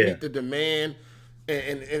PlayStation can't meet the demand.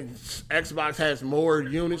 And Xbox has more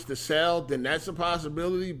units to sell, then that's a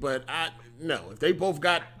possibility. But if they both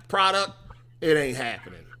got product, it ain't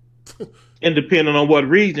happening. And depending on what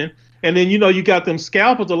region. And then, you know, you got them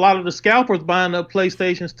scalpers. A lot of the scalpers buying up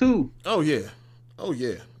PlayStations too. Oh yeah.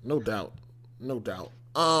 No doubt.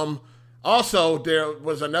 Also, there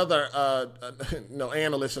was another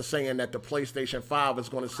analysts are saying that the PlayStation 5 is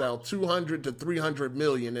going to sell 200 to 300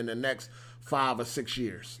 million in the next 5 or 6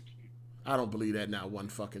 years. I don't believe that now one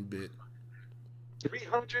fucking bit.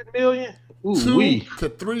 300 million? Ooh, to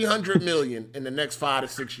 300 million in the next 5 to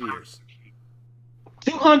 6 years.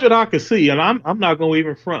 200 I could see, and I'm not going to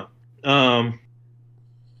even front.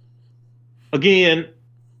 Again,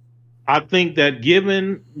 I think that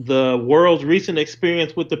given the world's recent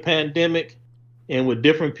experience with the pandemic and with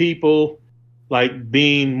different people like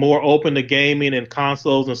being more open to gaming and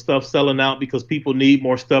consoles and stuff selling out because people need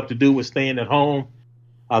more stuff to do with staying at home,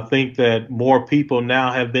 I think that more people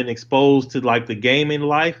now have been exposed to like the gaming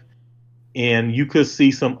life, and you could see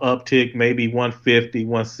some uptick, maybe 150,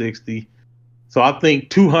 160. So I think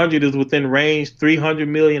 200 is within range. 300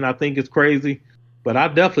 million, I think is crazy, but I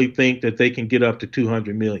definitely think that they can get up to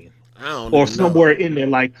 200 million or somewhere in there,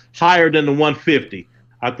 like higher than the 150.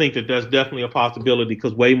 I think that that's definitely a possibility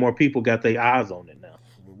because way more people got their eyes on it now.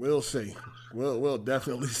 We'll see. We'll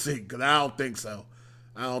definitely see. Because I don't think so.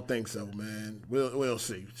 I don't think so, man. We'll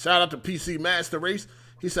see. Shout out to PC Master Race.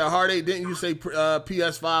 He said, Heartache, didn't you say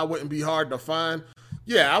PS5 wouldn't be hard to find?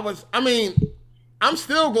 Yeah, I'm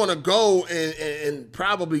still going to go and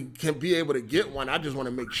probably can be able to get one. I just want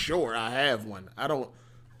to make sure I have one. I don't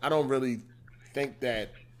really think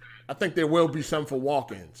that. I think there will be some for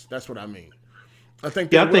walk-ins. That's what I mean. I think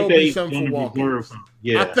there will be some for walk-ins.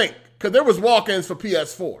 Yeah. I think, because there was walk-ins for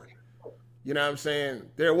PS4. You know what I'm saying?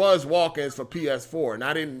 There was walk-ins for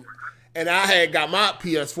PS4, and I had got my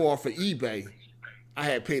PS4 for eBay. I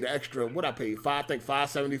had paid extra, what I paid,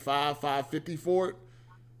 $575, $550 for it,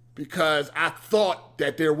 because I thought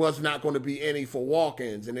that there was not going to be any for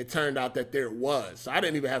walk-ins, and it turned out that there was. So I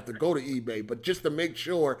didn't even have to go to eBay, but just to make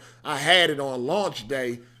sure I had it on launch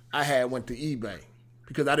day, I went to eBay,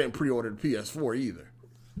 because I didn't pre-order the PS4 either.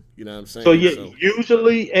 You know what I'm saying? So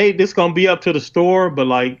usually, hey, this gonna be up to the store, but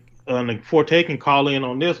like Forte can call in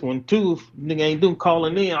on this one too. Nigga ain't doing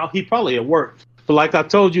calling in. He probably at work. But like I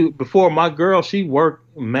told you before, my girl, she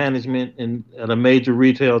worked management at a major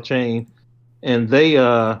retail chain, and they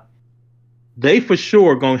for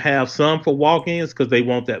sure gonna have some for walk-ins because they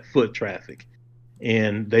want that foot traffic,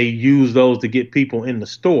 and they use those to get people in the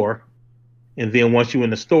store. And then once you're in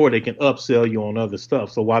the store, they can upsell you on other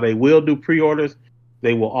stuff. So while they will do pre-orders,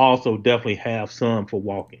 they will also definitely have some for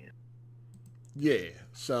walk-in. Yeah.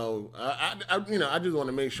 So I just want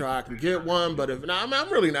to make sure I can get one. But if not,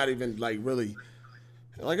 I'm really not even really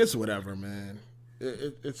it's whatever, man.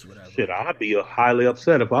 It's whatever. Shit, I'd be highly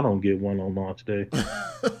upset if I don't get one on launch day.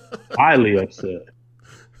 Highly upset.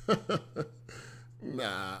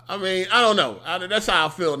 Nah, I mean, I don't know. That's how I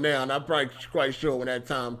feel now, and I'm probably quite sure when that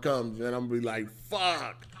time comes, and I'm gonna be like,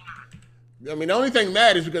 fuck. I mean, the only thing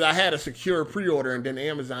mad is because I had a secure pre-order, and then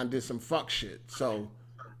Amazon did some fuck shit. So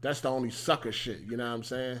that's the only sucker shit. You know what I'm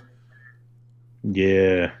saying?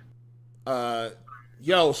 Yeah.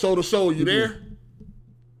 Yo, Soul to Soul, you there?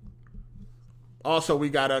 Also, we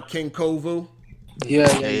got King Kovu.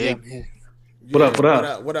 Yeah.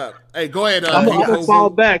 What up? Hey, go ahead. I'm gonna fall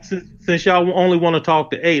back since y'all only want to talk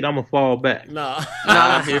to 8. I'm gonna fall back. Nah,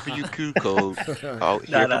 I'm here for you, Code.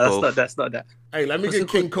 That's not that. Hey, let me get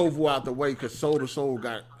King Kovu out the way because Soul to Soul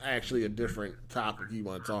got actually a different topic he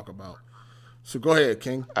want to talk about. So go ahead,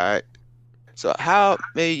 King. All right. So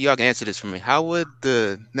maybe y'all can answer this for me. How would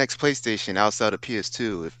the next PlayStation outside of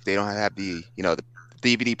PS2, if they don't have the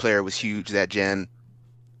DVD player was huge that gen,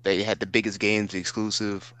 they had the biggest games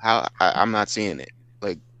exclusive. I'm not seeing it.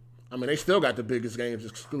 Like, I mean, they still got the biggest games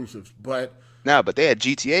exclusives, but but they had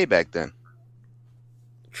GTA back then.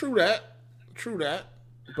 True that.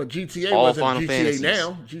 But GTA All wasn't Final GTA Fantasies.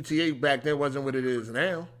 now. GTA back then wasn't what it is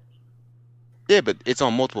now. Yeah, but it's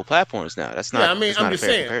on multiple platforms now. That's not. Yeah, I mean, I'm just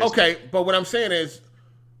saying. Comparison. Okay, but what I'm saying is,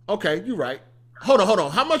 okay, you're right. Hold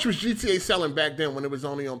on. How much was GTA selling back then when it was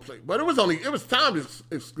only on Play? But it was timed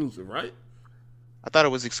exclusive, right? I thought it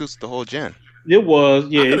was exclusive the whole gen. It was,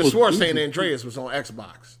 yeah. I could it have was swore San Andreas was on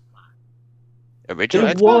Xbox. Original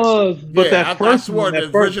It Xbox? was, but Yeah, that I first swore one, the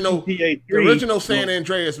that first original- GTA The 3, original San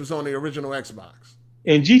Andreas was on the original Xbox.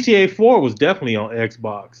 and GTA 4 was definitely on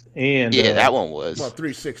Xbox. And Yeah, that one was. Well,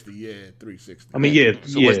 360, yeah, 360. I mean, yeah.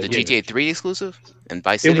 So yeah, was the yeah. GTA 3 exclusive? And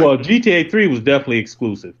Vice It City? was. GTA 3 was definitely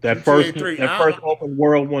exclusive. That GTA 3, first open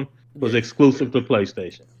world one was Yeah. exclusive to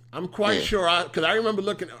PlayStation. I'm quite Yeah. sure because I remember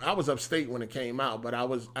looking. I was upstate when it came out, but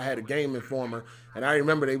I had a Game Informer, and I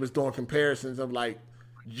remember they was doing comparisons of like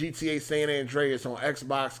GTA San Andreas on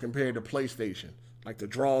Xbox compared to PlayStation. Like the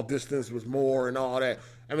draw distance was more and all that.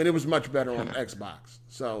 I mean, it was much better on Xbox.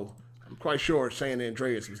 So I'm quite sure San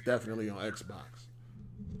Andreas was definitely on Xbox.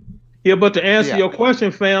 Yeah, but to answer Yeah. your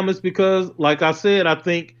question, fam, is because, like I said, I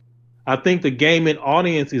think the gaming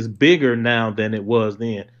audience is bigger now than it was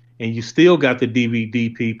then, and you still got the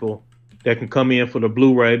DVD people that can come in for the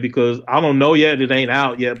Blu-ray because I don't know yet; it ain't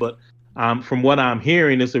out yet, but from what I'm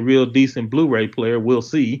hearing, it's a real decent Blu-ray player. We'll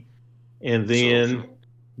see, and then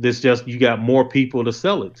you got more people to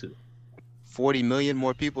sell it to. 40 million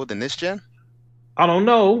more people than this gen? I don't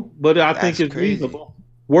know, but I think That's it's crazy. reasonable.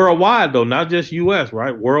 Worldwide, though, not just U.S.,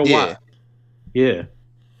 right? Worldwide. Yeah.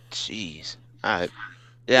 Jeez. All right.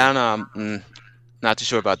 Yeah, I don't know. I'm not too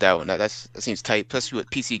sure about that one. That seems tight. Plus, with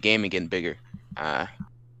PC gaming getting bigger, I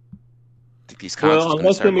think these consoles Well, are going to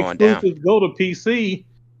unless start them going down. exclusives go to PC,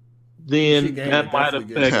 then PC gaming that might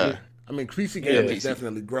definitely affect gets- it. I mean, PC gaming is PC.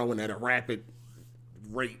 definitely growing at a rapid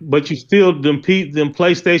rate. But you still them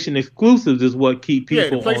PlayStation exclusives is what keep Yeah,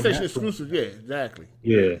 people. the on PlayStation that. exclusive. Yeah, exactly.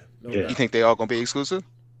 Yeah, No yeah. doubt. You think they all going to be exclusive?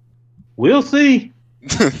 We'll see.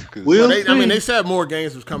 'Cause- We'll I mean, see. they said more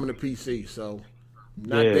games was coming to PC, so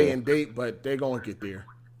not Yeah. day and date, but they're gonna get there.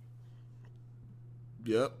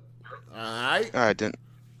 Yep. All right. All right, then.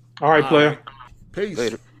 All right, player. Right. Peace.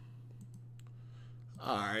 Later.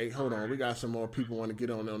 All right, hold on. We got some more people want to get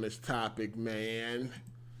on this topic, man.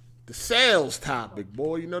 The sales topic,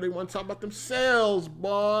 boy. You know they want to talk about them sales,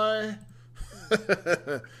 boy.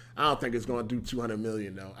 I don't think it's going to do 200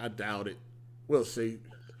 million, though. I doubt it. We'll see.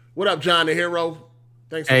 What up, John the Hero?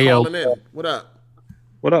 Thanks for calling in. What up?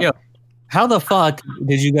 What up? Yo, how the fuck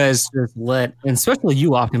did you guys just let, and especially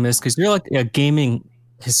you, Optimus, because you're like a gaming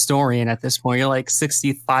historian at this point. You're like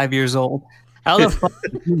 65 years old. How the fuck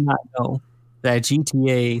did you not know that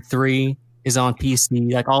GTA 3 is on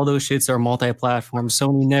PC? Like, all those shits are multi-platform.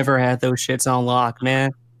 Sony never had those shits on lock,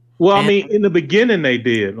 man. Well, I mean, in the beginning they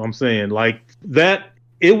did. I'm saying like that.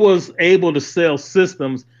 It was able to sell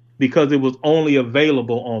systems because it was only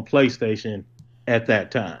available on PlayStation at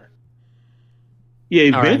that time. Yeah,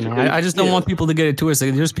 eventually. Right, I just don't want people to get it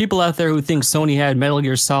twisted. There's people out there who think Sony had Metal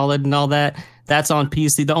Gear Solid and all that. That's on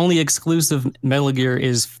PC. The only exclusive Metal Gear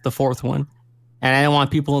is the fourth one. And I don't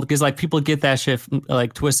want people, because like people get that shit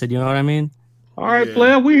like twisted. You know what I mean? All right,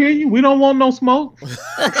 player, we hear you. We don't want no smoke.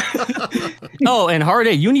 Oh, and Hard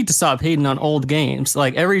A, you need to stop hating on old games.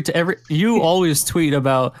 Like every you always tweet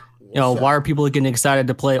about, you know, why are people getting excited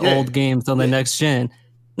to play old games on the next gen?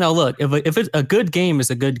 No, look, if it's a good game is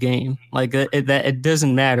a good game. Like it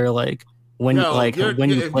doesn't matter like when you play if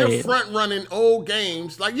you're front running old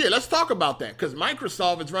games, like let's talk about that, because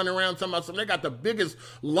Microsoft is running around talking about something. They got the biggest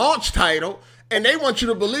launch title, and they want you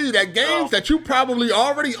to believe that games that you probably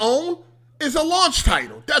already own is a launch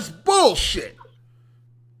title. That's bullshit.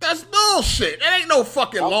 That's bullshit. It ain't no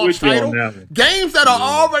fucking launch title. Games that are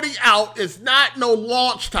already out is not no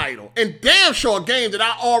launch title. And damn sure a game that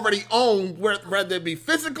I already own, whether it be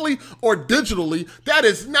physically or digitally, that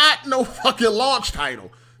is not no fucking launch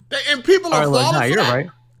title. And people are falling for you're that. Right.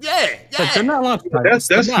 Yeah. But they're not launch titles.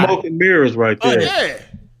 That's smoke and mirrors right there. Yeah.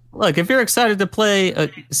 Look, if you're excited to play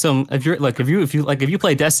if you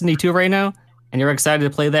play Destiny 2 right now, and you're excited to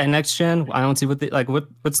play that next gen, I don't see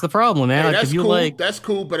what's the problem, man? Hey, like, that's if you cool. That's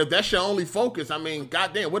cool. But if that's your only focus, I mean,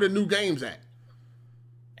 goddamn, where the new games at?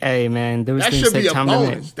 Hey, man, those that things should take be a time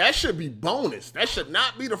bonus. to That should be bonus. That should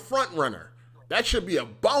not be the front runner. That should be a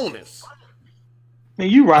bonus. Man,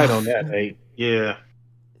 you right on that, mate. Yeah.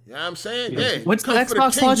 You know what I'm saying? Yeah. What's the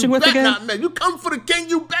Xbox launching with again? You come for the king,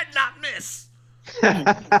 you bet not miss.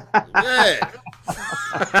 Yeah.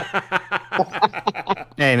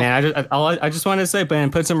 Hey, man, I just wanted to say,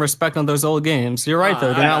 man, put some respect on those old games. You're right,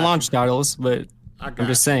 though. They're not launch titles, but I'm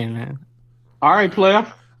just saying, man. All right, player.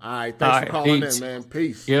 All right, thanks for calling in, man.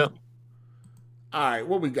 Peace. Yep. All right,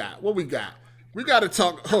 what we got? We got to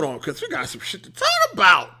talk. Hold on, because we got some shit to talk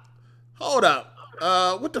about. Hold up.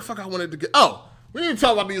 What the fuck I wanted to get? Oh, we need to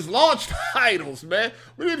talk about these launch titles, man.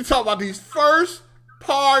 We need to talk about these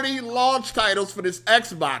first-party launch titles for this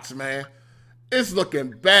Xbox, man. It's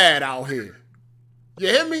looking bad out here. You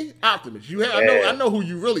hear me, Optimus? I know who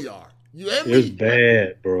you really are. You hear me? It's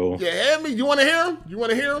bad, bro. You hear me? You want to hear them? You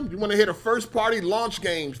want to hear the first-party launch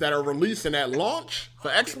games that are releasing at launch for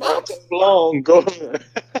Xbox? Long go ahead.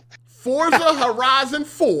 Forza Horizon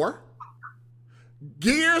 4,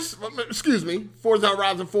 Forza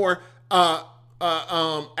Horizon 4,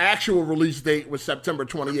 actual release date was September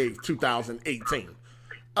 28th, 2018.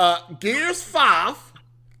 Gears 5,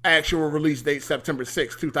 actual release date September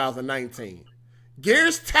 6th, 2019.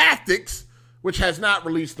 Gears Tactics, which has not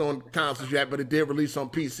released on consoles yet, but it did release on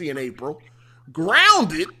PC in April.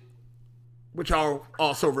 Grounded, which are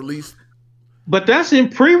also released. But that's in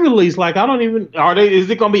pre-release. Like, I don't even...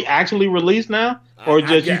 Is it going to be actually released now? Or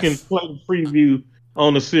just you can play the preview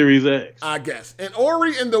on the Series X? I guess. And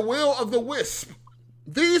Ori and the Will of the Wisp.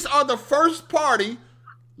 These are the first-party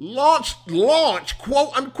launch,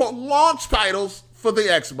 quote-unquote, launch titles for the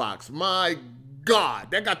Xbox. My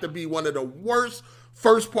God. That got to be one of the worst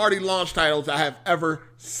first-party launch titles I have ever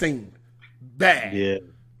seen. Bad. Yeah.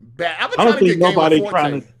 Bad. I've been I don't trying to think get nobody Game of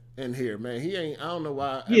trying to... in here, man. He ain't... I don't know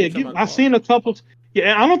why. Yeah, I've seen a couple...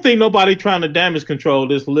 Yeah, I don't think nobody trying to damage control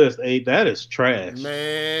this list. Hey, that is trash.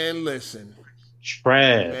 Man, listen.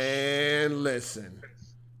 Trash. Man, listen.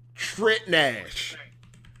 Trit Nash.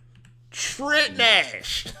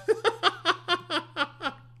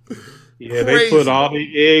 Yeah, they put all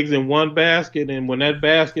the eggs in one basket, and when that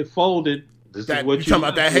basket folded, this is what you talking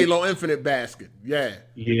about, that Halo Infinite basket. Yeah.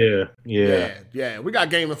 Yeah. We got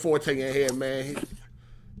Game of Forte in here, man.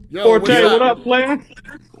 Yo, Forte, what up, player?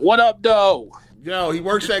 What up, though? Yo, he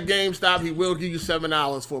works at GameStop. He will give you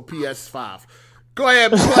 $7 for a PS5. Go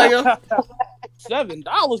ahead, player.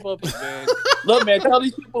 $7 for a man. Look, man, tell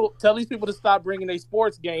these people to stop bringing their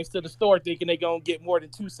sports games to the store thinking they're gonna get more than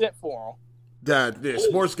 2 cents for them. The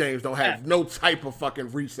sports games don't have no type of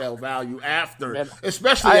fucking resale value after, Man,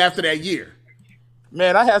 especially after that year.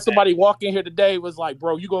 Man, I had somebody walk in here today, was like,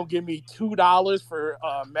 bro, you gonna give me $2 for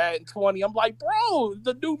Madden 20? I'm like, bro,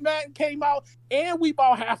 the new Madden came out and we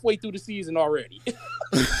about halfway through the season already.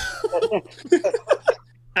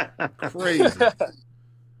 Crazy.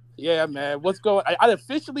 Yeah, man. What's going on? I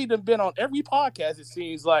officially done been on every podcast, it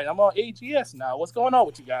seems like. I'm on AGS now. What's going on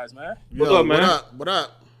with you guys, man? Yo, What's up, man? What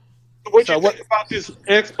up? What you think about this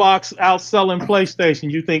Xbox outselling PlayStation?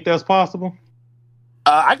 You think that's possible?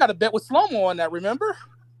 I got a bet with Slow-Mo on that, remember?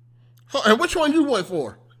 And which one you went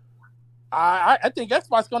for? I think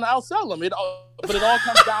Xbox going to outsell them. But it all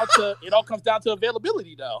comes down to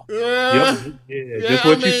availability, though. Just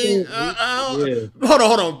what you think.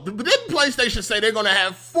 Hold on. Didn't PlayStation say they're going to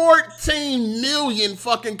have 14 million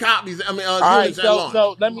fucking copies? I mean, all right,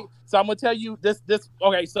 so I'm gonna tell you this.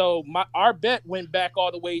 Okay, so our bet went back all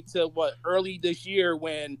the way to early this year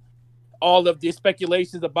when all of the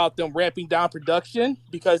speculations about them ramping down production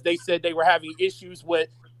because they said they were having issues with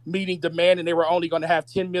meeting demand and they were only going to have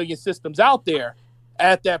 10 million systems out there.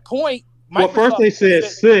 At that point, first they said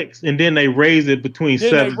 6, and then they raised it between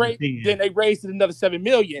 7 and 10. Then they raised it another 7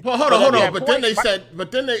 million. Well, hold on.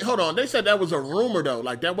 They said that was a rumor though,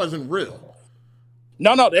 like that wasn't real.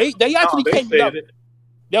 No, they actually came out.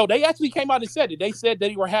 No, they actually came out and said it. They said that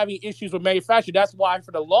they were having issues with manufacturing. That's why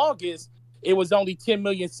for the longest, it was only 10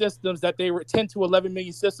 million systems that they were 10 to 11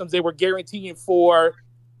 million systems they were guaranteeing for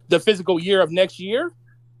the physical year of next year.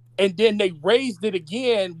 And then they raised it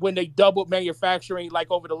again when they doubled manufacturing like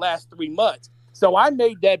over the last 3 months. So I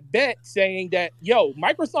made that bet saying that,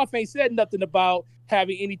 Microsoft ain't said nothing about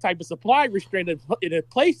having any type of supply restraint. If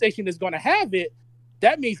PlayStation is going to have it,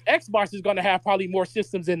 that means Xbox is going to have probably more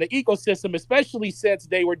systems in the ecosystem, especially since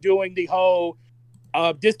they were doing the whole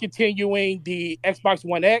discontinuing the Xbox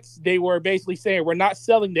One X. They were basically saying we're not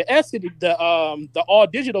selling the S, the all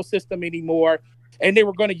digital system anymore, and they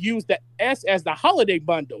were going to use the S as the holiday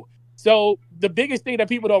bundle. So the biggest thing that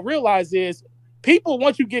people don't realize is people,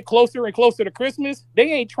 once you get closer and closer to Christmas,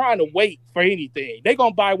 they ain't trying to wait for anything. They're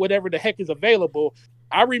going to buy whatever the heck is available.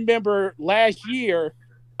 I remember last year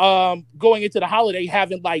going into the holiday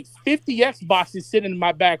having like 50 Xboxes sitting in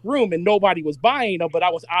my back room and nobody was buying them, but I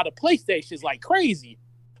was out of PlayStations like crazy.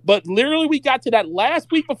 But literally we got to that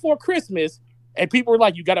last week before Christmas and people were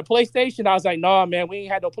like, you got a PlayStation? I was like, no, man, we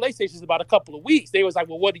ain't had no PlayStations about a couple of weeks. They was like,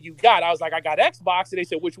 well, what do you got? I was like, I got Xbox. And they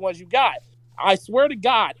said, which ones you got? I swear to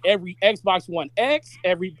God, every Xbox One X,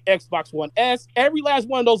 every Xbox One S, every last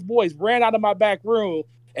one of those boys ran out of my back room.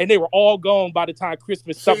 And they were all gone by the time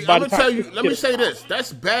Christmas. Let me say this.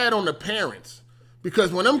 That's bad on the parents.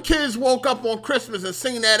 Because when them kids woke up on Christmas and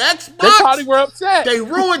seen that Xbox, they probably were upset. They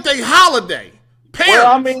ruined their holiday.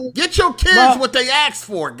 Parents, get your kids what they asked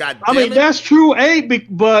for, goddammit. That's true,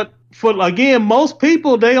 but again, most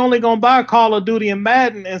people, they only going to buy Call of Duty and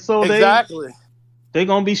Madden, and so they're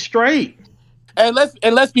going to be straight. And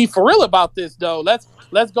let's be for real about this, though.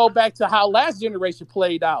 Let's go back to how last generation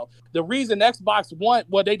played out. The reason Xbox won,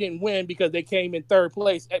 they didn't win because they came in third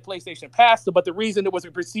place at PlayStation passed them, but the reason it was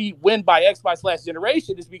a perceived win by Xbox last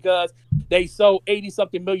generation is because they sold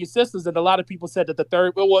 80-something million systems, and a lot of people said that the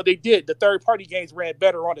third-party games ran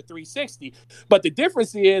better on the 360. But the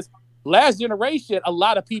difference is, last generation, a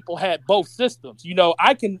lot of people had both systems.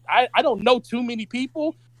 I don't know too many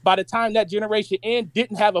people by the time that generation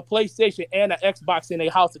didn't have a PlayStation and an Xbox in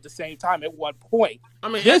their house at the same time at one point. I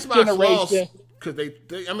mean, this Xbox generation, because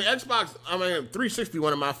Xbox, 360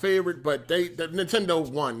 one of my favorite, but the Nintendo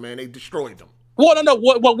won, man. They destroyed them. Well, no.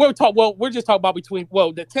 We're just talking about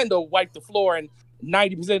Nintendo wiped the floor and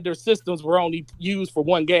 90% of their systems were only used for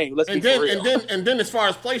one game. And then as far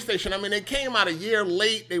as PlayStation, they came out a year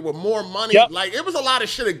late. They were more money. Yep. Like it was a lot of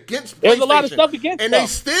shit against PlayStation. There was a lot of stuff against them. And they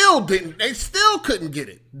still didn't. They still couldn't get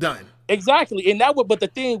it done. Exactly. And but the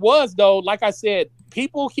thing was, though, like I said,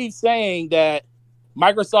 people keep saying that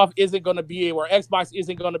Microsoft isn't going to be able, or Xbox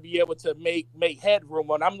isn't going to be able to make headroom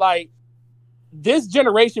on. I'm like, this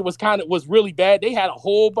generation was really bad. They had a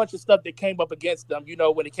whole bunch of stuff that came up against them,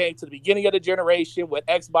 when it came to the beginning of the generation with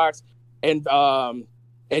Xbox and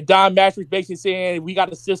Don Matrix basically saying, we got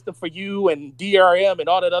a system for you and DRM and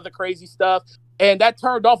all that other crazy stuff. And that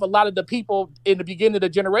turned off a lot of the people in the beginning of the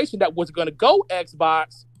generation that was going to go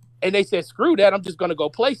Xbox. And they said, screw that, I'm just going to go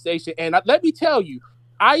PlayStation. And let me tell you,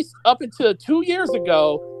 up until 2 years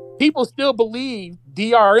ago, people still believe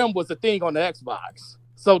DRM was a thing on the Xbox.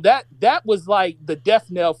 So that was like the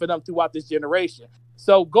death knell for them throughout this generation.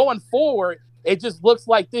 So going forward, it just looks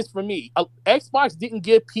like this for me. Xbox didn't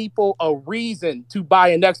give people a reason to buy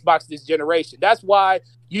an Xbox this generation. That's why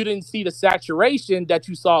you didn't see the saturation that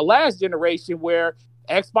you saw last generation where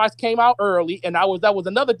Xbox came out early, and that was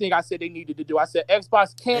another thing I said they needed to do. I said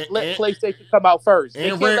Xbox can't let PlayStation come out first.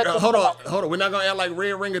 And hold on. We're not gonna act like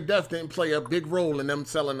Red Ring of Death didn't play a big role in them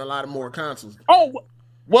selling a lot of more consoles. Oh,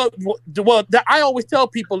 well, I always tell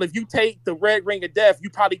people if you take the Red Ring of Death, you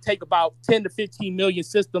probably take about 10 to 15 million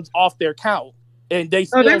systems off their count, and they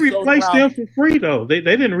replaced them for free though. They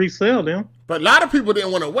didn't resell them. But a lot of people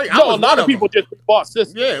didn't want to wait. No, a lot of people just bought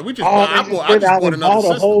systems. Yeah, we just I just bought another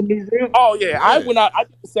system. Whole new system. Oh yeah, I went out. I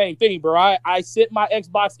did the same thing, bro. I sent my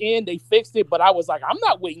Xbox in. They fixed it, but I was like, I'm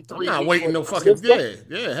not waiting 3 I'm not waiting no fucking hell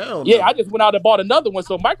no. Yeah, I just went out and bought another one.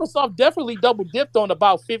 So Microsoft definitely double dipped on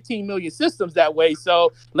about 15 million systems that way.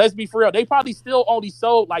 So let's be for real. They probably still only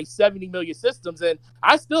sold like 70 million systems, and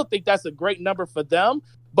I still think that's a great number for them.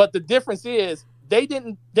 But the difference is, they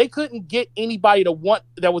couldn't get anybody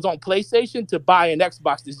that was on PlayStation to buy an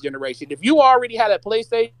Xbox this generation. If you already had a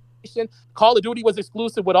PlayStation, Call of Duty was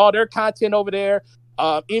exclusive with all their content over there.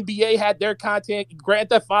 NBA had their content. Grand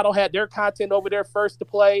Theft Auto had their content over there first to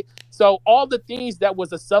play. So all the things that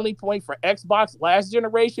was a selling point for Xbox last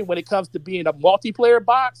generation when it comes to being a multiplayer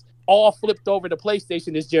box, all flipped over to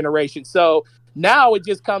PlayStation this generation. So now it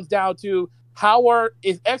just comes down to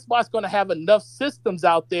is Xbox going to have enough systems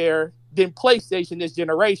out there than PlayStation this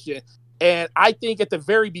generation? And I think at the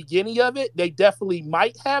very beginning of it, they definitely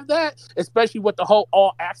might have that, especially with the whole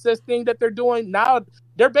all access thing that they're doing. Now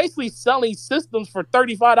they're basically selling systems for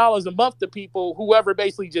 $35 a month to people, whoever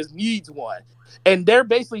basically just needs one. And they're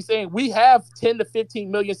basically saying we have 10 to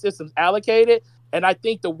 15 million systems allocated. And I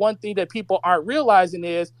think the one thing that people aren't realizing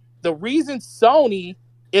is the reason Sony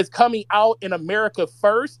is coming out in America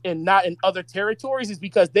first and not in other territories is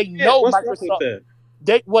because they know Microsoft.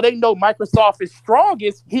 They know Microsoft is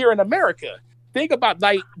strongest here in America. Think about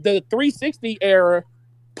like the 360 era,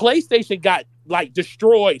 PlayStation got like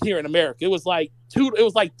destroyed here in America. It was like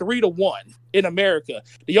 3-1 in America.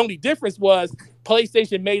 The only difference was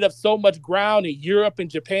PlayStation made up so much ground in Europe and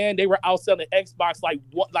Japan. They were outselling Xbox like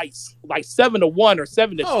 7-1 or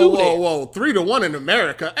 7-2. Whoa, 3-1 in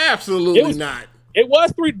America? Absolutely not. It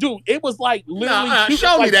was 3, dude. It was like literally.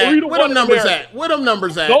 Show me that. Where them numbers at? Where them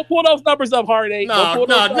numbers at? Go pull those numbers up, Hard-A. No. I don't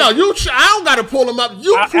gotta pull them up.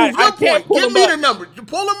 You prove your point. Give me the numbers. You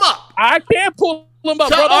pull them up. I can't pull them up.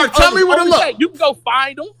 Tell me where to look. You can go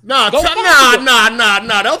find them. Nah. Don't.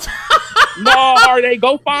 No, Hard-A,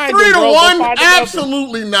 go find 3-1.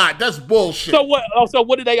 Absolutely not. That's bullshit. So what? So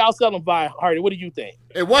what did they outsell them by, Hard-A? What do you think?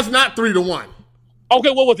 It was not 3-1. Okay,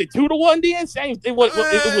 what was it? 2-1 then? Same. It was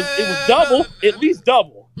double, at least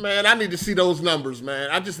double. Man, I need to see those numbers, man.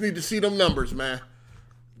 I just need to see them numbers, man.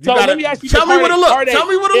 Let me ask you. Tell me where to look. Tell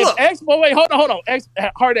me where to look. Wait, hold on.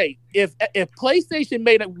 Hard-A, if PlayStation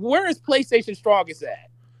made it, where is PlayStation strongest at?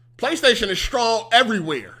 PlayStation is strong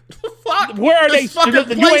everywhere. Fuck. Where are they?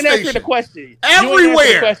 You ain't answering the question.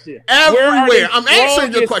 Everywhere. Everywhere. I'm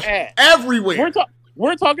answering your question. Everywhere.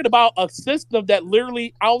 We're talking about a system that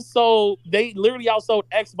literally outsold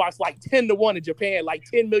Xbox like 10-1 in Japan, like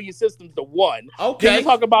 10 million systems to 1. Okay. Then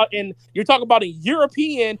you're talking about in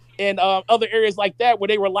European and other areas like that where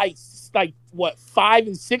they were like what 5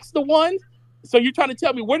 and 6 to 1. So you're trying to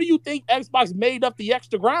tell me where do you think Xbox made up the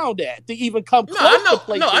extra ground at to even come close to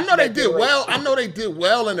PlayStation? No, I know they did well. I know they did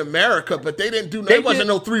well in America, but they didn't do. It wasn't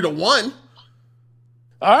no 3-1.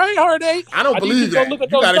 All right, Hard-A. I don't believe that. You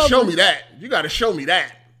got to show me that. You got to show me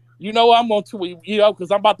that. You know I'm going to,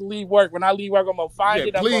 because I'm about to leave work. When I leave work, I'm going to find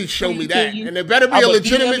it. Please show me that. And it better be a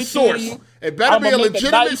legitimate source. It better be a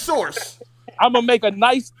legitimate source. I'm going to make a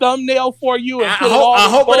nice thumbnail for you. And I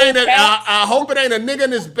hope it ain't a nigga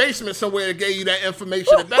in his basement somewhere that gave you that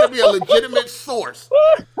information. It better be a legitimate source.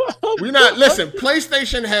 Listen,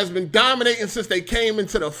 PlayStation has been dominating since they came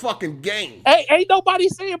into the fucking game. Hey, ain't nobody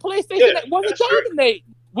saying PlayStation wasn't dominating.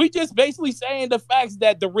 We just basically saying the facts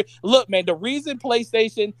that the reason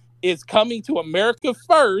PlayStation is coming to America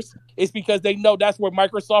first is because they know that's where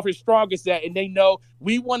Microsoft is strongest at, and they know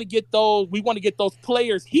we want to get those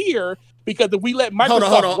players here because if we let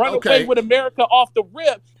Microsoft run away with America off the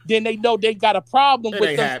rip, then they know they got a problem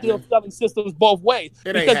with them still selling systems both ways.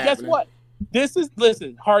 Because guess what?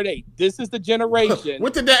 Listen, Hard-A, this is the generation.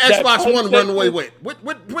 What did that Xbox One run away with?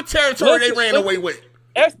 What territory they ran away with?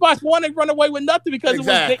 Xbox One ain't run away with nothing because they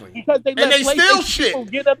let PlayStation still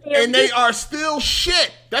get up there. And they are still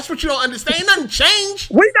shit. That's what you don't understand. Ain't nothing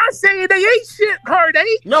changed. We're not saying they ain't shit,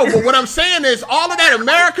 Hard-A. No, but what I'm saying is all of that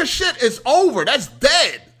America shit is over. That's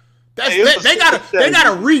dead. They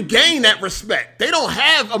gotta regain that respect. They don't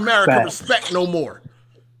have America respect no more.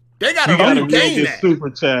 They got You to gotta regain read that. this super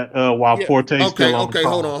chat while Yeah. Forte's still on the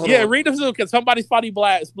Hold call. on. Yeah, read them too, because somebody's fighting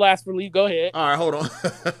blasphemy. Go ahead. All right, hold on.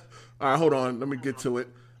 All right, hold on. Let me get to it.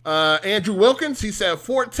 Andrew Wilkins, he said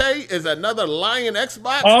Forte is another lying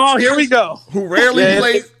Xbox. Oh, here we go. Who rarely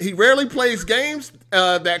plays. He rarely plays games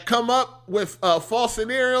that come up with false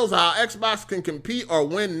scenarios. How Xbox can compete or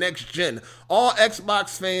win next gen. All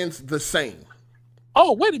Xbox fans the same.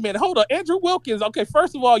 Oh, wait a minute. Hold on. Andrew Wilkins. Okay,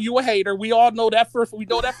 first of all, you a hater. We all know that we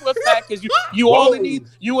know that for a fact because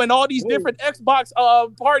you and all these different Xbox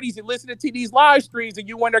parties and listening to these live streams and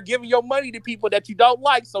you end up giving your money to people that you don't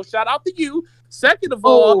like. So shout out to you. Second of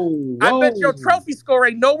all, I bet your trophy score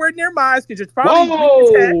ain't nowhere near mine because it's probably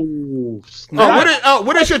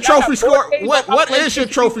what is your trophy score? What is your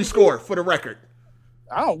trophy score for the record?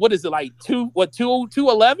 I don't know. What is it like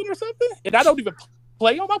 211 or something? And I don't even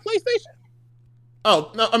play on my PlayStation.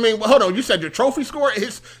 Oh, no, I mean, hold on. You said your trophy score?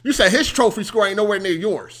 You said his trophy score ain't nowhere near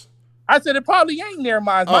yours. I said it probably ain't near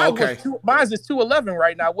mine. Mine's is 211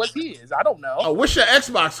 right now. What's his? I don't know. Oh, what's your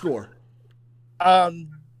Xbox score?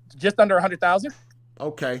 Just under 100,000.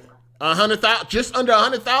 Okay. 100,000, just under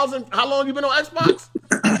 100,000. How long you been on Xbox?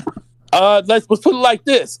 Let's put it like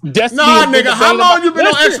this. Destiny nigga, how long you been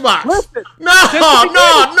on Xbox? No. How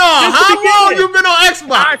long you been on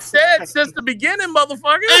Xbox? I said since the beginning,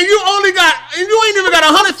 motherfucker. And you ain't even got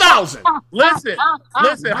 100,000. Listen.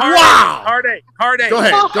 Wow. Heartache. Go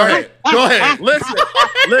ahead.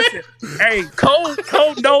 Listen. Hey, Code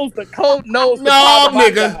knows. No,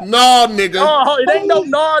 nigga. Oh, it ain't no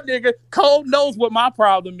nigga. Code knows what my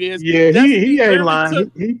problem is. Yeah, he ain't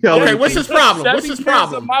lying. He telling Okay, you. what's his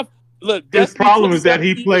problem? Look, his problem is that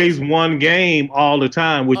he plays one game all the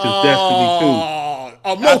time, which is Destiny 2.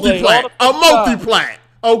 A multiplat.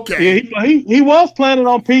 Okay. Yeah, he was playing it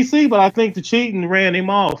on PC, but I think the cheating ran him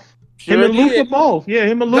off. Him and Luca both. Yeah,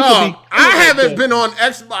 him and Luca. I haven't been on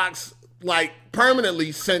Xbox like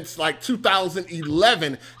permanently since like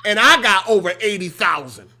 2011, and I got over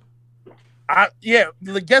 80,000.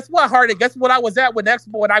 Guess what, Hardy? Guess what I was at when I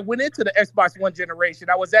went into the Xbox One generation?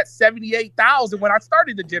 I was at 78,000 when I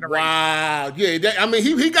started the generation. Wow, yeah. I mean,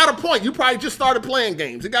 he got a point. You probably just started playing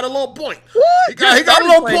games. He got a little point. What? He got a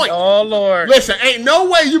little point. Oh Lord! Listen, ain't no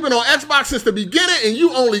way you've been on Xbox since the beginning, and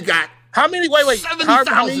you only got how many? Wait.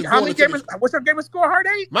 70,000. How many gamers? What's your gamer score,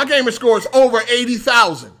 Hardy? My gamer score is over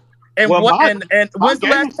 80,000. And when's the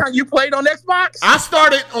last time you played on Xbox? I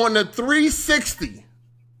started on the 360.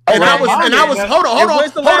 And I was hold on.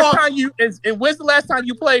 When's the last time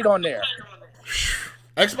you played on there?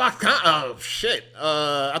 Xbox shit.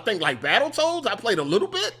 I think like Battletoads, I played a little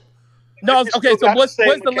bit. No, okay, so when's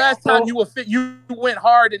the last time you went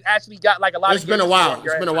hard and actually got like a lot of It's been a while.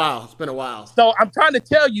 It's been a while. So I'm trying to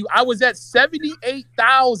tell you, I was at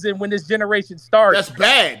 78,000 when this generation started.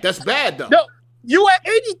 That's bad though. No, you at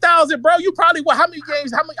 80,000, bro. You probably how many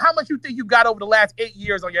games? How much you think you got over the last 8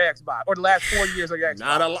 years on your Xbox or the last 4 years on your Xbox?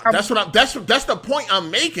 Not a lot. That's the point I'm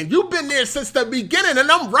making. You've been there since the beginning, and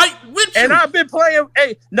I'm right with you. And I've been playing.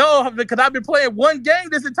 Because I've been playing one game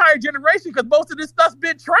this entire generation. Because most of this stuff's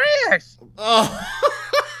been trash.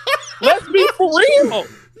 Let's be for real.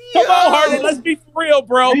 Come on, Hardy. Let's be for real,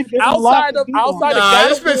 bro. Outside of God of War,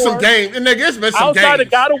 it's been some games. And nigga, it's been some games.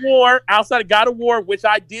 Outside of God of War, which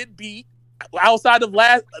I did beat. Outside of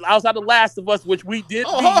Last of Us, which we did.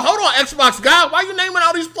 Hold on, Xbox guy. Why you naming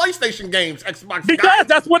all these PlayStation games, Xbox guy? Because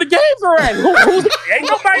that's where the games are at. Ain't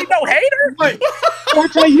nobody no hater.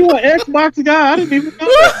 Why you an Xbox guy? I didn't even know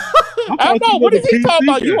that. I don't know. What is he talking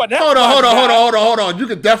about? You an Xbox Hold on. You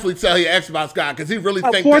can definitely tell he an Xbox guy because he really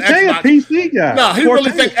think Forte Xbox. A PC guy. No, he really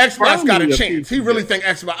think Xbox got a chance. He really think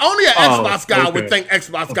Xbox. Only an Xbox guy would think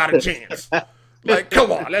Xbox got a chance. Like,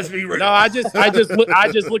 come on, let's be real. No, I just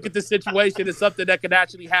look at the situation as something that can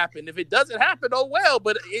actually happen. If it doesn't happen, oh well,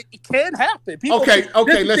 but it can happen.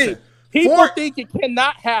 Listen. People think it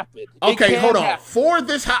cannot happen. Hold on. For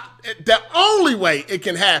this, the only way it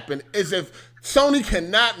can happen is if Sony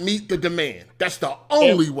cannot meet the demand. That's the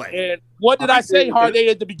only way. And what did I say, Hardy,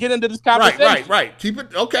 at the beginning of this conversation? Right. Keep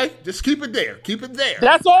it okay. Just keep it there. Keep it there.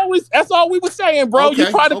 That's all we were saying, bro. Okay, you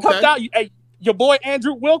try to come down. Your boy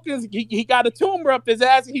Andrew Wilkins, he got a tumor up his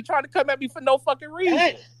ass, and he trying to come at me for no fucking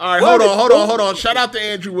reason. All right, hold on. Shout out to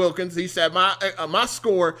Andrew Wilkins. He said my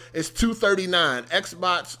score is 239.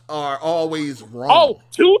 Xbox are always wrong. Oh,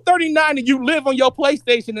 239, and you live on your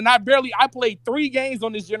PlayStation, and I played 3 games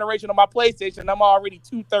on this generation on my PlayStation, and I'm already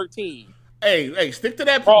 213. Hey, stick to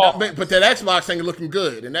that. But that Xbox ain't looking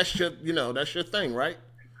good, and that's your thing, right?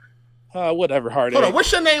 Whatever, Hardy. Hold on,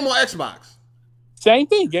 what's your name on Xbox? Same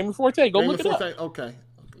thing, Gaming Forte. Go look it up. Okay.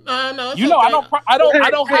 No. You know, okay. I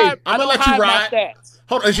don't hide my stats.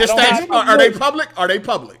 Hold on, is your stats are they public? Are they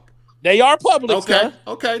public? They are public. Okay, sir.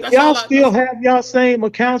 okay. That's Y'all all still have y'all same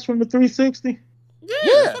accounts from the 360? Yeah,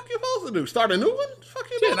 Yeah. What fuck you supposed to do? Start a new one? Fuck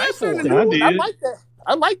you Yeah, doing I that started for? a new I one. I did. like that.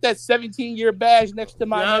 I like that 17-year badge next to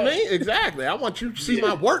my You know what I name. mean? Exactly. I want you to see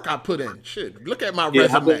my work I put in. Shit, look at my Yeah,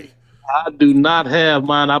 resume. I do not have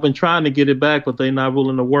mine. I've been trying to get it back, but they're not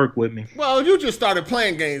willing to work with me. Well, you just started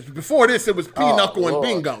playing games. Before this, it was Pinochle and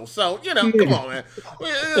Bingo. So, you know, come on, man.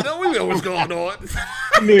 We know what's going on.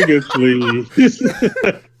 Niggas, please.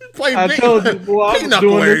 Play I told you, boy, I was Pinochle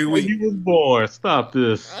doing every this when week. you was born. Stop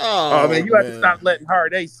this. Oh man, you have to stop letting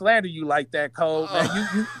Hard-A slander you like that, Cole.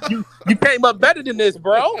 Man, you came up better than this,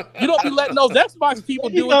 bro. You don't be letting those Xbox people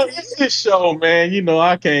do it. It's his show, man. You know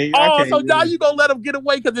I can't. So now you gonna let him get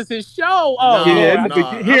away because it's his show? Oh, Yeah, no.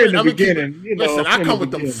 here in the I'm gonna keep beginning. it- Listen, I in come the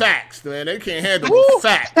with them beginning. facts, man. They can't handle the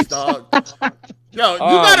facts, dog. Yo, you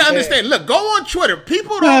gotta understand. Look, go on Twitter.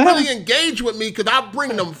 People don't really engage with me because I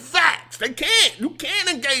bring them facts. They can't. You can't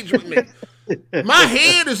engage with me. My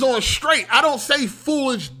head is on straight. I don't say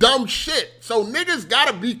foolish, dumb shit. So niggas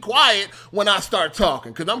gotta be quiet when I start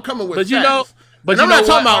talking because I'm coming with But facts. you know, but And you I'm know not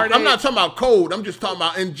talking what, about. Hard-A? I'm not talking about code. I'm just talking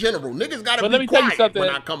about in general. Niggas gotta But let be me tell you quiet something. when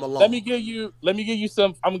I come along. Let me give you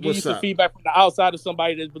some. I'm gonna give you What's some up? feedback from the outside of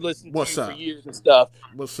somebody that's been listening What's to you up? for years and stuff.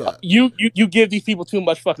 What's up? You give these people too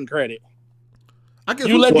much fucking credit. I give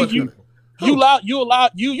You who let too me- much you- credit?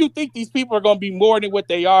 You think these people are gonna be more than what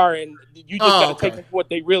they are, and you just gotta take them for what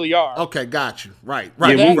they really are. Okay, got you. Right, Yeah,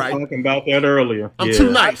 right, we were right. talking about that earlier. I'm Yeah.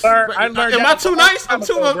 too nice. I learned Am that I too nice? a long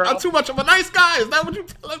time ago, bro. I'm too much of a nice guy. Is that what you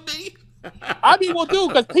telling me? I mean, well, dude,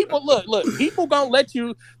 because people look, people gonna let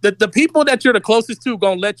you. The people that you're the closest to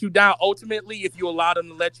gonna let you down. Ultimately, if you allow them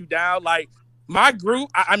to let you down, like my group.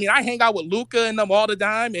 I mean, I hang out with Luca and them all the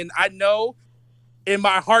time, and I know in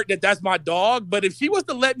my heart that that's my dog. But if she was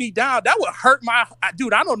to let me down, that would hurt my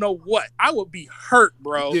dude. I don't know what I would be hurt,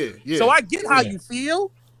 bro. Yeah. So I get how you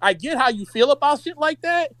feel. I get how you feel about shit like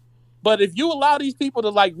that. But if you allow these people to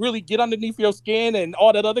like really get underneath your skin and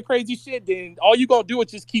all that other crazy shit, then all you gonna do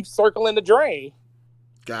is just keep circling the drain.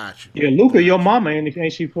 Got you. Yeah, Luca, your mama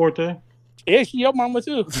ain't she Forte? Yeah, she your mama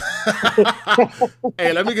too.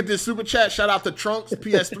 Hey, let me get this super chat. Shout out to Trunks.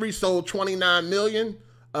 PS3 sold 29 million.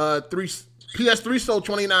 PS3 sold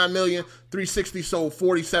 29 million. 360 sold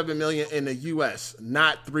 47 million in the US.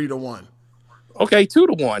 Not 3-1. Okay,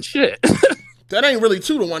 2-1. Shit. That ain't really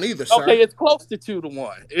 2-1 either, sir. Okay, it's close to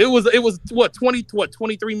 2-1. It was what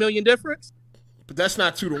 23 million difference? But that's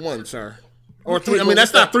not 2-1, sir. Or three. I mean,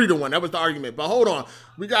 that's not 3-1. That was the argument. But hold on,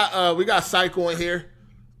 we got Psycho in here.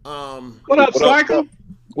 What up, Psycho?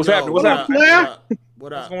 What's happening? What up?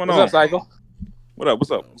 What's going on? What's up, Psycho? What up?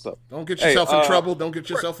 What's up? Don't get yourself in trouble. Don't get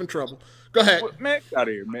yourself in trouble. Go ahead. Man, get out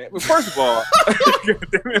of here, man. But first of all, I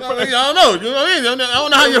don't know. You know what I mean? I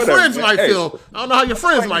don't know how your friends might feel. I don't know how your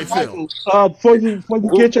friends might feel. Before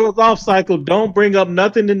you get yours off, Cycle, don't bring up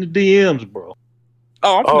nothing in the DMs, bro.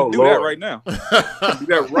 Oh, I'm gonna do that right now. Do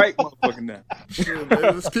that right motherfucking now.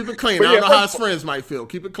 Let's keep it clean. But I don't yeah, know how first his friends might feel.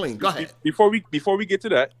 Keep it clean. Go ahead. Before we get to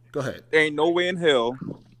that, Go ahead. there ain't no way in hell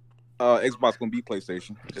Xbox gonna beat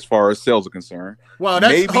PlayStation as far as sales are concerned. Well,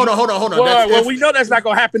 that's Maybe- hold on. Well, we know that's not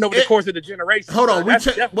gonna happen over the course of the generation. Hold on. That's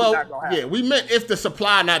definitely not gonna happen. Yeah, we meant if the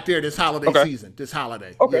supply not there this holiday season. This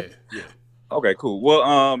holiday. Okay. Yeah. Okay, cool.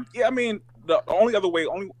 Well, yeah, I mean, the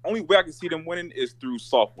only way I can see them winning is through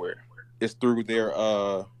software. It's through their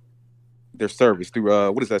service,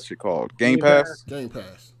 through what is that shit called? Game Pass. Game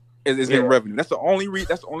Pass. Is in revenue. That's the only way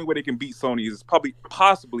they can beat Sony is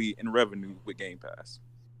possibly in revenue with Game Pass.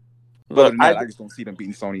 But I just don't see them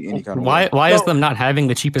beating Sony any kind of way. Why is them not having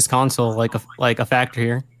the cheapest console like a factor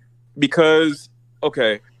here? Because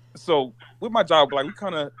so with my job, like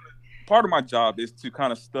part of my job is to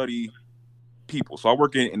kind of study people. So I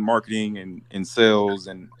work in marketing and in sales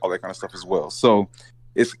and all that kind of stuff as well. So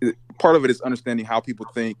part of it is understanding how people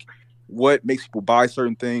think, what makes people buy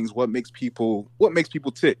certain things, what makes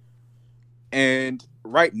people tick. And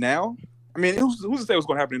right now, I mean, who's to say what's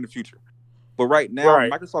going to happen in the future? But right now,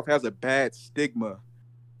 Microsoft has a bad stigma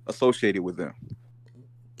associated with them.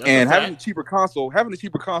 And having a cheaper console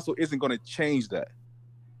isn't going to change that.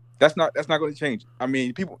 That's not going to change. I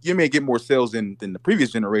mean, you may get more sales than the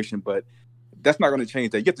previous generation, but that's not going to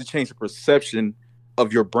change that. You have to change the perception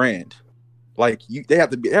of your brand. Like they have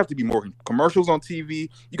to be more commercials on TV.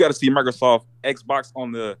 You got to see Microsoft Xbox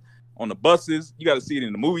on the buses. You got to see it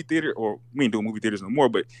in the movie theater, or we ain't doing movie theaters no more.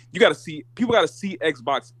 But people got to see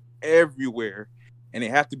Xbox everywhere, and they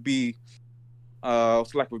have to be, for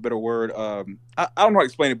lack of a better word, I don't know how to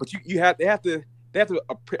explain it, but they have to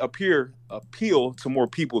appeal to more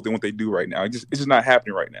people than what they do right now. It's just not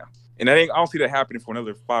happening right now, and I don't see that happening for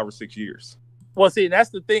another 5 or 6 years. Well, see,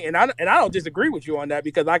 that's the thing, and I don't disagree with you on that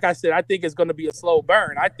because, like I said, I think it's going to be a slow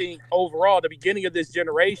burn. I think overall, the beginning of this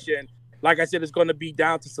generation, like I said, is going to be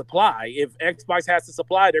down to supply. If Xbox has to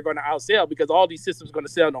supply, they're going to outsell because all these systems are going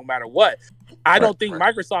to sell no matter what. I don't think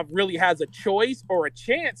Microsoft really has a choice or a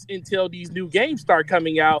chance until these new games start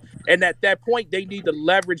coming out, and at that point, they need to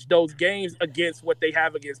leverage those games against what they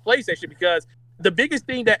have against PlayStation because the biggest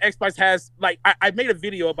thing that Xbox has, like I made a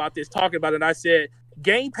video about this, talking about it, and I said,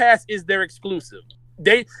 Game Pass is their exclusive.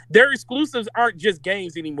 Their exclusives aren't just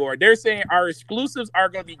games anymore. They're saying our exclusives are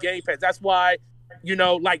going to be Game Pass. That's why,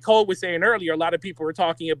 like Cole was saying earlier, a lot of people were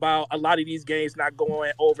talking about a lot of these games not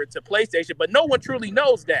going over to PlayStation, but no one truly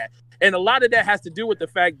knows that. And a lot of that has to do with the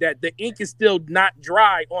fact that the ink is still not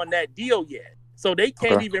dry on that deal yet. So they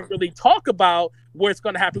can't even really talk about what's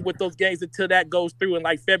going to happen with those games until that goes through in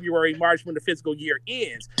like February, March, when the fiscal year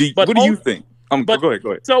ends. What do you think? Go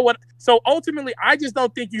ahead. So ultimately, I just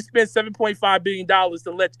don't think you spend $7.5 billion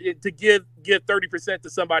to give 30% to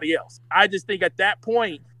somebody else. I just think at that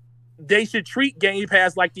point they should treat Game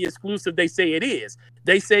Pass like the exclusive they say it is.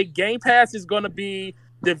 They say Game Pass is going to be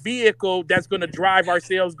the vehicle that's going to drive our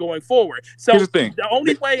sales going forward. So the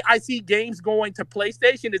only way I see games going to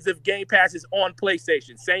PlayStation is if Game Pass is on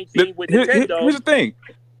PlayStation. Same thing with Nintendo. Here's the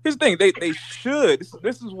thing. They should.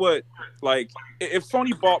 This is what, like, if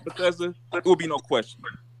Sony bought Bethesda, it would be no question.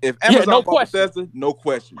 If Amazon bought Bethesda, no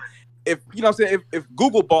question. If if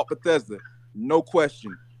Google bought Bethesda, no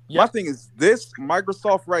question. My thing is this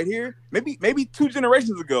Microsoft right here, maybe 2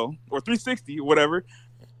 generations ago or 360 or whatever,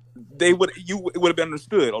 it would have been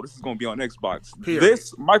understood. Oh, this is going to be on Xbox. Period.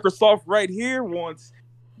 This Microsoft right here wants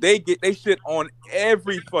they shit on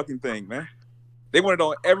every fucking thing, man. They want it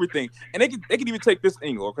on everything, and they can even take this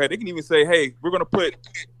angle. Okay, they can even say, "Hey, we're going to put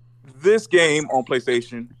this game on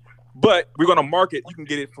PlayStation, but we're going to market. You can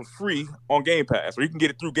get it for free on Game Pass, or you can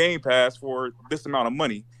get it through Game Pass for this amount of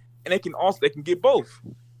money." And they can get both.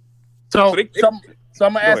 So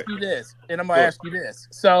I'm gonna ask you this, and I'm gonna ask you this.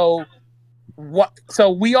 So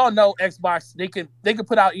we all know Xbox, they can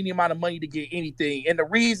put out any amount of money to get anything. And the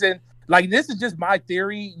reason, like, this is just my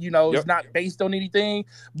theory, it's not based on anything,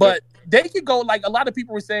 but they could go, like, a lot of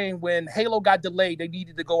people were saying when Halo got delayed, they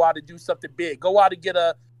needed to go out and do something big, go out and get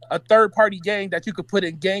a third-party game that you could put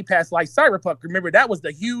in Game Pass like Cyberpunk. Remember, that was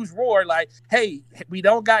the huge roar, like, hey, we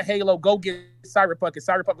don't got Halo, go get Cyberpunk. And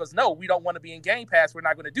Cyberpunk goes, no, we don't want to be in Game Pass, we're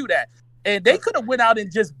not going to do that. And they could have went out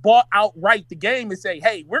and just bought outright the game and say,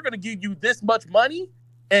 hey, we're going to give you this much money,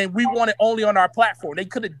 and we want it only on our platform. They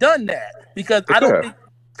could have done that because I don't think,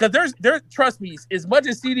 because there's trust me, as much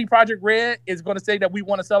as CD Projekt Red is going to say that we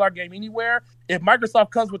want to sell our game anywhere, if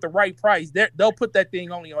Microsoft comes with the right price, they'll put that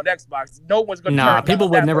thing only on Xbox. No one's going to. Nah, people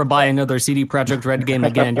would never buy another CD Projekt Red game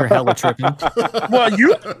again. You're hella tripping. Well,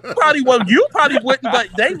 you probably wouldn't, but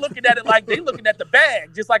they looking at it like they looking at the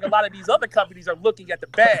bag, just like a lot of these other companies are looking at the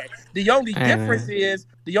bag. The only difference is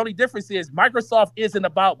Microsoft isn't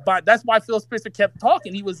about. That's why Phil Spencer kept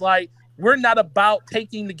talking. He was like, we're not about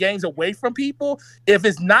taking the games away from people. If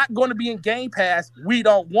it's not going to be in Game Pass, we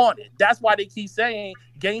don't want it. That's why they keep saying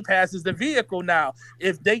Game Pass is the vehicle now.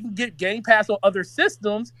 If they can get Game Pass on other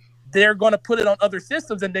systems, they're going to put it on other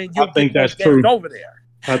systems, and then you'll get those games over there.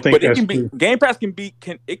 I think that's true. Game Pass can be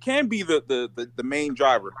the main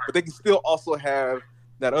driver, but they can still also have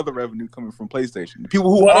that other revenue coming from PlayStation.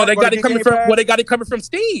 People who they got it coming from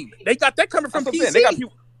Steam. They got that coming from PC. They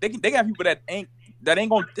got people that ain't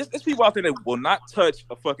going. There's people out there that will not touch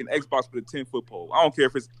a fucking Xbox with a 10-foot pole. I don't care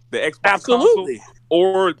if it's the Xbox console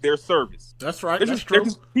or their service. That's right. There's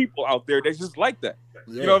just people out there that's just like that.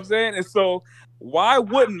 Yeah. You know what I'm saying? And so why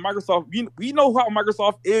wouldn't Microsoft? We know how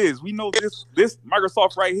Microsoft is. We know this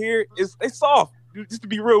Microsoft right here is soft. Just to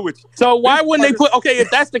be real with you. So why wouldn't they put? Okay,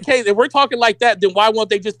 if that's the case, if we're talking like that, then why won't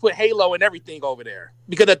they just put Halo and everything over there?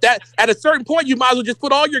 Because at a certain point, you might as well just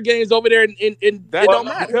put all your games over there, and it don't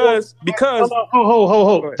matter. Because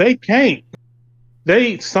hold. They can't.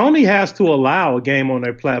 Sony has to allow a game on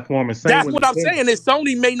their platform, and that's what I'm saying. Is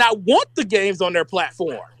Sony may not want the games on their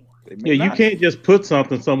platform. Yeah, you can't just put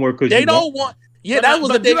something somewhere because they don't want. Yeah, that was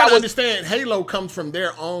the thing. I understand. Halo comes from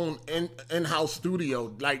their own in-house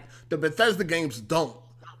studio. Like the Bethesda games don't.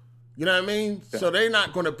 You know what I mean? Yeah. So they're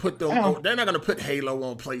not going to put They're not going to put Halo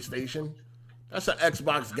on PlayStation. That's an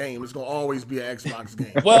Xbox game. It's going to always be an Xbox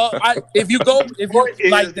game. Well, if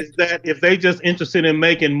they just interested in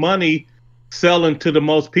making money, selling to the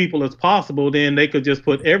most people as possible, then they could just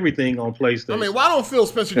put everything on PlayStation. I mean, why don't Phil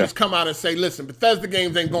Spencer just come out and say, listen, Bethesda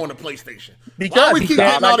games ain't going to PlayStation? Why we keep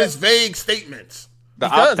getting all these vague statements?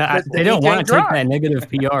 Because they don't want to take that negative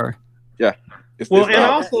PR. Yeah.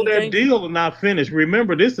 Also their deal is not finished.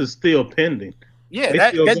 Remember, this is still pending. Yeah, They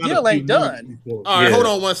that still got deal a ain't few months done. before. All right, Yeah. hold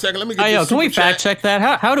on 1 second. Let me get Hey, this yo, can we super chat. fact check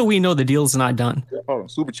that? How do we know the deal's not done? Hold on,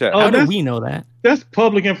 super chat. Oh, How do that's- we know that? That's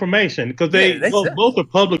public information because they, Yeah, they both, said- both are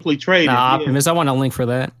publicly traded. Nah, Yeah. Optimus, I want a link for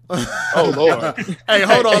that. Oh Lord. Hey,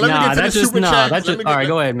 hold on. Let me Nah, get to the that's just super nah. chat. That's just all right.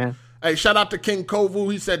 Go ahead, man. Hey, shout out to King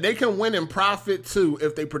Kovu. He said they can win and profit too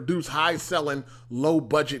if they produce high-selling,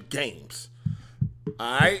 low-budget games.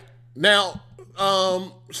 All right. Now,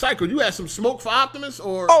 Psycho, you had some smoke for Optimus,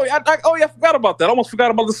 or Oh yeah, I forgot about that. I almost forgot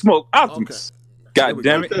about the smoke. Optimus. God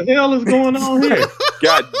damn What it. the hell is going on here?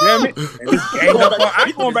 God damn it. Game up on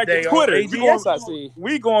We going back to Optimus Day on Twitter. AGS, I see.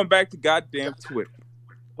 We going back to goddamn Twitter.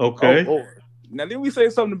 Okay. Oh Lord. Now didn't we say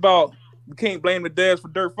something about we can't blame the devs for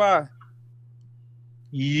Dirt 5?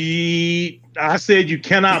 I said you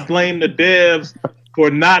cannot blame the devs for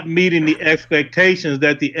not meeting the expectations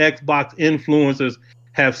that the Xbox influencers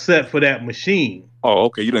have set for that machine. Oh,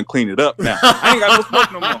 okay. You done clean it up now. I ain't got no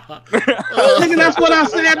smoke no more. Nigga, that's what I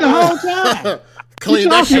said the whole time. clean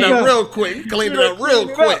that shit up about? real quick. You cleaned it up real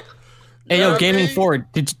quick. Hey, You know yo, what I Gaming mean? Forward.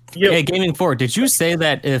 Hey, Gaming Forward. Did you say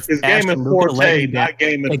that if It's Ashton Gaming Luca let Forte, you down? not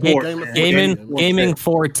Gaming Hey, Forte. Gaming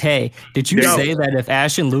Forte. Did you No. say that if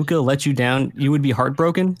Ash and Luca let you down, you would be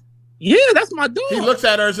heartbroken? Yeah, that's my dude. He looks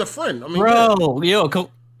at her as a friend. I mean, Bro, yo, can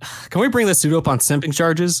we bring this dude up on simping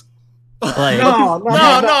charges? Like, No, No,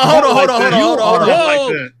 hold on.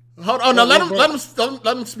 Whoa. Hold on. Now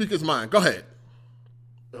let him speak his mind. Go ahead.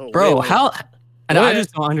 bro, wait. how? And I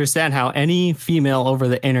just don't understand how any female over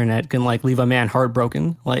the internet can like leave a man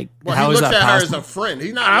heartbroken. Like, Well, how he is looks that at her as possible? a friend.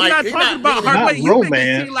 He's not. I'm like, not he's talking about meaning- her. not Wait, you make it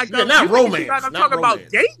romance. seem like Yeah, not romance, I'm not talking about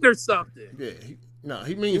romance. dating or something. Yeah,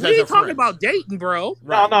 he means We as a ain't talking friend. about dating, bro.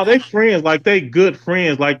 No, they friends. Like they good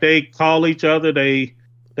friends. Like they call each other. They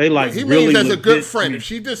like He really means as a legit good friend. If friends.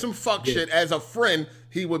 she did some fuck shit as a friend,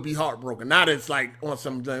 he would be heartbroken. Not as like on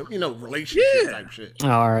some relationship type shit.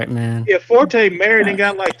 All right, man. Yeah, Forte married and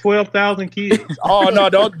got like 12,000 kids. Oh no,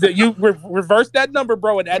 don't you reverse that number,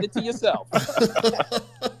 bro, and add it to yourself.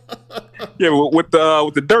 Yeah, with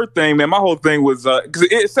the Dirt thing, man, my whole thing was because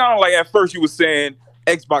it sounded like at first you were saying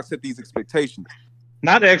Xbox set these expectations.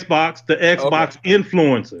 Not Xbox, the Xbox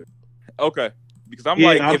influencer. Okay. Because I'm Yeah,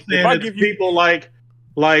 like, I'm if saying I it's give you, people like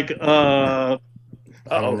Oh,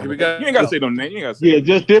 here we go. you ain't gotta say no name. You ain't gotta say. yeah,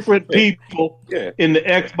 just different people Yeah. in the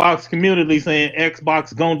Xbox community saying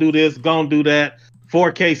Xbox gonna do this, gonna do that,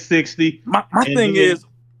 4K 60. My And thing then- is,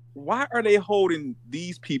 why are they holding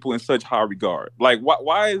these people in such high regard? Like,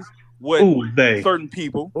 why is what Who they? certain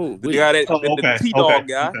people, Ooh, the guy that Oh, the T-Dog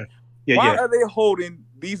guy, okay. Yeah, why yeah. are they holding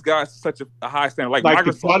these guys to such a high standard? Like Like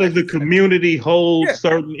Microsoft. why does the community hold Yeah.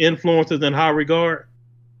 certain influencers in high regard?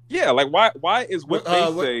 Yeah, like why is what they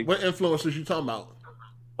say? What influencers you talking about?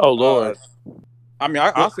 Oh Lord. I mean,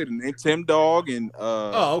 I'll say the name Tim Dog and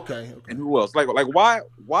Oh, okay. and who else? Like why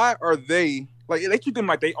are they like they treat them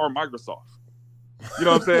like they are Microsoft? You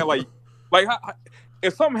know what I'm saying? like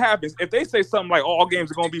if something happens, if they say something like all games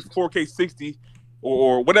are gonna be 4K 60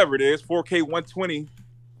 or whatever it is, 4K 120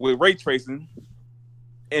 with ray tracing,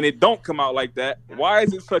 and it don't come out like that, why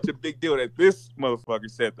is it such a big deal that this motherfucker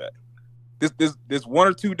said that? This one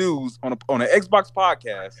or two dudes on an Xbox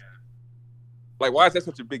podcast, like why is that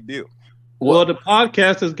such a big deal? Well, the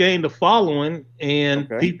podcast has gained a following, and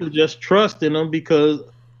Okay. people just trust in them because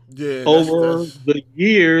Yeah. over the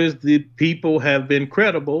years, the people have been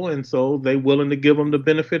credible, and so they're willing to give them the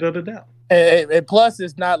benefit of the doubt. And plus,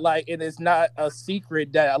 it's not like, and it's not a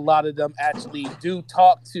secret that a lot of them actually do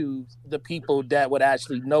talk to the people that would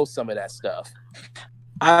actually know some of that stuff.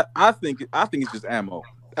 I think it's just ammo.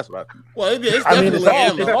 That's what I think. Well, it's I mean, definitely it's all-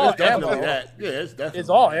 ammo. it's all It's definitely ammo. that. Yeah, it's definitely. It's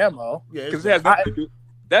all ammo. Yeah, Because it's it has nothing to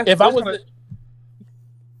do. If I was,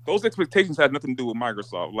 Those expectations have nothing to do with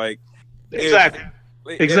Microsoft. Like Exactly.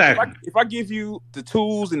 If I give you the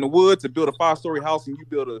tools and the wood to build a 5-story house and you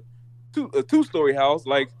build a 2-story house,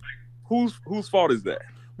 like whose fault is that?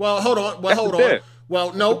 Well, hold on. That's the debt.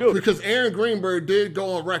 Well, no, The building. because Aaron Greenberg did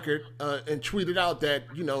go on record and tweeted out that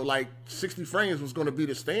like 60 frames was going to be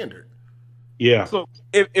the standard. Yeah. So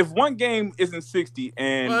if one game isn't 60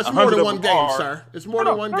 and Well, it's 100 more than of one them game, are, sir. It's more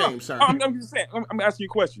than one game, sir. I'm just saying. I'm asking you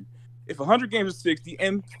a question. If 100 games are 60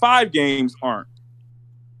 and 5 games aren't,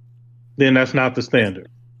 Then that's not the standard.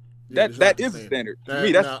 Yeah, that it's is not a standard. To That-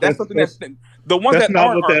 me, no. that's something that's the ones that's that not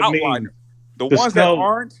aren't what are that outliers. means. The The ones snow- that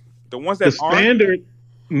aren't, the ones The that aren't. standard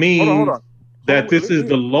means Hold on. that this is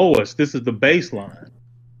the lowest. This is the baseline.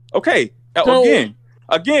 Okay. So-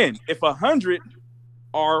 Again, if 100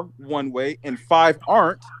 are one way and 5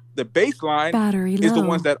 aren't, the baseline Battery is the low.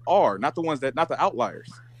 ones that are, not the outliers.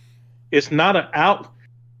 It's not an out.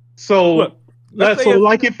 So, Look, let's say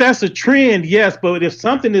like if that's a trend, yes. But if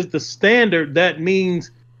something is the standard, that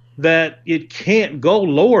means that it can't go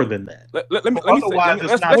lower than that. Let me Otherwise,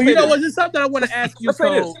 it's not. Well, you know what? It's something I want to ask you, Let's say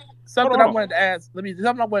Cole. this. Something Hold I on. wanted to ask.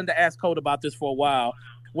 Something I wanted to ask Cole about this for a while.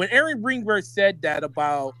 When Aaron Greenberg said that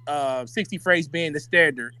about 60 frames being the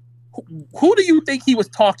standard, who do you think he was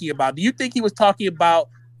talking about? Do you think he was talking about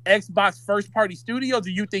Xbox first-party studios, or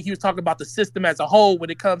do you think he was talking about the system as a whole when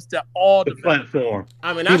it comes to all the platform?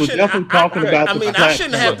 I mean, he was definitely talking about. I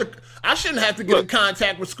shouldn't have to get in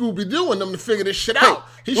contact with Scooby-Doo and them to figure this shit out.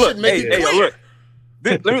 He should make it clear.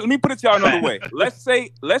 Let me put it to y'all another way. Let's say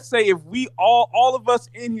if we all of us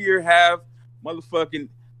in here have motherfucking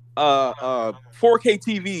 4K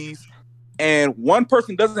TVs, and one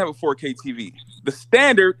person doesn't have a 4K TV. The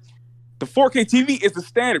 4K TV is the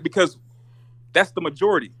standard because that's the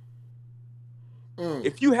majority.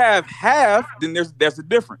 If you have half, then there's a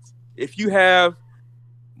difference. If you have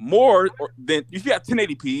more, then if you have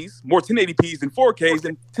 1080p's, more 1080p's than 4Ks,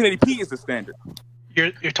 then 1080p is the standard.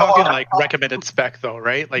 You're talking like recommended spec though,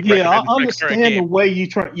 right? Like I understand the way you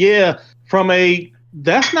try. Yeah,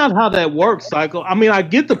 that's not how that works, Psycho. I mean, I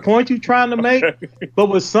get the point you're trying to make, but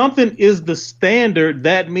when something is the standard,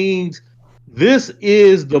 that means this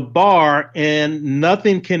is the bar and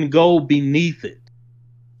nothing can go beneath it.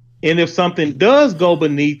 And if something does go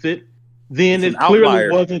beneath it, then it clearly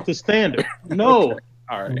wasn't the standard. No.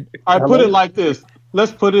 All right. I put it like this.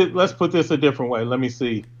 Let's put this a different way. Let me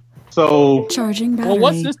see. So charging battery. Well,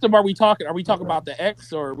 what system are we talking? Are we talking about the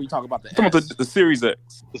X or are we talking about the S? The Series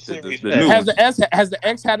X. Has the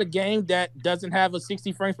X had a game that doesn't have a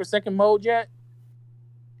 60 frames per second mode yet?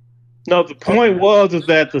 No, the point is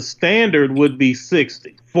that the standard would be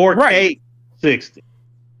 60. 4K 60.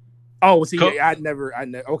 Oh, see, I never.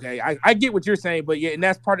 Okay, I get what you're saying, but yeah, and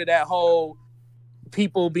that's part of that whole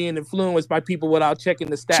people being influenced by people without checking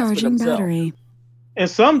the stats for themselves. Battery. And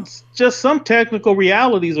some technical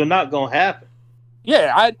realities are not going to happen.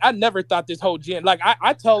 Yeah, I never thought this whole gen. Like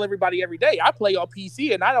I tell everybody every day, I play on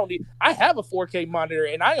PC and I have a 4K monitor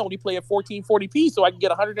and I only play at 1440p so I can get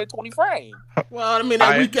 120 frames. Well, I mean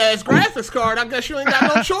that weak ass graphics card. I guess you ain't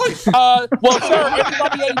got no choice. Well, sir,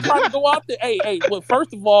 everybody ain't trying to go out there. Hey. Well,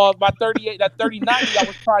 first of all, my 3090 I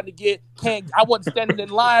was trying to get. I wasn't standing in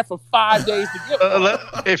line for 5 days to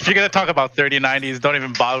get. If you're gonna talk about 3090s, don't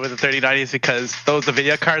even bother with the 3090s because those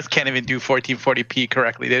NVIDIA cards can't even do 1440p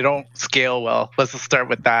correctly. They don't scale well. Let's just start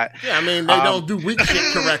with that. Yeah, I mean they don't do weak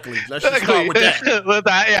shit correctly. Let's just start with that. With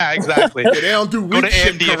that, yeah, exactly. Yeah, they don't do weak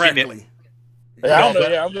shit correctly. Yeah, I don't know.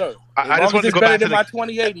 Yeah, I'm good. I just want to go better back than to my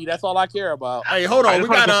 2080. That's all I care about. Hey, hold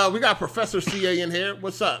on. We got Professor CA in here.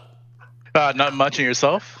 What's up? Not much. And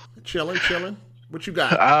yourself? Chilling. What you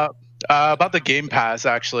got? About the Game Pass,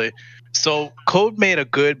 actually. So Code made a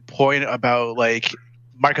good point about like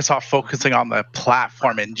Microsoft focusing on the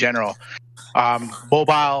platform in general,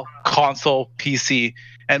 mobile, console, PC.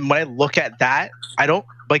 And when I look at that, I don't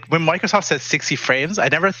like when Microsoft says 60 frames. I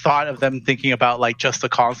never thought of them thinking about like just the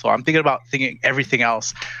console. I'm thinking about everything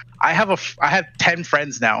else. I have 10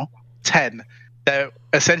 friends now, 10 that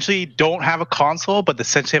essentially don't have a console, but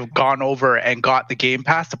essentially have gone over and got the Game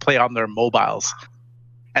Pass to play on their mobiles.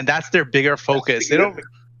 And that's their bigger focus.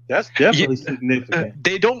 That's definitely significant.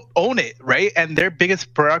 They don't own it, right? And their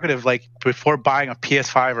biggest prerogative, like before buying a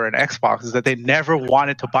PS5 or an Xbox, is that they never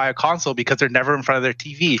wanted to buy a console because they're never in front of their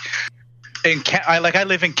TV. I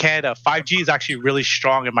live in Canada. 5G is actually really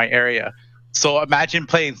strong in my area. So imagine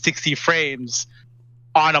playing 60 frames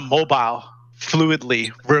on a mobile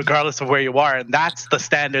fluidly, regardless of where you are. And that's the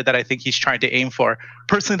standard that I think he's trying to aim for.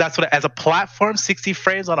 Personally, that's what, as a platform, 60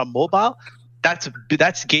 frames on a mobile,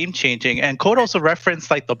 that's game changing. And Code also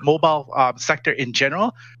referenced like the mobile sector in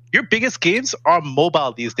general. Your biggest games are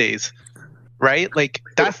mobile these days, right? Like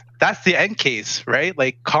that's the end case, right?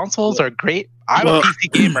 Like consoles are great. I'm a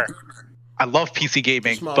PC gamer. I love PC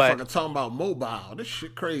gaming, this motherfucker but talking about mobile. This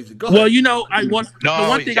shit crazy. Go ahead. Well, you know, the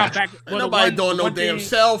one thing I back. Nobody doing no damn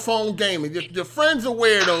cell phone gaming. Your friends are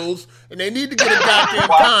weirdos, and they need to get a goddamn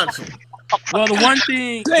console. Well,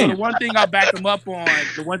 the one thing I back them up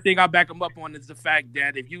on, is the fact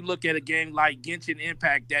that if you look at a game like Genshin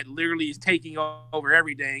Impact, that literally is taking over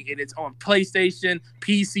everything, and it's on PlayStation,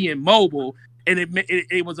 PC, and mobile, and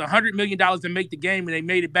it was $100 million to make the game, and they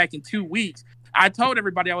made it back in 2 weeks. I told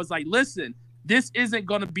everybody, I was like, listen, this isn't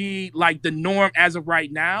going to be like the norm as of right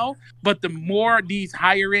now, but the more these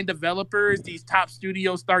higher end developers, these top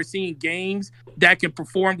studios start seeing games that can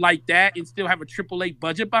perform like that and still have a AAA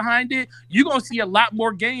budget behind it, you're going to see a lot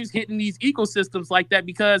more games hitting these ecosystems like that,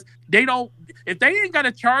 because if they ain't got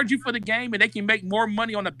to charge you for the game and they can make more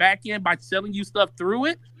money on the back end by selling you stuff through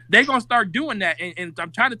it, they're going to start doing that. And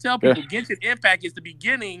I'm trying to tell people, Genshin Impact is the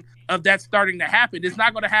beginning of that starting to happen. It's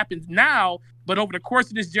not going to happen now, But over the course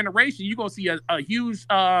of this generation, you're gonna see a huge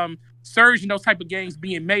surge in those type of games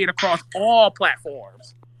being made across all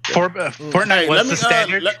platforms. Fortnite was the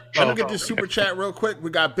standard. Let me get this super chat real quick. We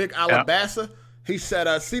got Big Alabasta. He said,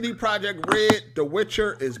 CD Projekt Red, The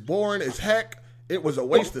Witcher is boring as heck. It was a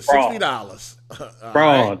waste of $60.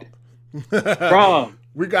 Fraud. Fraud.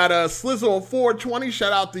 We got Slizzle 420.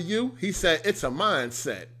 Shout out to you. He said, it's a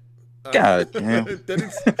mindset. God damn.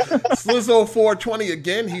 Slizzle 420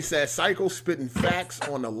 again. He said, Cycle spitting facts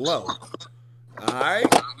on the low. All right.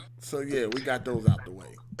 So, yeah, we got those out the way.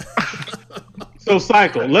 So,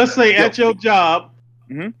 Cycle, let's say at your job,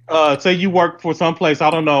 say you work for someplace, I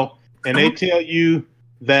don't know, and they tell you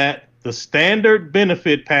that the standard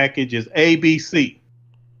benefit package is ABC.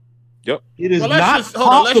 Yep. It is well, not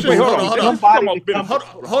possible.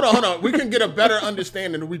 Hold on. We can get a better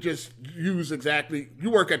understanding if we just use exactly. You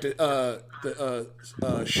work at the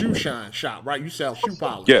shoe shine shop, right? You sell shoe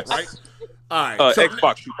polish, yes. right? All right.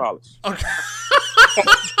 Xbox shoe polish. Okay.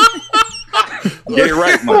 Get it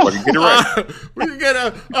right, motherfucker. Get it right. We can get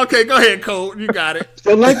okay, go ahead, Cole. You got it.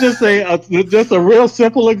 So let's just say, just a real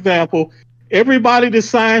simple example. Everybody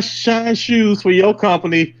that shine shoes for your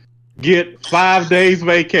company get 5 days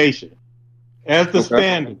vacation as the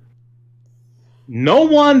standard. No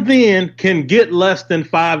one then can get less than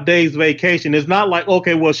 5 days vacation. It's not like,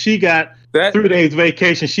 okay, well, she got 3 days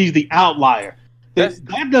vacation. She's the outlier.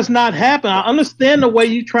 That does not happen. I understand the way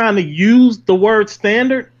you're trying to use the word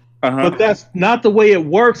standard, but that's not the way it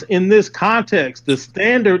works in this context. The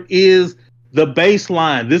standard is the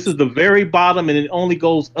baseline. This is the very bottom, and it only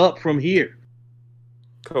goes up from here.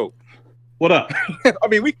 Cool. What up? I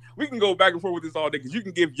mean, we can go back and forth with this all day because you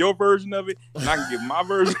can give your version of it, and I can give my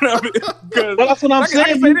version of it. Well, that's what I'm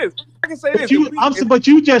saying. I can say this. But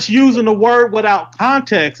you just using the word without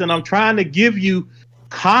context, and I'm trying to give you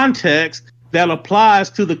context that applies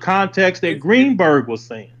to the context that Greenberg was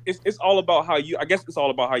saying. It's all about how you. I guess it's all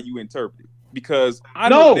about how you interpret it. Because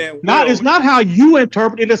it's not how you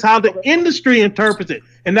interpret it. It's how the industry interprets it,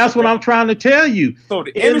 and that's what I'm trying to tell you. So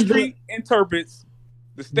the industry interprets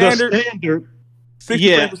the standard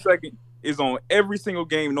 60 frames per second is on every single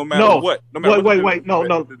game, no matter what. No matter wait. No.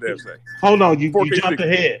 Hold on, you jumped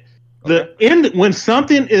ahead. When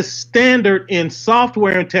something is standard in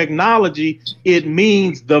software and technology, it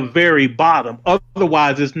means the very bottom.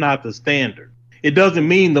 Otherwise, it's not the standard. It doesn't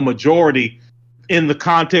mean the majority in the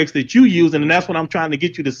context that you use, and that's what I'm trying to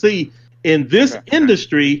get you to see. In this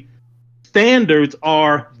industry, standards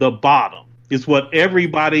are the bottom. It's what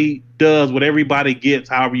everybody does, what everybody gets,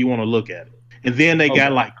 however you want to look at it. And then they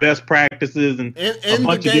got like best practices and in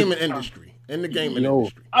the gaming industry. In the gaming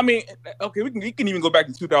industry. I mean, okay, we can even go back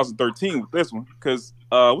to 2013 with this one because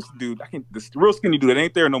what's the dude? The real skinny dude that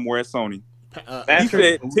ain't there no more at Sony. He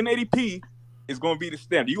said 1080p is going to be the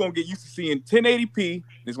standard. You're going to get used to seeing 1080p.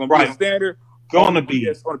 It's going to be the standard. On the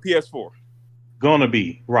PS4. Gonna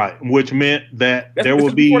be right, which meant that this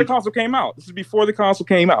will be before the console came out. This is before the console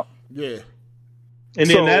came out. Yeah, and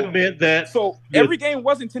then that meant that every game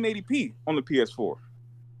wasn't 1080p on the PS4.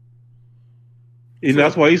 And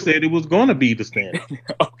that's why he said it was gonna be the standard.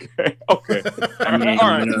 Okay. All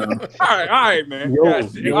right, man. No.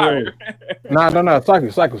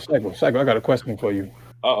 Cycle. I got a question for you.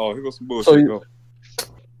 Here goes some bullshit.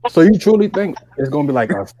 So you truly think it's gonna be like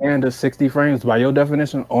a standard 60 frames by your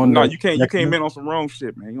definition? You came in on some wrong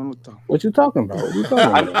shit, man. You don't know what you talking about? What you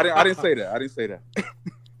talking about? I didn't say that. I didn't say that.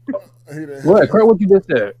 What? Craig, what you just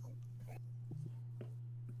said?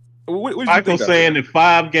 Michael's saying that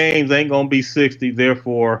 5 games ain't gonna be 60,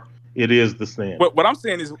 therefore it is the standard. But what I'm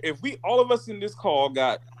saying is, if all of us in this call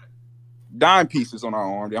got dime pieces on our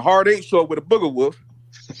arm, then Hard 8 show up with a booger wolf.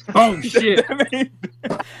 Oh shit!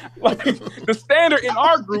 Like the standard in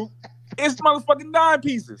our group is motherfucking dime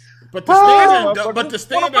pieces. But the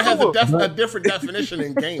standard has a different definition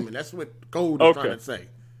in gaming. That's what Gold is trying to say.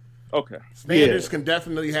 Okay. Standards can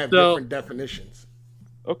definitely have different definitions.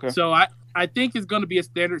 Okay. So I think it's going to be a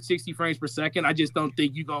standard 60 frames per second. I just don't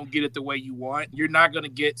think you're going to get it the way you want. You're not going to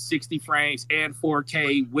get 60 frames and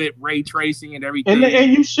 4K with ray tracing and everything.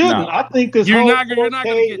 And you shouldn't. No. I think this whole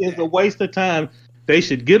 4K is a waste of time. They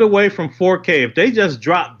should get away from 4K. If they just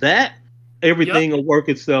drop that, everything will work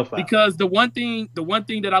itself out. Because the one thing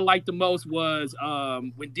that I liked the most was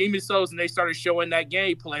when Demon Souls and they started showing that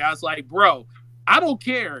gameplay, I was like, bro, I don't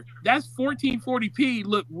care. That's 1440p,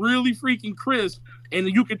 look really freaking crisp, and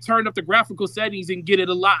you can turn up the graphical settings and get it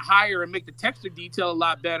a lot higher and make the texture detail a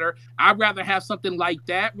lot better. I'd rather have something like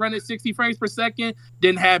that run at 60 frames per second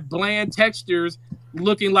than have bland textures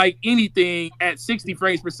looking like anything at 60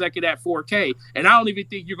 frames per second at 4K. And I don't even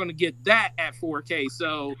think you're going to get that at 4K.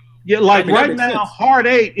 So Yeah, like right now, Hard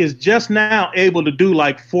 8 is just now able to do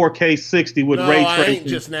like 4K 60 with ray tracing. Ain't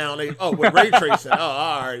just now. With ray tracing. Oh,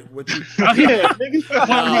 all right. Niggas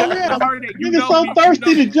so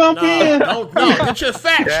thirsty to jump in. No, get your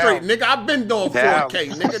facts straight, nigga. I've been doing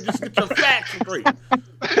 4K, nigga. Just get your facts straight.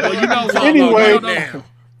 Anyway,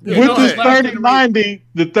 with this 3090,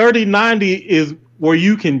 the 3090 is where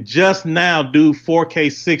you can just now do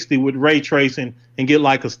 4K 60 with ray tracing and get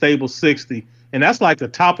like a stable 60. And that's like the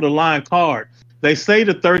top of the line card. They say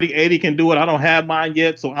the 3080 can do it. I don't have mine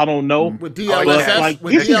yet, so I don't know. With DLSS,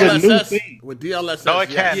 this is a new thing. With DLSS, no, it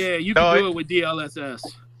can't. Yeah, you can do it with DLSS.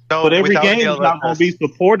 No, but every game is not going to be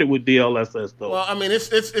supported with DLSS, though. Well, I mean,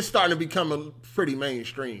 it's starting to become pretty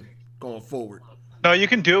mainstream going forward. No, you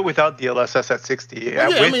can do it without DLSS at 60.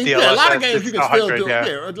 Well, yeah, DLSS, a lot of games you can still do.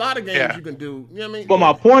 Yeah, a lot of games you can do. You know what I mean? But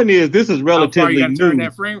my point is, this is relatively new.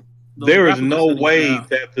 There is no way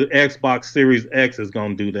that the Xbox Series X is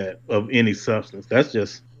going to do that of any substance. That's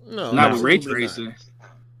just not with ray tracing.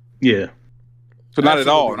 Yeah. So not at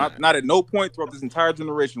all. Not at no point throughout this entire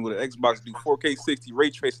generation would an Xbox do 4K 60 ray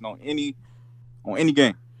tracing on any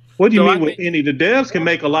game. What do you mean with any? The devs can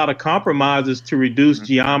make a lot of compromises to reduce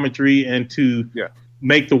geometry and to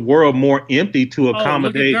make the world more empty to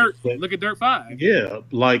accommodate. Look at Dirt 5. Yeah,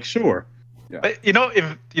 like sure. Yeah. But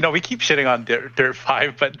we keep shitting on Dirt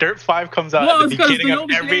 5, but Dirt 5 comes out at the beginning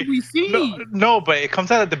of every. No, but it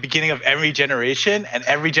comes out at the beginning of every generation, and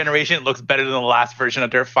every generation looks better than the last version of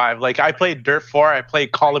Dirt 5. Like I played Dirt 4, I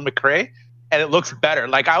played Colin McRae, and it looks better.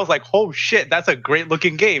 Like I was like, oh shit, that's a great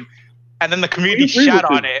looking game, and then the community shat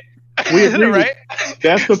on it. We agree, right?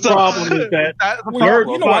 That's the problem. Is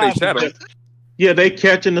that they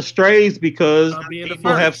catching the strays because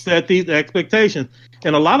people have set these expectations.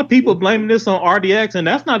 And a lot of people blaming this on RDX, and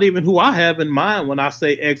that's not even who I have in mind when I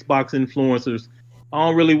say Xbox influencers. I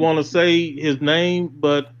don't really want to say his name,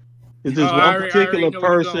 but it's this one particular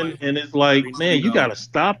person, and it's like, man, you got to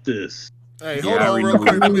stop this. Hey, hold on real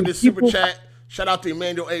quick. Look at this super chat. Shout out to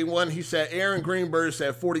Emmanuel A1. He said Aaron Greenberg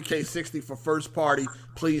said 40K 60 for first party.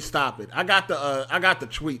 Please stop it. I got the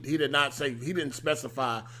tweet. He didn't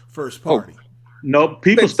specify first party. No,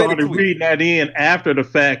 people started reading that in after the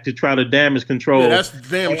fact to try to damage control. Yeah, that's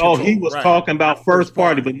damage control. He was talking about first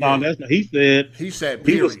party, but no, that's not. He said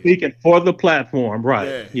he was speaking for the platform,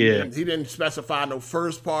 right? Yeah. He didn't specify no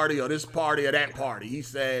first party or this party or that party. He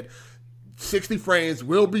said 60 frames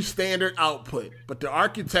will be standard output, but the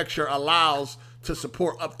architecture allows to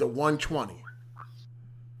support up to 120.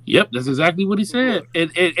 Yep, that's exactly what he said.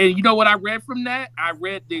 And you know what I read from that? I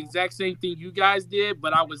read the exact same thing you guys did,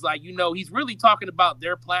 but I was like, he's really talking about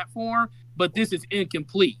their platform, but this is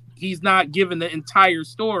incomplete. He's not giving the entire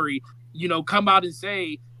story. Come out and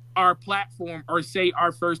say our platform or say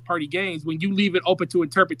our first party games. When you leave it open to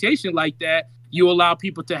interpretation like that, you allow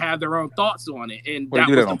people to have their own thoughts on it. And that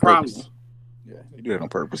was the problem. Yeah, they do that on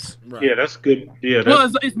purpose. Right. Yeah, that's good. Yeah,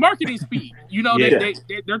 it's marketing speed.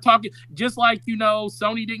 They're talking just like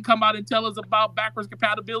Sony didn't come out and tell us about backwards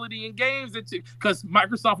compatibility in games because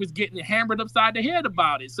Microsoft was getting hammered upside the head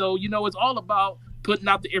about it. So it's all about putting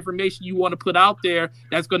out the information you want to put out there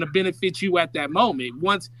that's going to benefit you at that moment.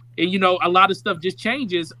 A lot of stuff just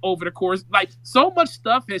changes over the course. Like so much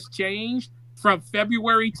stuff has changed from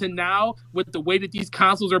February to now with the way that these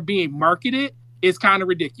consoles are being marketed. It's kind of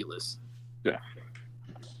ridiculous. Yeah,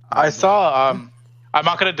 I saw. I'm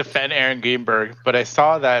not going to defend Aaron Greenberg, but I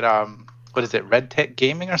saw that. What is it, Red Tech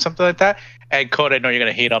Gaming or something like that? And Code, I know you're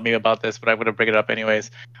going to hate on me about this, but I'm going to bring it up anyways.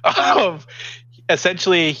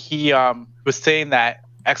 Essentially, he was saying that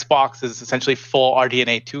Xbox is essentially full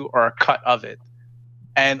RDNA 2 or a cut of it,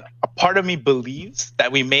 and a part of me believes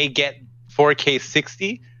that we may get 4K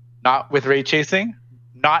 60, not with ray tracing.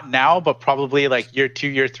 Not now, but probably like year 2,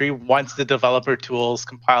 year 3, once the developer tools,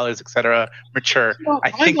 compilers, etc. mature.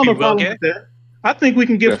 I think we will get it. I think we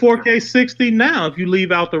can get 4K 60 now if you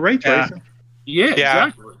leave out the ray tracing. Yeah,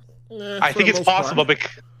 exactly. I think it's possible,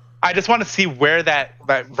 because I just want to see where that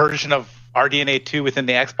version of RDNA 2 within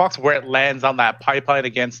the Xbox, where it lands on that pipeline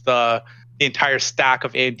against the entire stack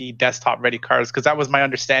of AMD desktop-ready cards, because that was my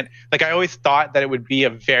understanding. Like, I always thought that it would be a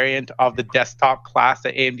variant of the desktop class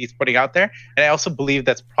that AMD is putting out there, and I also believe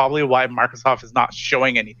that's probably why Microsoft is not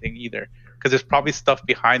showing anything either, because there's probably stuff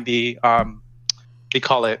behind the they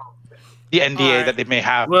call it the NDA that they may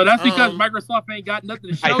have. Well, that's because Microsoft ain't got nothing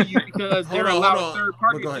to show you because they're allowing third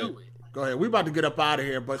party to do it. Go ahead. We're about to get up out of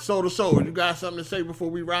here, but Soul to Soul, you got something to say before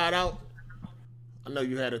we ride out? I know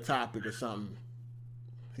you had a topic or something.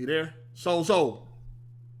 You there? Soul.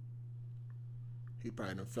 He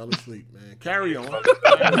probably done fell asleep, man. Carry on.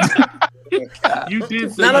 You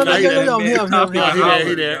did say no.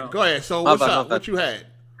 He there. Go ahead. So what's up? What you had?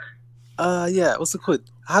 Yeah, what's it called?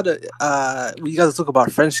 How do you guys talk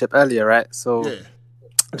about friendship earlier, right? So Yeah.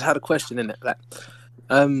 I just had a question in it. Like,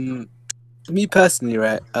 me personally,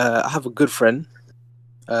 right? I have a good friend.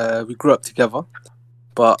 We grew up together,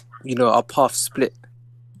 but you know our paths split.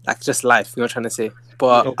 Like just life, you know what I'm trying to say.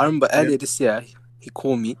 But I remember earlier this year, he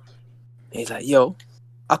called me. And he's like, "Yo,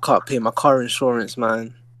 I can't pay my car insurance,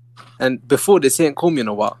 man." And before this, he ain't called me in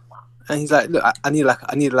a while. And he's like, "Look, I need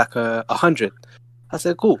like 100." I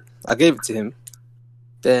said, "Cool." I gave it to him.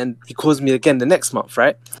 Then he calls me again the next month,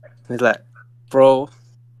 right? And he's like, "Bro,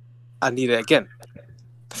 I need it again."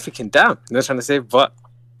 Freaking damn, you know what I'm trying to say? But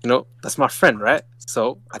you know, that's my friend, right?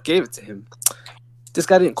 So I gave it to him. This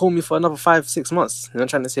guy didn't call me for another 5-6 months. You know what I'm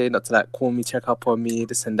trying to say? Not to like call me, check up on me,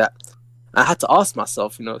 this and that. I had to ask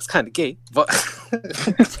myself, you know, it's kind of gay, but I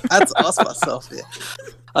had to ask myself, yeah.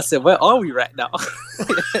 I said, where are we right now?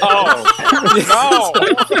 Oh, no.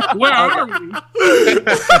 Where are we?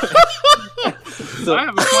 So,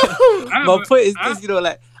 my point is this, you know,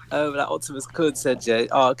 like Optimus Code said, yeah,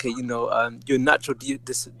 okay, you know, your natural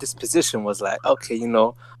disposition was like, okay, you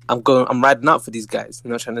know, I'm riding out for these guys, you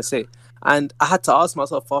know what I'm trying to say? And I had to ask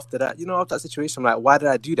myself after that, you know, after that situation, I'm like, why did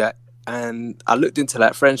I do that? And I looked into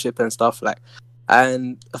like friendship and stuff, like,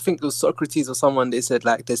 and I think it was Socrates or someone, they said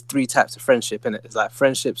like there's 3 types of friendship in it. It's like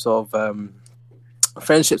friendships of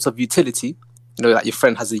utility, you know, like your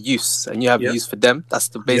friend has a use and you have a use for them. That's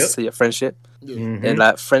the basis of your friendship. Mm-hmm. And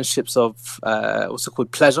like friendships of what's it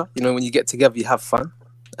called, pleasure, you know, when you get together you have fun.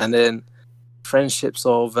 And then friendships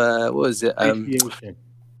of what is it, friendships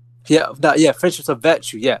of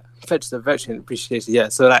virtue, friendships of virtue and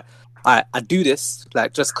appreciation, so like I do this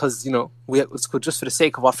like just because, you know, it's called just for the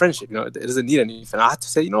sake of our friendship, you know, it doesn't need anything. I had to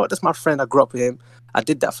say, you know what, that's my friend, I grew up with him, I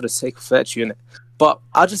did that for the sake of virtue, innit? But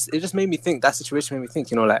it just made me think, that situation made me think,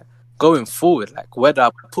 you know, like going forward, like where do I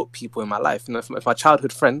put people in my life? You know, if my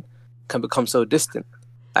childhood friend can become so distant,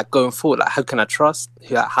 like going forward, like how can I trust?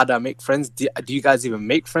 How do I make friends? Do you guys even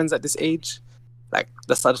make friends at this age? Like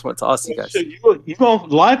that's what I just wanted to ask you guys.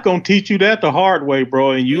 Life gonna teach you that the hard way,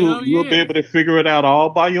 bro, and you'll be able to figure it out all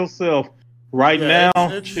by yourself. Right now,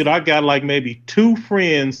 I got like maybe 2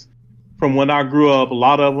 friends from when I grew up. A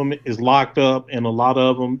lot of them is locked up, and a lot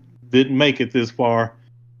of them didn't make it this far.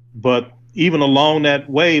 But even along that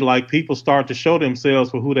way, like people start to show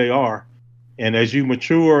themselves for who they are, and as you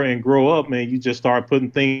mature and grow up, man, you just start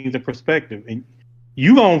putting things in perspective, and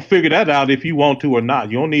you gonna figure that out if you want to or not.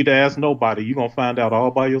 You don't need to ask nobody. You gonna find out all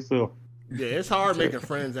by yourself. Yeah, it's hard making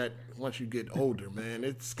friends once you get older, man.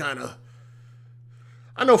 It's kind of,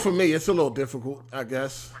 I know for me, it's a little difficult, I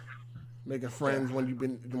guess, making friends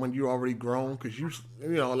when you're already grown, because you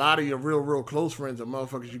know a lot of your real close friends are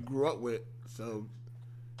motherfuckers you grew up with, so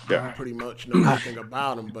you pretty much know everything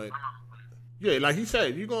about them. But yeah, like he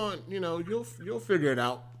said, you'll figure it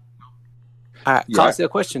out. All right, I'll ask you a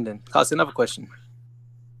question then. I'll ask another question.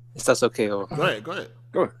 If that's okay. Or... Go ahead.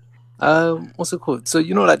 What's it called? So,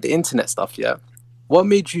 you know, like the internet stuff, yeah? What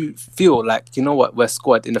made you feel like, you know what, we're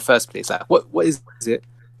squad in the first place? Like, what is it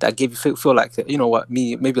that gave you feel like, you know what,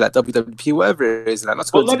 maybe like WWP, whatever it is? Like,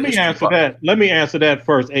 let me answer that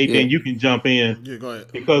first, 8, then you can jump in. Yeah, go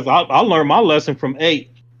ahead. Because I learned my lesson from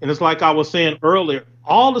 8. And it's like I was saying earlier,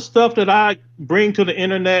 all the stuff that I bring to the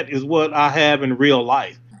internet is what I have in real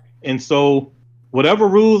life. And so whatever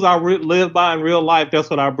rules I live by in real life, that's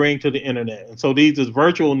what I bring to the internet. And so these is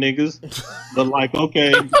virtual niggas, but like, okay,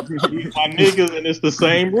 these my niggas, and it's the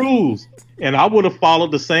same rules. And I would have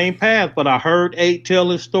followed the same path, but I heard 8 tell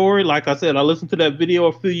his story. Like I said, I listened to that video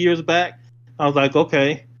a few years back. I was like,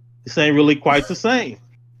 okay, this ain't really quite the same.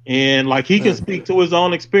 And like he can speak to his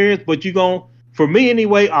own experience, but for me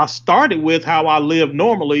anyway, I started with how I live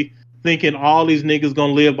normally, thinking all these niggas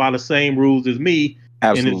gonna live by the same rules as me.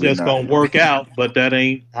 Absolutely, and it's just gonna work out, but it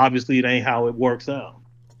ain't how it works out.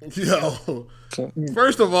 Yo,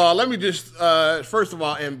 first of all, let me just M.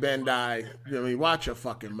 Bandai, you know what I mean, watch your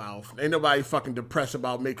fucking mouth. Ain't nobody fucking depressed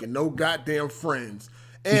about making no goddamn friends.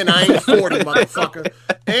 And I ain't 40, motherfucker.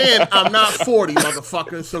 And I'm not 40,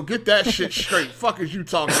 motherfucker. So get that shit straight. Fuck is you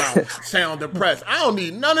talking about? Sound depressed. I don't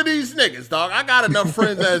need none of these niggas, dog. I got enough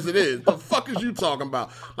friends as it is. The fuck is you talking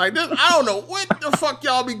about? Like this, I don't know what the fuck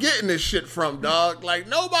y'all be getting this shit from, dog. Like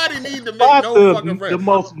nobody need to make no fucking friends. The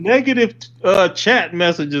most negative chat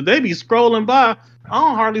messages, they be scrolling by. I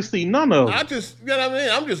don't hardly see none of them. I just, you know what I mean?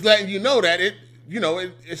 I'm just letting you know that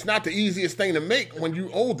it's not the easiest thing to make when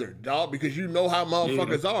you older, dog, because you know how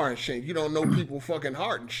motherfuckers are and shit. You don't know people fucking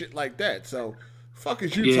heart and shit like that. So, fuck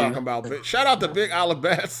is you talking about, bitch? Shout out to Big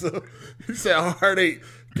Alabasta. He said, Hard 8,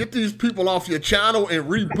 get these people off your channel and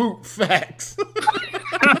reboot. Facts.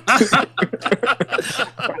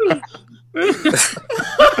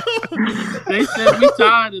 They said we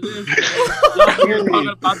tired of this. Y'all been talking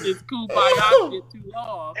about this Kumbaya shit too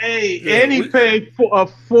long. Hey, and he paid for a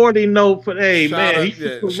 40 note for. Hey, man,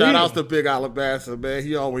 shout out to Big Alabasta, man.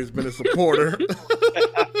 He always been a supporter.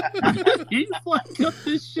 He fucked up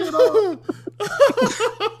this shit off.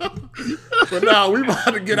 But now we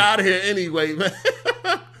about to get out of here anyway, man.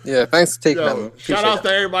 Yeah, thanks for taking that. Man. Shout out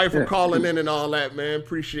to everybody for calling in and all that, man.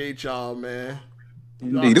 Appreciate y'all, man.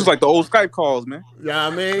 Indeed, this is like the old Skype calls, man. Yeah, I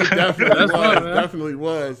mean, definitely was. Definitely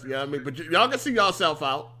was. Yeah, I mean, but y'all can see yourself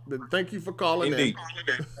out. Thank you for calling in.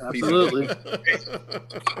 Absolutely.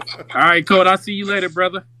 All right, Code. I'll see you later,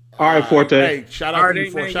 brother. All right, Forte. Hey, shout out to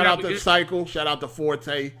you. Shout out to Cycle. Shout out to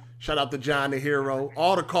Forte. Shout out to John the Hero.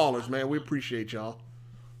 All the callers, man. We appreciate y'all.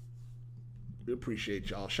 We appreciate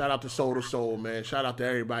y'all. Shout out to Soul to Soul, man. Shout out to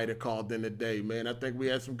everybody that called in today, man. I think we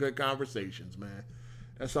had some good conversations, man.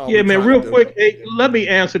 That's all. Yeah, man. Real quick, let me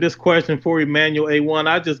answer this question for Emmanuel A1.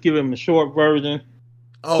 I just give him the short version.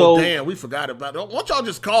 Oh, damn, we forgot about it. Why don't y'all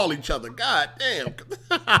just call each other? God damn.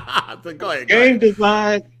 Go ahead. Game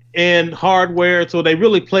design and hardware, so they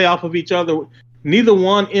really play off of each other. Neither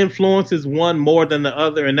one influences one more than the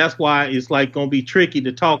other, and that's why it's like going to be tricky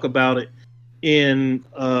to talk about it in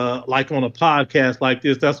like on a podcast like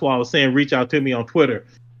this. That's why I was saying reach out to me on Twitter.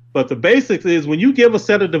 But the basics is when you give a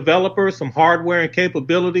set of developers some hardware and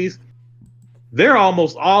capabilities, they're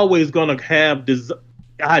almost always going to have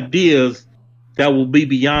ideas that will be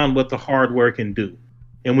beyond what the hardware can do.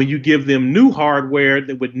 And when you give them new hardware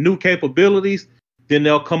with new capabilities, then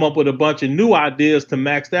they'll come up with a bunch of new ideas to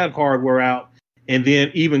max that hardware out and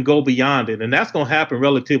then even go beyond it. And that's going to happen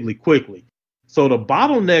relatively quickly. So the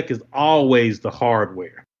bottleneck is always the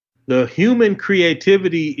hardware. The human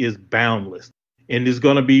creativity is boundless and is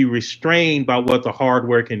going to be restrained by what the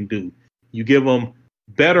hardware can do. You give them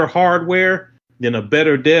better hardware, then a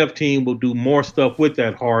better dev team will do more stuff with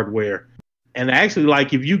that hardware. And actually,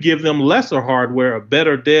 like if you give them lesser hardware, a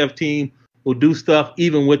better dev team will do stuff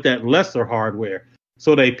even with that lesser hardware.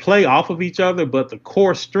 So they play off of each other, but the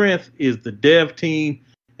core strength is the dev team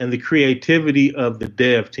and the creativity of the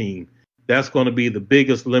dev team. That's going to be the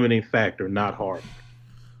biggest limiting factor, not hardware.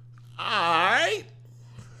 All right.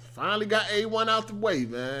 Finally got A1 out the way,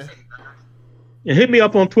 man. And hit me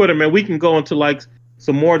up on Twitter, man. We can go into like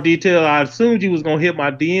some more detail. I assumed you was going to hit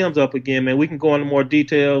my DMs up again, man. We can go into more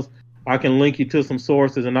details. I can link you to some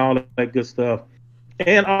sources and all that good stuff.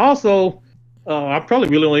 And also, I probably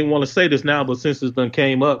really don't even want to say this now, but since it's done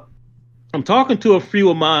came up, I'm talking to a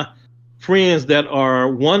few of my friends that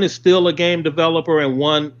are, one is still a game developer and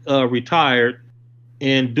one retired,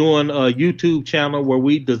 and doing a YouTube channel where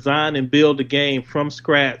we design and build a game from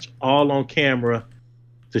scratch, all on camera,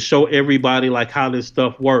 to show everybody like how this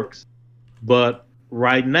stuff works. But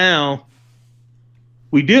right now,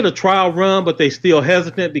 we did a trial run, but they still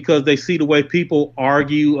hesitant because they see the way people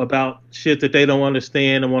argue about shit that they don't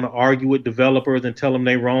understand and want to argue with developers and tell them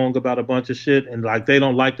they're wrong about a bunch of shit. And like, they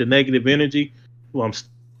don't like the negative energy. Well, I'm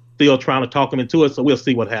still trying to talk them into it. So we'll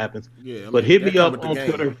see what happens. Yeah, but hit me up on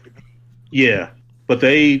Twitter. Yeah. But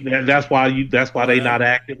that's why they not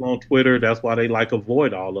active on Twitter. That's why they like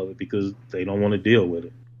avoid all of it, because they don't want to deal with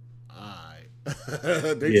it.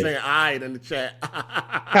 They saying "aight" in the chat.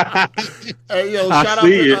 Hey, yo, shout out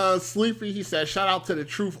to Sleepy. He said, "Shout out to the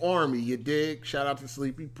Truth Army." You dig? Shout out to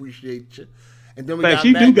Sleepy. Appreciate you. And then we got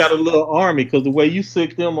you do got a little army, because the way you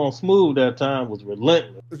sicked them on Smooth that time was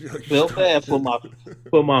relentless. Felt bad for my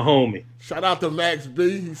homie. Shout out to Max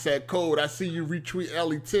B. He said, "Code, I see you retweet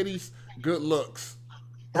Ellie titties. Good looks."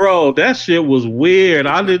 Bro, that shit was weird.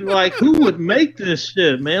 I didn't like, who would make this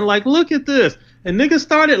shit, man? Like, look at this. And niggas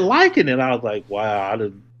started liking it. I was like, wow,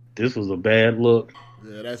 this was a bad look.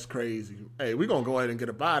 Yeah, that's crazy. Hey, we're going to go ahead and get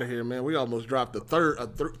up out of here, man. We almost dropped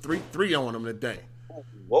three on them today.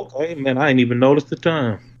 Okay, man, I ain't even noticed the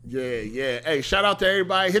time. Yeah. Hey, shout out to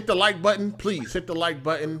everybody. Hit the like button. Please, hit the like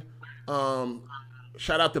button.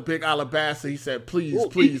 Shout out to Big Alabasta. He said, please,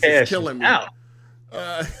 it's killing me.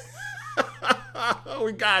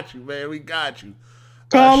 We got you, man. We got you.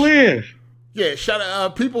 Call in. Yeah, shout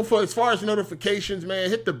out people for as far as notifications, man.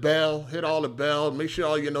 Hit the bell, hit all the bell, make sure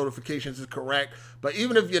all your notifications is correct. But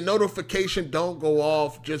even if your notification don't go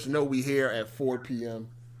off, just know we here at 4 p.m.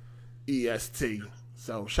 EST.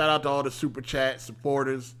 So shout out to all the super chat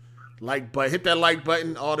supporters. Hit that like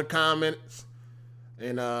button, all the comments,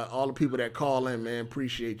 and all the people that call in, man.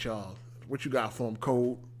 Appreciate y'all. What you got for them,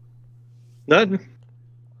 Code? Nothing.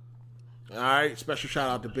 All right, special shout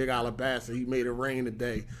out to Big Alabasta. He made it rain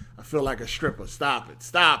today. I feel like a stripper. Stop it.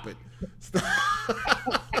 Stop.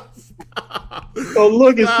 So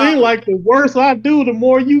look, it seems like the worse I do, the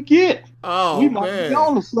more you get. Oh, we might be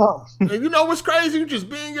on to something. And you know what's crazy? You just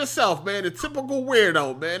being yourself, man. The typical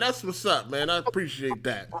weirdo, man. That's what's up, man. I appreciate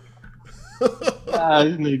that. This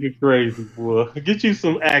nigga crazy, boy. Get you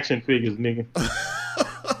some action figures, nigga.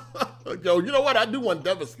 Yo, you know what? I do want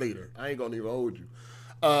Devastator. I ain't gonna even hold you.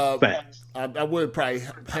 I would probably,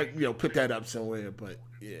 put that up somewhere, but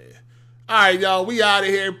yeah. All right, y'all. We out of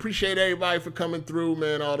here. Appreciate everybody for coming through,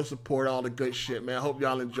 man. All the support, all the good shit, man. I hope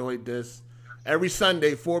y'all enjoyed this. Every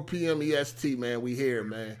Sunday, 4 p.m. EST, man. We here,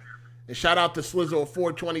 man. And shout out to Slizzle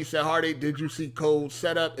 420 said, Heartache, did you see Cold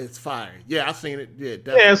Setup? It's fire. Yeah, I seen it. Yeah,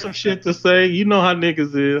 definitely. Yeah, some shit to say. You know how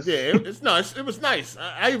niggas is. Yeah, it's nice. It was nice.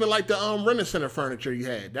 I even like the Rent Center furniture you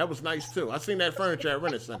had. That was nice too. I seen that furniture at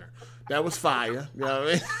Rent Center. That was fire. You know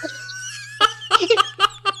what I mean?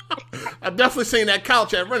 I've definitely seen that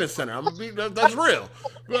couch at Rent Center. That's real.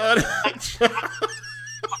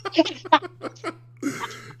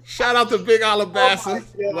 Shout out to Big Alabasta.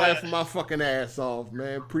 Laughing my fucking ass off,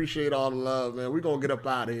 man. Appreciate all the love, man. We're going to get up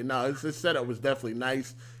out of here. No, this setup was definitely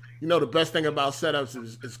nice. You know, the best thing about setups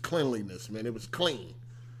is cleanliness, man. It was clean.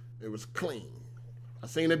 It was clean. I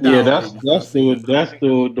seen it down. Yeah, that's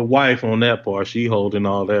the wife on that part. She holding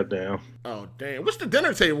all that down. Oh, damn. What's the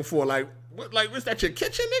dinner table for? What's that, your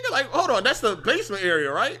kitchen, nigga? Like, hold on. That's the basement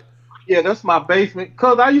area, right? Yeah, that's my basement.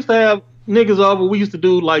 Because I used to have niggas over. We used to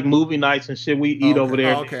do like movie nights and shit. We eat over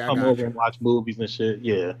there. Come over and watch movies and shit.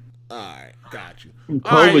 Yeah. All right, got you.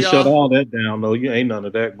 COVID shut all that down though. You ain't none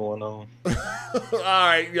of that going on. All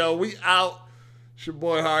right, yo, we out. It's your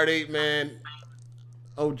boy Heartache, man.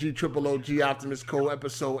 OG Triple OG Optimus Code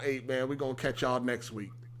episode 8, man. We gonna catch y'all next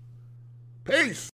week. Peace.